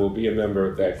 Don will be a member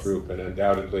of that group and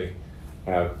undoubtedly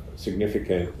have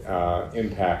significant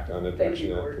impact on the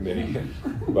direction of the committee.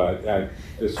 But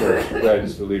this sort of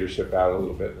spreads the leadership out a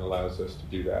little bit and allows us to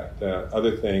do that. The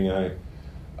other thing,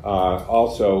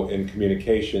 also in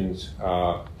communications,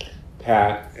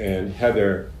 Pat and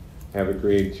Heather have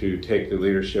agreed to take the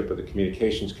leadership of the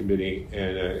communications committee,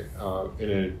 and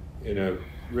in a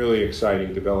really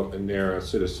exciting development there, a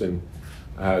citizen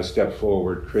stepped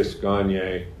forward, Chris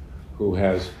Gagne, who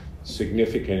has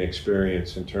significant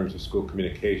experience in terms of school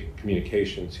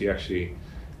communications. He actually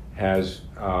has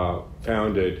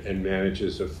founded and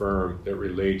manages a firm that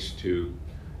relates to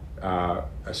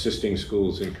assisting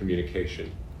schools in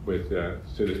communication with their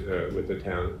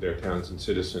towns and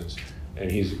citizens. And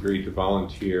he's agreed to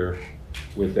volunteer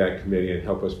with that committee and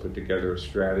help us put together a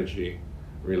strategy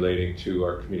relating to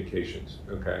our communications.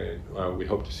 Okay, and we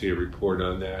hope to see a report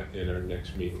on that in our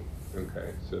next meeting.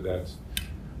 Okay, so that's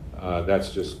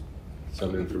just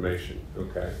some information.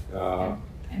 Okay.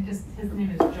 And his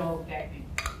name is Joel Gagnon.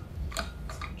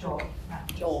 Joel.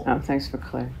 Oh, thanks for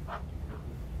Claire.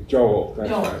 Joel. That's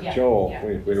Joel, right. yeah. Joel. Yeah.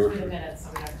 We For were. the minutes, so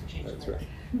we have to change That's the right.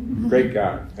 Great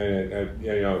guy. And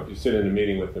you know, if you sit in a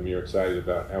meeting with him, you're excited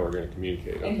about how we're going to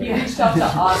communicate. Okay? And he reached out to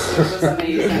us, which was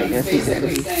amazing,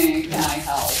 basically saying, can I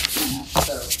help?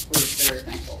 So we're very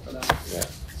thankful for that. Yeah,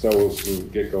 so we'll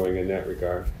get going in that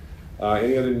regard.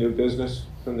 Any other new business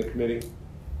from the committee?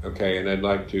 Okay, and I'd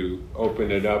like to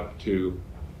open it up to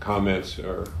comments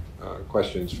or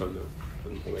questions from the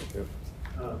public. Yeah.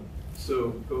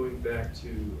 So going back to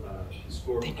the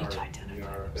scorecard and the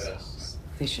RFS.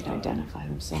 They should identify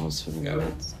themselves for the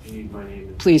minutes. You need my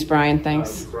name. Please, Brian,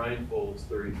 thanks. Brian Folds,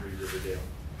 33 Riverdale.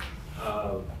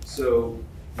 So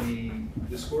the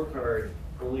scorecard,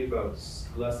 only about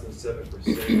less than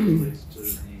 7% relates to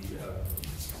the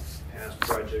past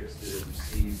projects that have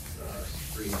received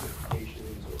green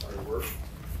certifications or hard work.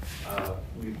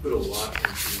 We put a lot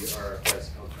into the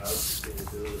RFS about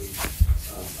sustainability.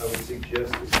 I would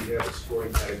suggest that we have a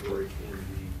scoring category in the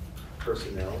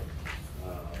personnel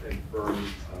and firm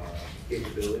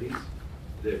capabilities,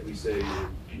 that we say,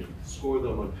 score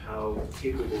them on how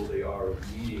capable they are of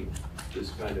meeting this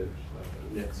kind of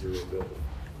net zero building.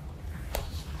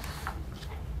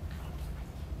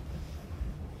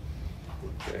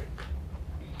 Okay.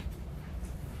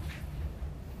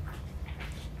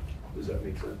 Does that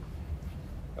make sense?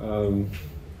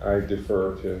 I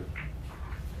defer to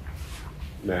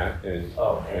Matt and.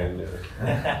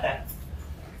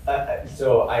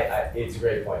 So it's a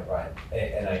great point, Brian,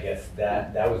 and I guess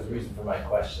that was the reason for my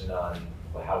question on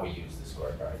how we use the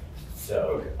scorecard.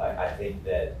 So I think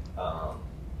that I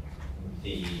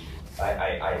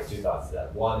have two thoughts to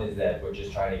that. One is that we're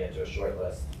just trying to get to a short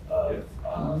list of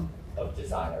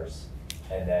designers,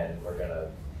 and then we're gonna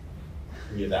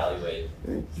reevaluate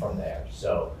from there.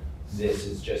 So this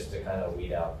is just to kind of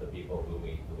weed out the people who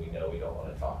we know we don't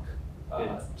want to talk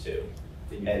to.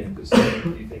 Do you think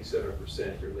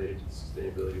 7% related to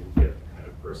sustainability will get kind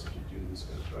of person to do this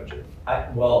kind of project?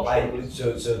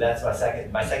 So that's my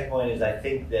second point is I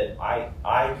think that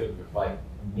I could, like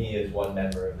me as one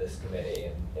member of this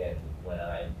committee, and when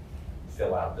I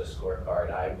fill out the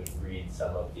scorecard, I would read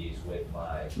some of these with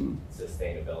my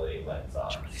sustainability lens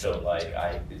on. So like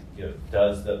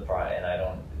does the and I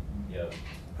don't,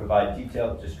 provide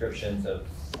detailed descriptions of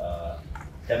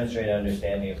demonstrate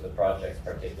understanding of the project's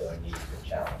particular needs and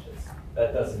challenges.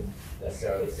 That doesn't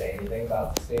necessarily say anything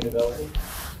about sustainability.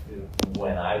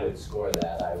 When I would score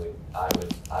that, I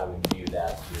would view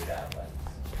that through that lens.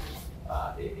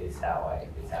 Is how I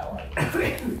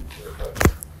approach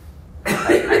it.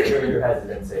 I hear your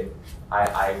hesitancy.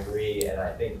 I agree, and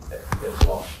I think that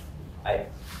well, I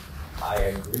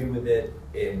agree with it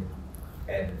and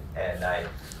I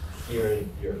hear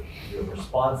your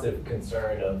responsive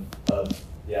concern of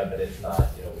yeah, but it's not,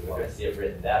 we want to see it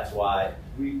written. That's why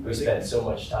we spend so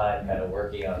much time kind of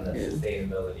working on the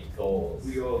sustainability goals.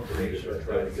 We all try to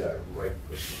get the right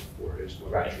person for it. I just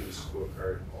want to make sure the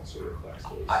scorecard also reflects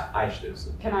those initiatives.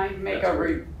 Can I make a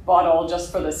rebuttal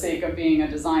just for the sake of being a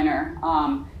designer?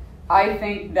 I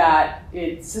think that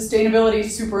sustainability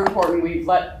is super important. We've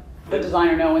let the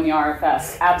designer know in the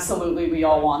RFS. Absolutely, we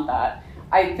all want that.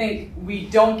 I think we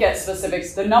don't get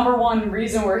specifics. The number one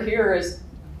reason we're here is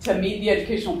to meet the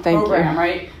educational program,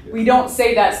 right? We don't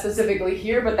say that specifically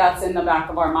here, but that's in the back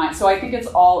of our mind. So I think it's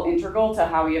all integral to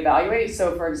how we evaluate.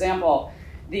 So for example,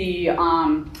 the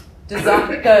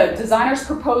designer's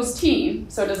proposed team,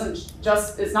 so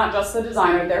it's not just the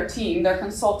designer, their team, their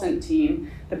consultant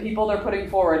team, the people they're putting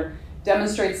forward,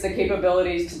 demonstrates the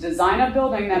capabilities to design a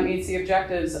building that meets the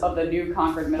objectives of the new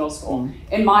Concord Middle School.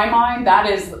 In my mind, that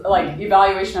is like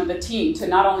evaluation of the team to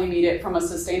not only meet it from a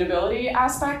sustainability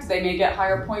aspect, they may get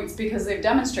higher points because they've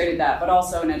demonstrated that, but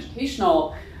also an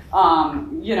educational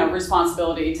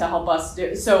responsibility to help us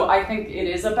do. So I think it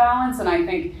is a balance, and I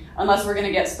think unless we're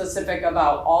gonna get specific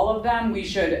about all of them, we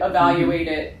should evaluate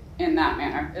it in that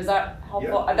manner. Is that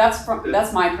helpful? Yeah.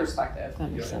 That's my perspective. That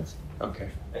makes sense.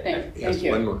 Okay. Thank Yes,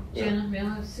 you. one more. Janet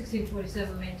Miller,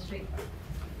 1647 Main Street.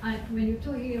 When you're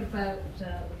talking about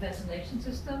the ventilation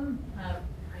system,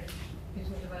 you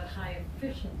talked about high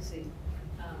efficiency,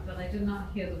 but I did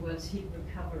not hear the words heat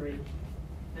recovery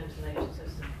ventilation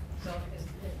system. So,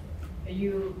 do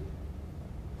you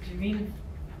mean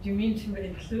to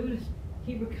include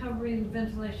heat recovery in the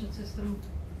ventilation system?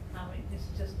 It's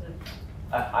just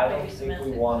I don't think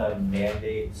we want to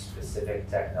mandate specific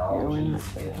technologies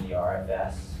in the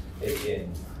RFS.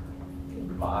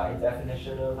 In my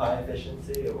definition of high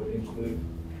efficiency, it would include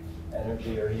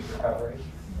energy or heat recovery.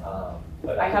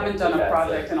 But I haven't done a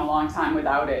project in a long time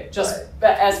without it, just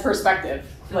as perspective.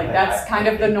 Like that's kind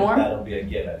of the norm. That'll be a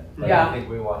given. But I think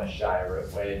we want to shy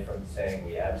away from saying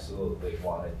we absolutely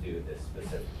want to do this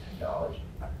specific technology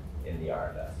in the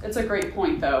RFS. It's a great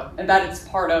point though, and that it's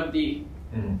part of the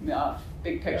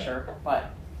big picture,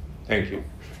 but. Thank you.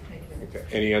 Okay.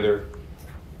 Any other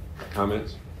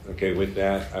comments? Okay, with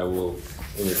that, I will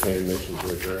entertain a motion to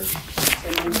adjourn.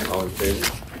 All in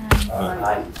favor?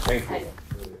 Aye. Thank you.